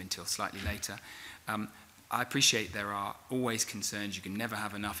news team until slightly later. I appreciate there are always concerns. You can never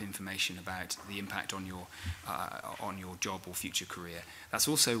have enough information about the impact on your job or future career. That's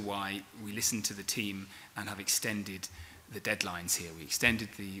also why we listened to the team and have extended the deadlines here. We extended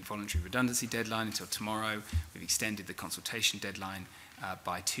the voluntary redundancy deadline until tomorrow. We've extended the consultation deadline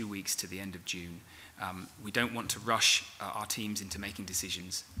by 2 weeks to the end of June. We don't want to rush our teams into making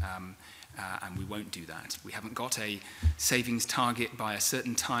decisions, and we won't do that. We haven't got a savings target by a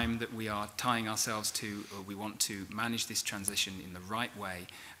certain time that we are tying ourselves to. We want to manage this transition in the right way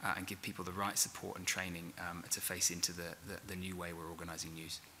and give people the right support and training to face into the new way we're organising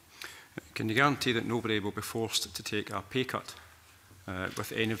news. Can you guarantee that nobody will be forced to take a pay cut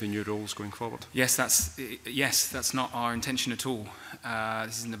with any of the new roles going forward? Yes, that's not our intention at all.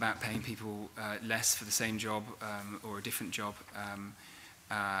 This isn't about paying people less for the same job or a different job.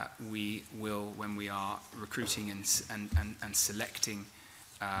 We will, when we are recruiting and selecting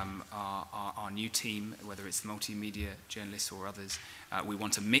our new team, whether it's multimedia journalists or others, we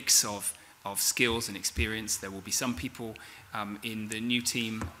want a mix of skills and experience. There will be some people in the new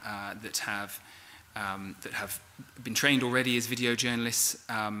team that have been trained already as video journalists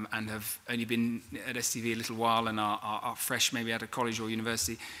and have only been at STV a little while and are fresh maybe out of college or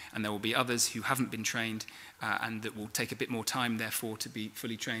university, and there will be others who haven't been trained and that will take a bit more time therefore to be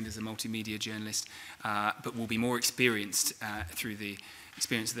fully trained as a multimedia journalist, but will be more experienced through the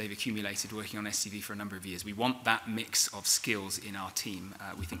experience that they've accumulated working on STV for a number of years. We want that mix of skills in our team.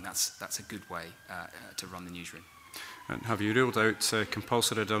 We think that's a good way to run the newsroom. And have you ruled out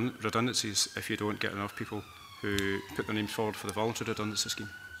compulsory redundancies if you don't get enough people who put their names forward for the voluntary redundancy scheme?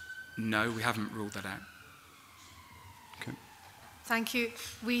 No, we haven't ruled that out. Okay. Thank you.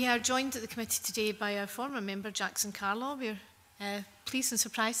 We are joined at the committee today by our former member, Jackson Carlaw. We're pleased and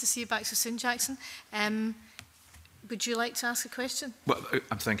surprised to see you back so soon, Jackson. Would you like to ask a question? Well,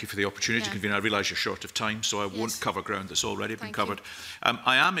 thank you for the opportunity, Convener. I realise you're short of time, so I won't cover ground that's already been covered.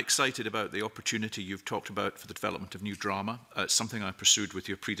 I am excited about the opportunity you've talked about for the development of new drama. It's something I pursued with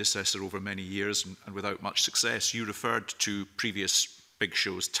your predecessor over many years and without much success. You referred to previous big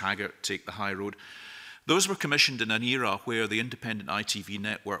shows, Taggart, Take the High Road. Those were commissioned in an era where the independent ITV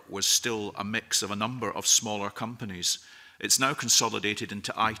network was still a mix of a number of smaller companies. It's now consolidated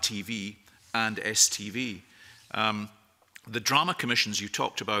into ITV and STV. The drama commissions you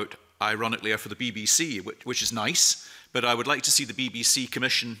talked about, ironically, are for the BBC, which is nice, but I would like to see the BBC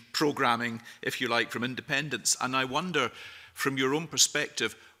commission programming, if you like, from independents. And I wonder, from your own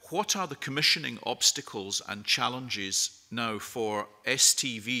perspective, what are the commissioning obstacles and challenges now for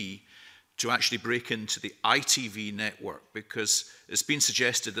STV to actually break into the ITV network, because it's been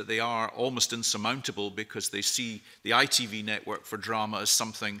suggested that they are almost insurmountable because they see the ITV network for drama as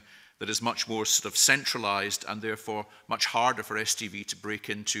something that is much more sort of centralized and therefore much harder for STV to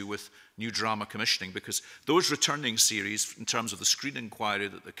break into with new drama commissioning, because those returning series, in terms of the screen inquiry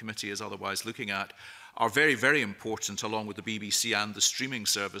that the committee is otherwise looking at, are very, very important, along with the BBC and the streaming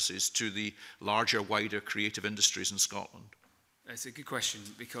services, to the larger, wider creative industries in Scotland. That's a good question,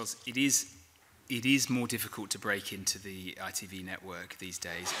 because it is more difficult to break into the ITV network these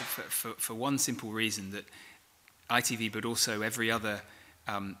days for one simple reason, that ITV, but also every other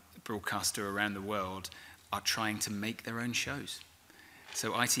broadcaster around the world, are trying to make their own shows.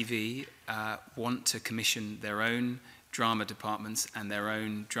 So ITV want to commission their own drama departments and their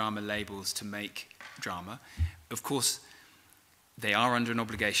own drama labels to make drama. Of course, they are under an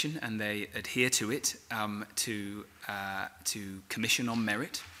obligation, and they adhere to it, to commission on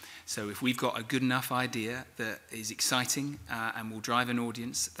merit. So if we've got a good enough idea that is exciting and will drive an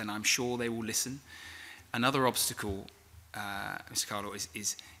audience, then I'm sure they will listen. Another obstacle, Mr. Carlo,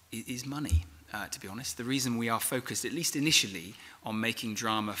 is money, to be honest. The reason we are focused, at least initially, on making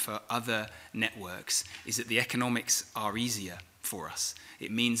drama for other networks is that the economics are easier for us. It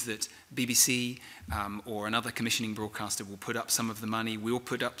means that BBC or another commissioning broadcaster will put up some of the money, we'll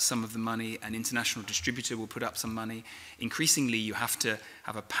put up some of the money, an international distributor will put up some money. Increasingly, you have to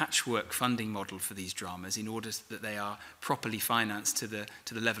have a patchwork funding model for these dramas in order that they are properly financed to the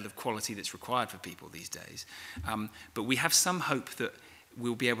level of quality that's required for people these days. But we have some hope that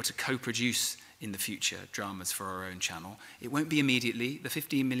we'll be able to co-produce in the future dramas for our own channel. It won't be immediately. The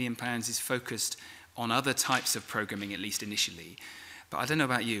 £15 million is focused on other types of programming, at least initially. But I don't know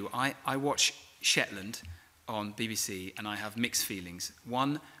about you, I watch Shetland on BBC and I have mixed feelings.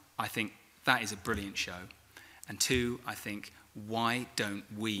 One, I think that is a brilliant show. And two, I think, why don't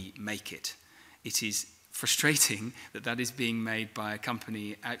we make it? It is frustrating that that is being made by a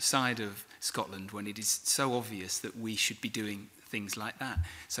company outside of Scotland when it is so obvious that we should be doing things like that.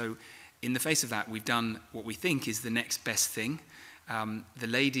 So in the face of that, we've done what we think is the next best thing. The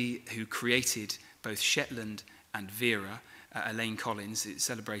lady who created both Shetland and Vera, Elaine Collins, a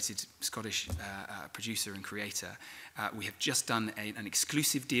celebrated Scottish producer and creator, we have just done an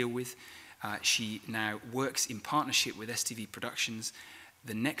exclusive deal with. She now works in partnership with STV Productions.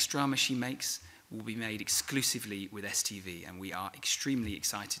 The next drama she makes will be made exclusively with STV, and we are extremely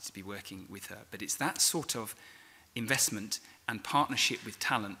excited to be working with her. But it's that sort of investment and partnership with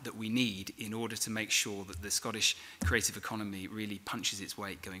talent that we need in order to make sure that the Scottish creative economy really punches its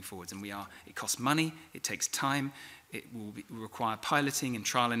weight going forwards. And it costs money, it takes time, it will require piloting and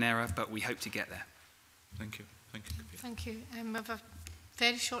trial and error, but we hope to get there. Thank you. Thank you. Thank you. We have a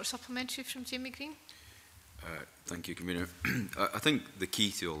very short supplementary from Jamie Green. Thank you, Convener. I think the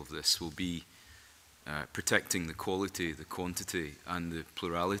key to all of this will be protecting the quality, the quantity and the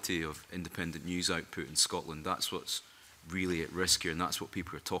plurality of independent news output in Scotland. That's what's really at risk here, and that's what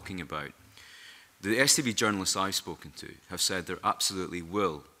people are talking about. The STV journalists I've spoken to have said there absolutely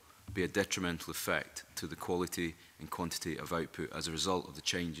will be a detrimental effect to the quality and quantity of output as a result of the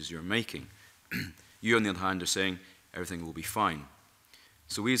changes you're making. You, on the other hand, are saying everything will be fine.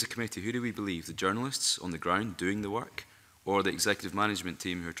 So we as a committee, who do we believe? The journalists on the ground doing the work, or the executive management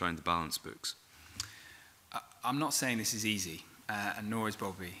team who are trying to balance books? I'm not saying this is easy, and nor is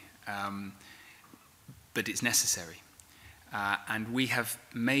Bobby, but it's necessary. And we have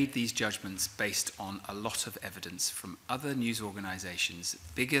made these judgments based on a lot of evidence from other news organisations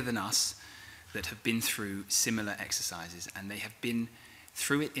bigger than us that have been through similar exercises, and they have been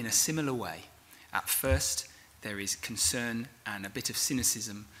through it in a similar way. At first, there is concern and a bit of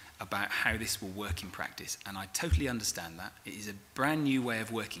cynicism about how this will work in practice, and I totally understand that. It is a brand new way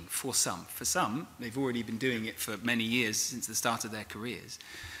of working for some. For some, they've already been doing it for many years since the start of their careers.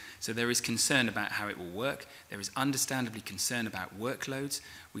 So there is concern about how it will work. There is understandably concern about workloads.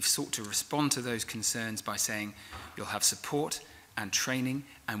 We've sought to respond to those concerns by saying you'll have support and training,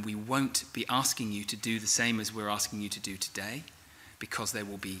 and we won't be asking you to do the same as we're asking you to do today, because there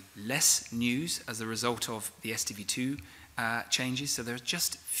will be less news as a result of the STV2 changes. So there are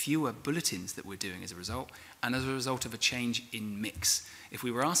just fewer bulletins that we're doing as a result, and as a result of a change in mix. If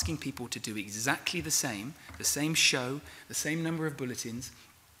we were asking people to do exactly the same show, the same number of bulletins,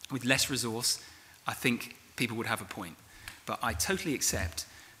 with less resource, I think people would have a point. But I totally accept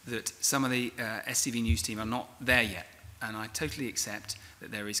that some of the STV News team are not there yet. And I totally accept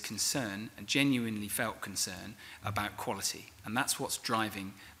that there is concern, a genuinely felt concern, about quality. And that's what's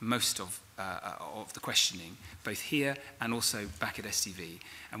driving most of the questioning, both here and also back at STV.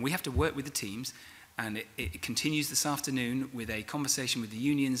 And we have to work with the teams And it continues this afternoon with a conversation with the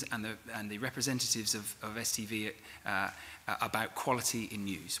unions and the representatives of STV about quality in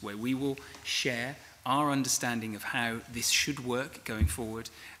news, where we will share our understanding of how this should work going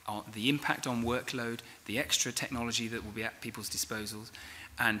forward, the impact on workload, the extra technology that will be at people's disposals,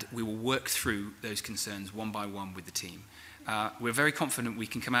 and we will work through those concerns one by one with the team. We're very confident we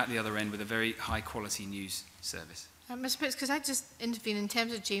can come out the other end with a very high quality news service. Mr. Pitts, could I just intervene in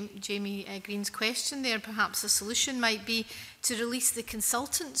terms of Jamie Green's question there? Perhaps the solution might be to release the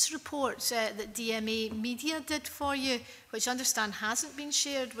consultants' report that DMA Media did for you, which I understand hasn't been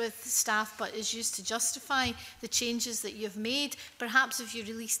shared with staff but is used to justify the changes that you've made. Perhaps if you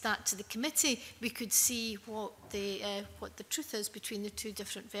release that to the committee, we could see what the truth is between the two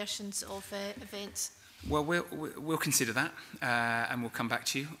different versions of events. Well, we'll consider that and we'll come back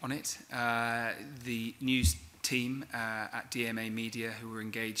to you on it. The news team at DMA Media who were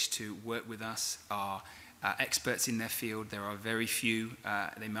engaged to work with us are experts in their field. There are very few,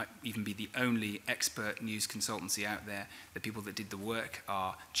 they might even be the only expert news consultancy out there. The people that did the work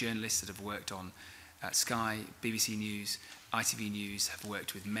are journalists that have worked on Sky, BBC News, ITV News, have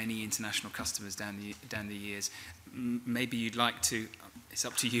worked with many international customers down the years. Maybe you'd like to, it's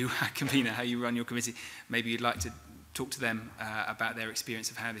up to you, convener, how you run your committee, maybe you'd like to talk to them about their experience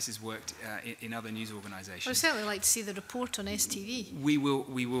of how this has worked in other news organisations. I'd certainly like to see the report on STV. We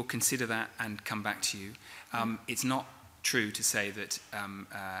will consider that and come back to you. It's not true to say that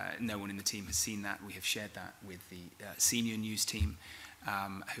no one in the team has seen that. We have shared that with the senior news team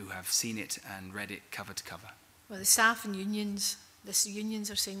who have seen it and read it cover to cover. Well, the staff and unions are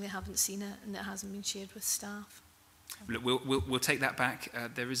saying they haven't seen it and it hasn't been shared with staff. Look, we'll take that back.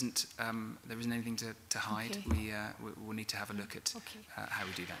 There isn't anything to hide. Okay. We'll need to have a look at how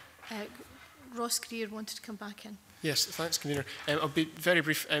we do that. Ross Greer wanted to come back in. Yes, thanks, convener. I'll be very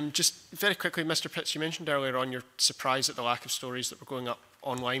brief. Just very quickly, Mr. Pitts, you mentioned earlier on your surprise at the lack of stories that were going up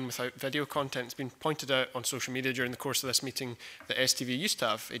online without video content. It's been pointed out on social media during the course of this meeting that STV used to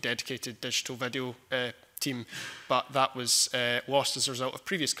have a dedicated digital video team, but that was lost as a result of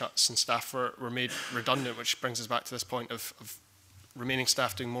previous cuts and staff were made redundant, which brings us back to this point of remaining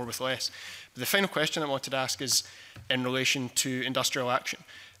staff doing more with less. But the final question I wanted to ask is in relation to industrial action.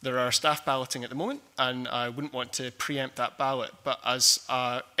 There are staff balloting at the moment, and I wouldn't want to preempt that ballot, but as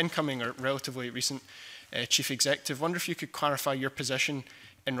incoming or relatively recent Chief Executive, I wonder if you could clarify your position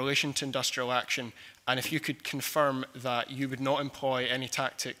in relation to industrial action, and if you could confirm that you would not employ any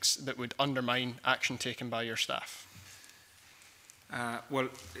tactics that would undermine action taken by your staff. Well,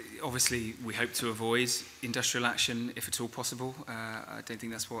 obviously, we hope to avoid industrial action if at all possible. I don't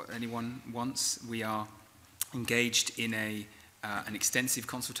think that's what anyone wants. We are engaged in an extensive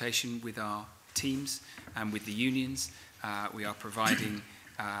consultation with our teams and with the unions. We are providing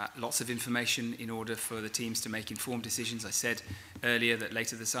lots of information in order for the teams to make informed decisions. I said earlier that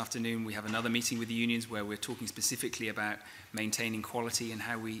later this afternoon we have another meeting with the unions where we're talking specifically about maintaining quality and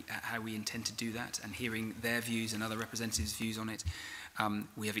how we intend to do that, and hearing their views and other representatives' views on it.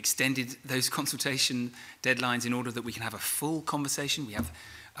 We have extended those consultation deadlines in order that we can have a full conversation. We have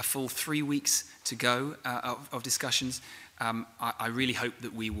a full 3 weeks to go of discussions. I really hope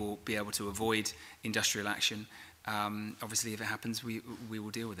that we will be able to avoid industrial action. Obviously, if it happens, we will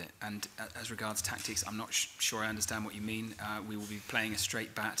deal with it. And as regards tactics, I'm not sure I understand what you mean. We will be playing a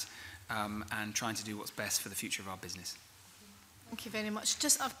straight bat and trying to do what's best for the future of our business. Thank you very much.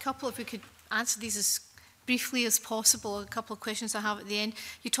 Just a couple, if we could answer these as briefly as possible, a couple of questions I have at the end.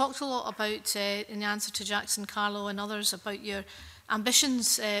 You talked a lot about, in the answer to Jackson Carlo and others, about your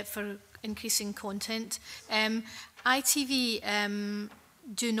ambitions for increasing content. ITV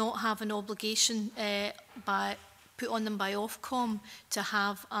do not have an obligation put on them by Ofcom to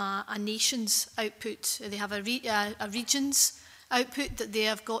have a nation's output. They have a region's output that they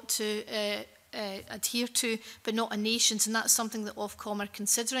have got to adhere to, but not a nation's, and that's something that Ofcom are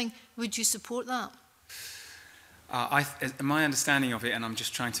considering. Would you support that? My understanding of it, and I'm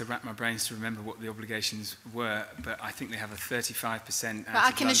just trying to wrap my brains to remember what the obligations were, but I think they have a 35%. But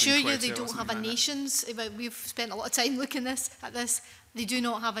I can assure you they don't have a nation's. We've spent a lot of time looking at this. They do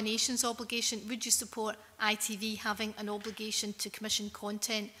not have a nation's obligation. Would you support ITV having an obligation to commission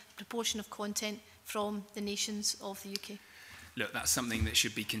content, proportion of content from the nations of the UK? Look, that's something that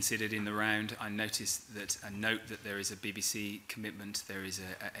should be considered in the round. I noticed that a note that there is a BBC commitment, there is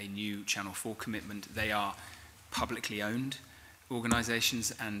a new Channel 4 commitment. They are publicly owned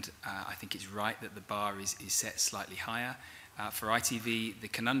organisations, and I think it's right that the bar is set slightly higher. For ITV, the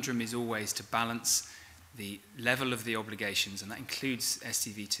conundrum is always to balance the level of the obligations, and that includes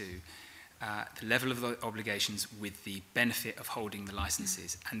STV2, the level of the obligations with the benefit of holding the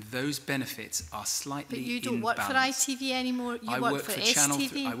licenses. And those benefits are slightly But you don't work for ITV anymore, you work for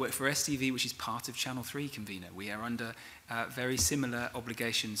STV. I work for STV, which is part of Channel 3, convener. We are under very similar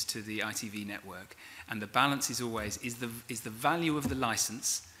obligations to the ITV network. And the balance is always, is the value of the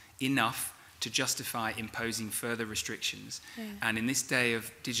license enough to justify imposing further restrictions? Yeah. And in this day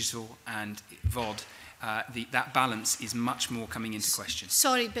of digital and VOD, that balance is much more coming into question.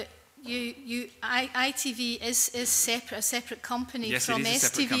 Sorry, but ITV is separate, a separate company from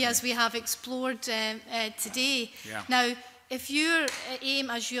STV, as we have explored today. Yeah. Now, if your aim,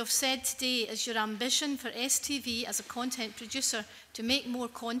 as you have said today, is your ambition for STV as a content producer to make more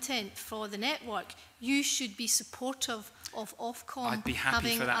content for the network, you should be supportive of Ofcom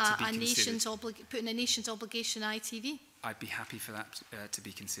having putting a nation's obligation on ITV. I'd be happy for that to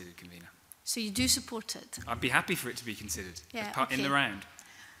be considered, convener. So you do support it? I'd be happy for it to be considered in the round.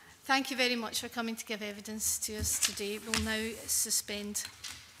 Thank you very much for coming to give evidence to us today. We'll now suspend.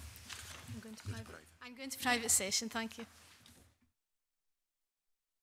 I'm going to private session. Thank you.